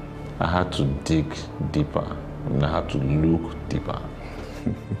I had to dig deeper. And I had to look deeper.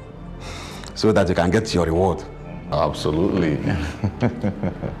 So that you can get your reward. Absolutely.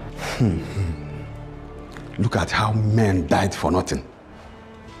 Look at how men died for nothing.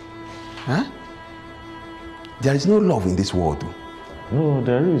 Huh? There is no love in this world. No,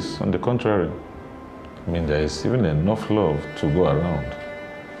 there is, on the contrary. I mean, there is even enough love to go around.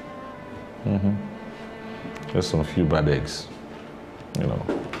 Just some few bad eggs, you know.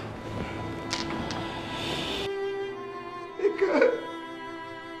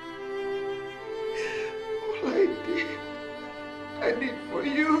 I did for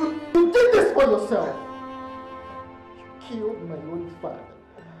you. You did this for yourself. You killed my own father.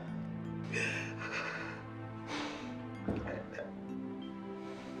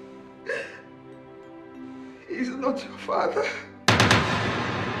 He's not your father.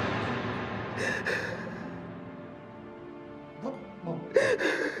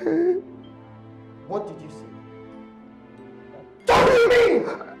 What did you say? What do you mean?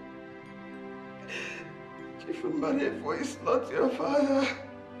 Chief Manefo is not your father.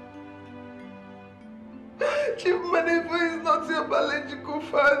 Chief Manefo is not your biological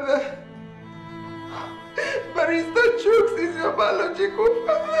father. Barrister Chooks is your biological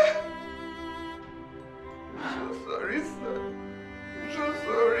father. I'm so sorry, sir. I'm so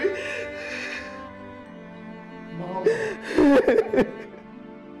sorry. Mom.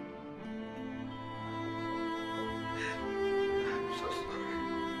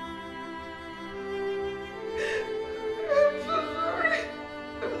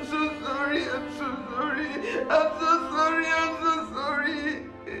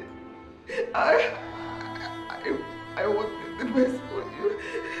 I wanted the best for you.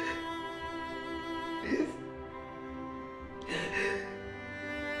 Please.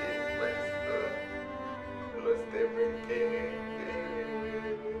 My son lost everything.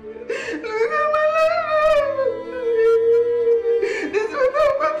 Look at my life. This was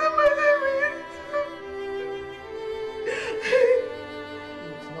not what my name is.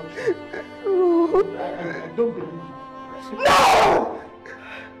 It's not true. I don't believe you. No!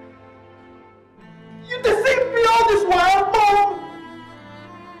 You deceived me all this while, Mom!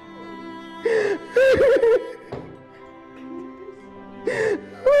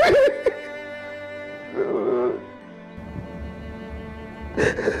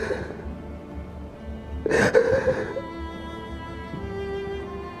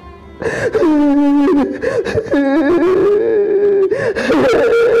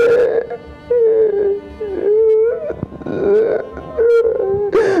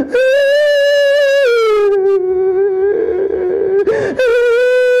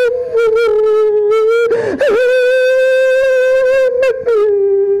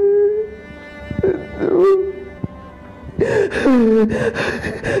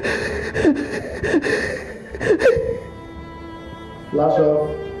 Flash off.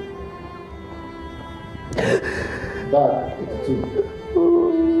 Back. It's 2.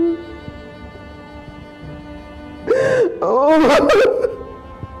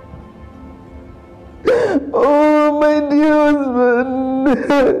 Oh, my dear husband.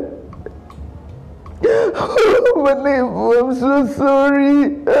 Oh, my neighbor, I'm so sorry.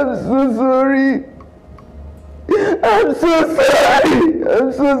 I'm so sorry. I'm so sorry.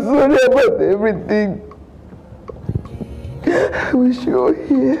 I'm so sorry about everything. I wish you were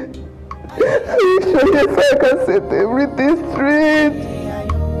here. I wish you were here so I can set everything straight.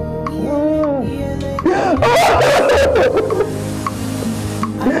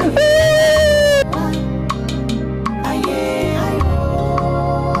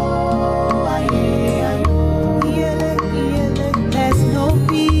 There's no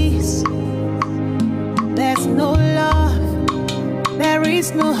peace. There's no love. There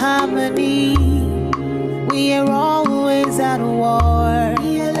is no harmony. We are always at war.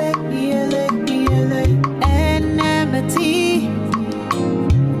 Enmity,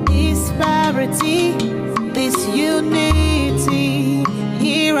 disparity, disunity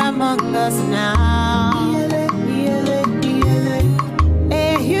here among us now.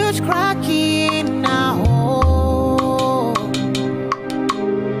 A huge crack in our hole.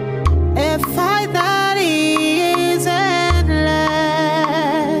 A fight that is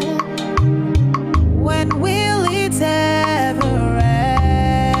endless. When will it ever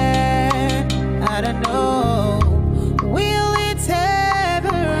end? I don't know. Will it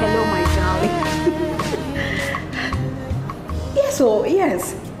ever end? Hello, my darling. Yes, oh,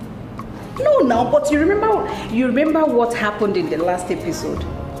 yes. No, now, but you remember what happened in the last episode?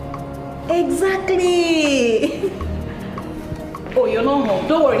 Exactly. Oh, you're not home.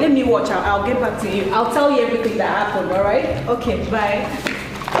 Don't worry, let me watch. I'll get back to you. I'll tell you everything that happened, all right? Okay, bye.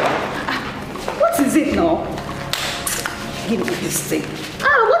 is it now? Give me this thing.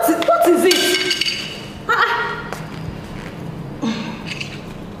 What is it?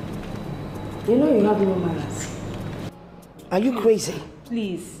 You know you have no manners. Are you crazy?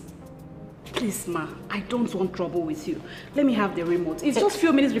 Please, ma. I don't want trouble with you. Let me have the remote. It's just a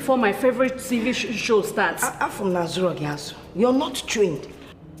few minutes before my favorite TV show starts. I'm from Nazura Giasu. You're not trained.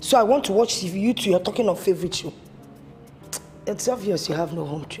 So I want to watch TV. You two, you're talking of favorite show. It's obvious you have no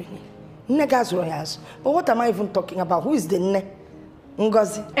home training. Negazura Giasu. But what am I even talking about? Who is the Ne?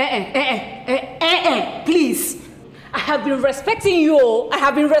 Ngozi? Please. I have been respecting you. I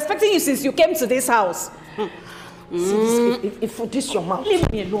have been respecting you since you came to this house. See, if this your mouth.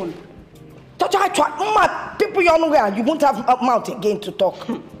 Leave me alone. People you know you won't have a mouth again to talk.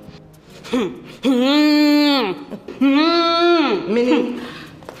 Meaning?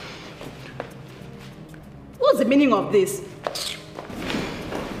 What's the meaning of this?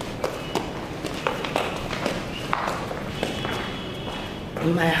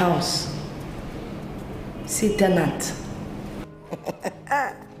 In my house. See, tenant.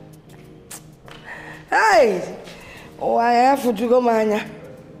 Hey! Oh, I have to go, man.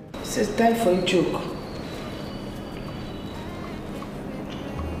 It's time for a joke.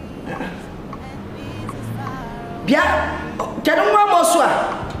 Bia,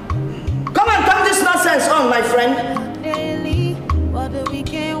 come and turn this nonsense on, my friend. Daily, what the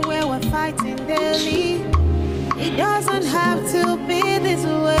weekend where we're fighting daily. It doesn't have to be this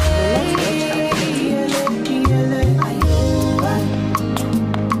way.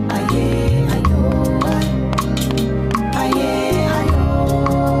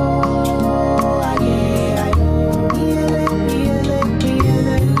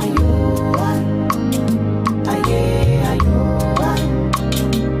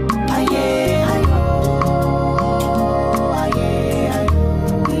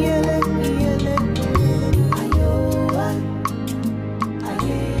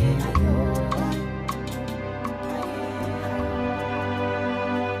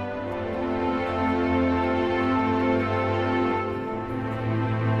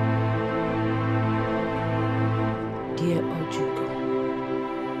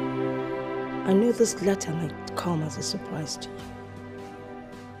 This letter might come as a surprise to you.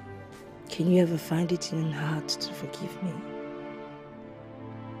 Can you ever find it in your heart to forgive me?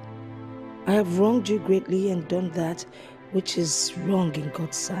 I have wronged you greatly and done that which is wrong in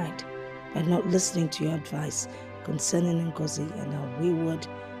God's sight by not listening to your advice concerning Ngozi and her wayward,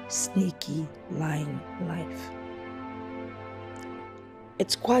 sneaky, lying life.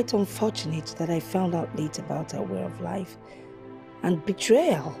 It's quite unfortunate that I found out late about her way of life and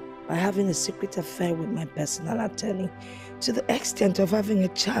betrayal by having a secret affair with my personal attorney to the extent of having a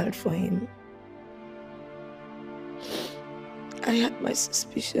child for him. I had my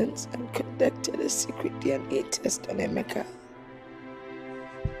suspicions and conducted a secret DNA test on Emeka.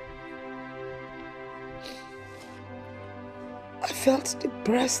 I felt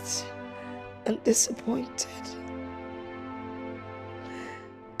depressed and disappointed.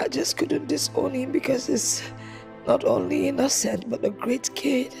 I just couldn't disown him because he's not only innocent but a great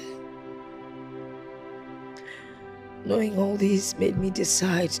kid. Knowing all this made me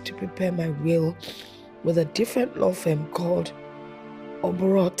decide to prepare my will with a different law firm called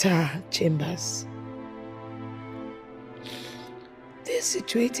Oborota Chambers. They're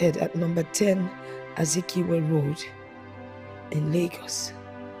situated at number 10 Azikiwe Road in Lagos.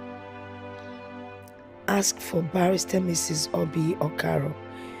 Ask for Barrister Mrs. Ebere Okaro.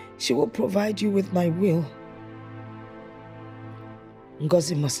 She will provide you with my will.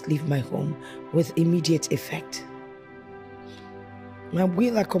 Ngozi must leave my home with immediate effect. My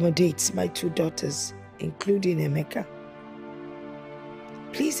will accommodates my 2 daughters, including Emeka.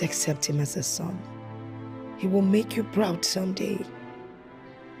 Please accept him as a son. He will make you proud someday.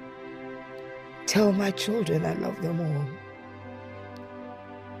 Tell my children I love them all.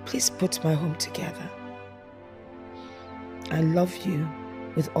 Please put my home together. I love you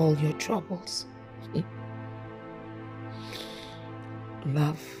with all your troubles.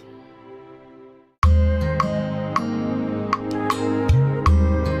 Love.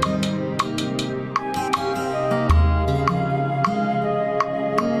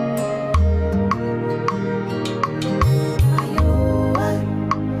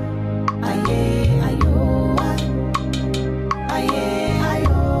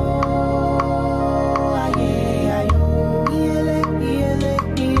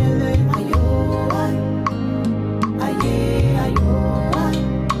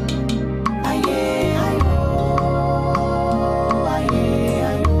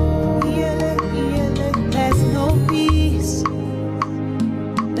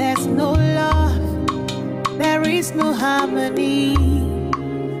 harmony.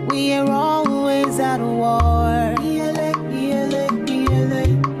 We are always at war.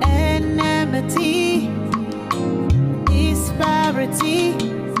 Enmity, disparity,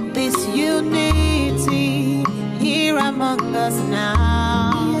 disunity here among us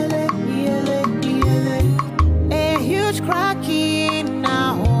now. A huge crack in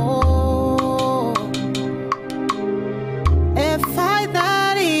our home. A fight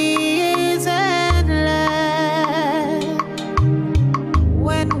that is endless.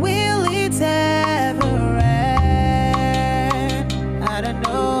 When will it ever end? I don't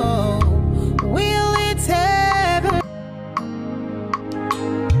know. Will it ever?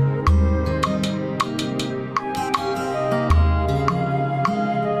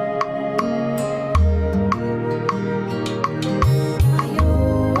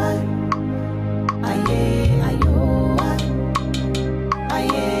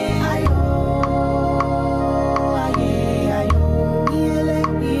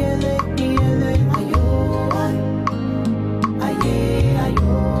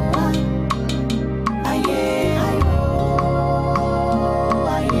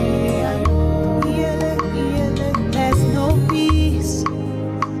 There's no peace,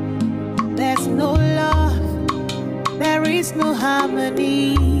 there's no love, there is no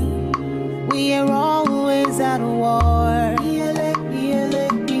harmony. We are always at war.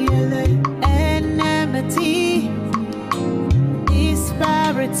 Enmity,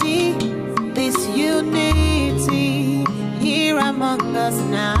 disparity, disunity here among us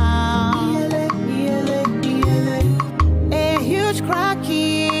now. A huge crack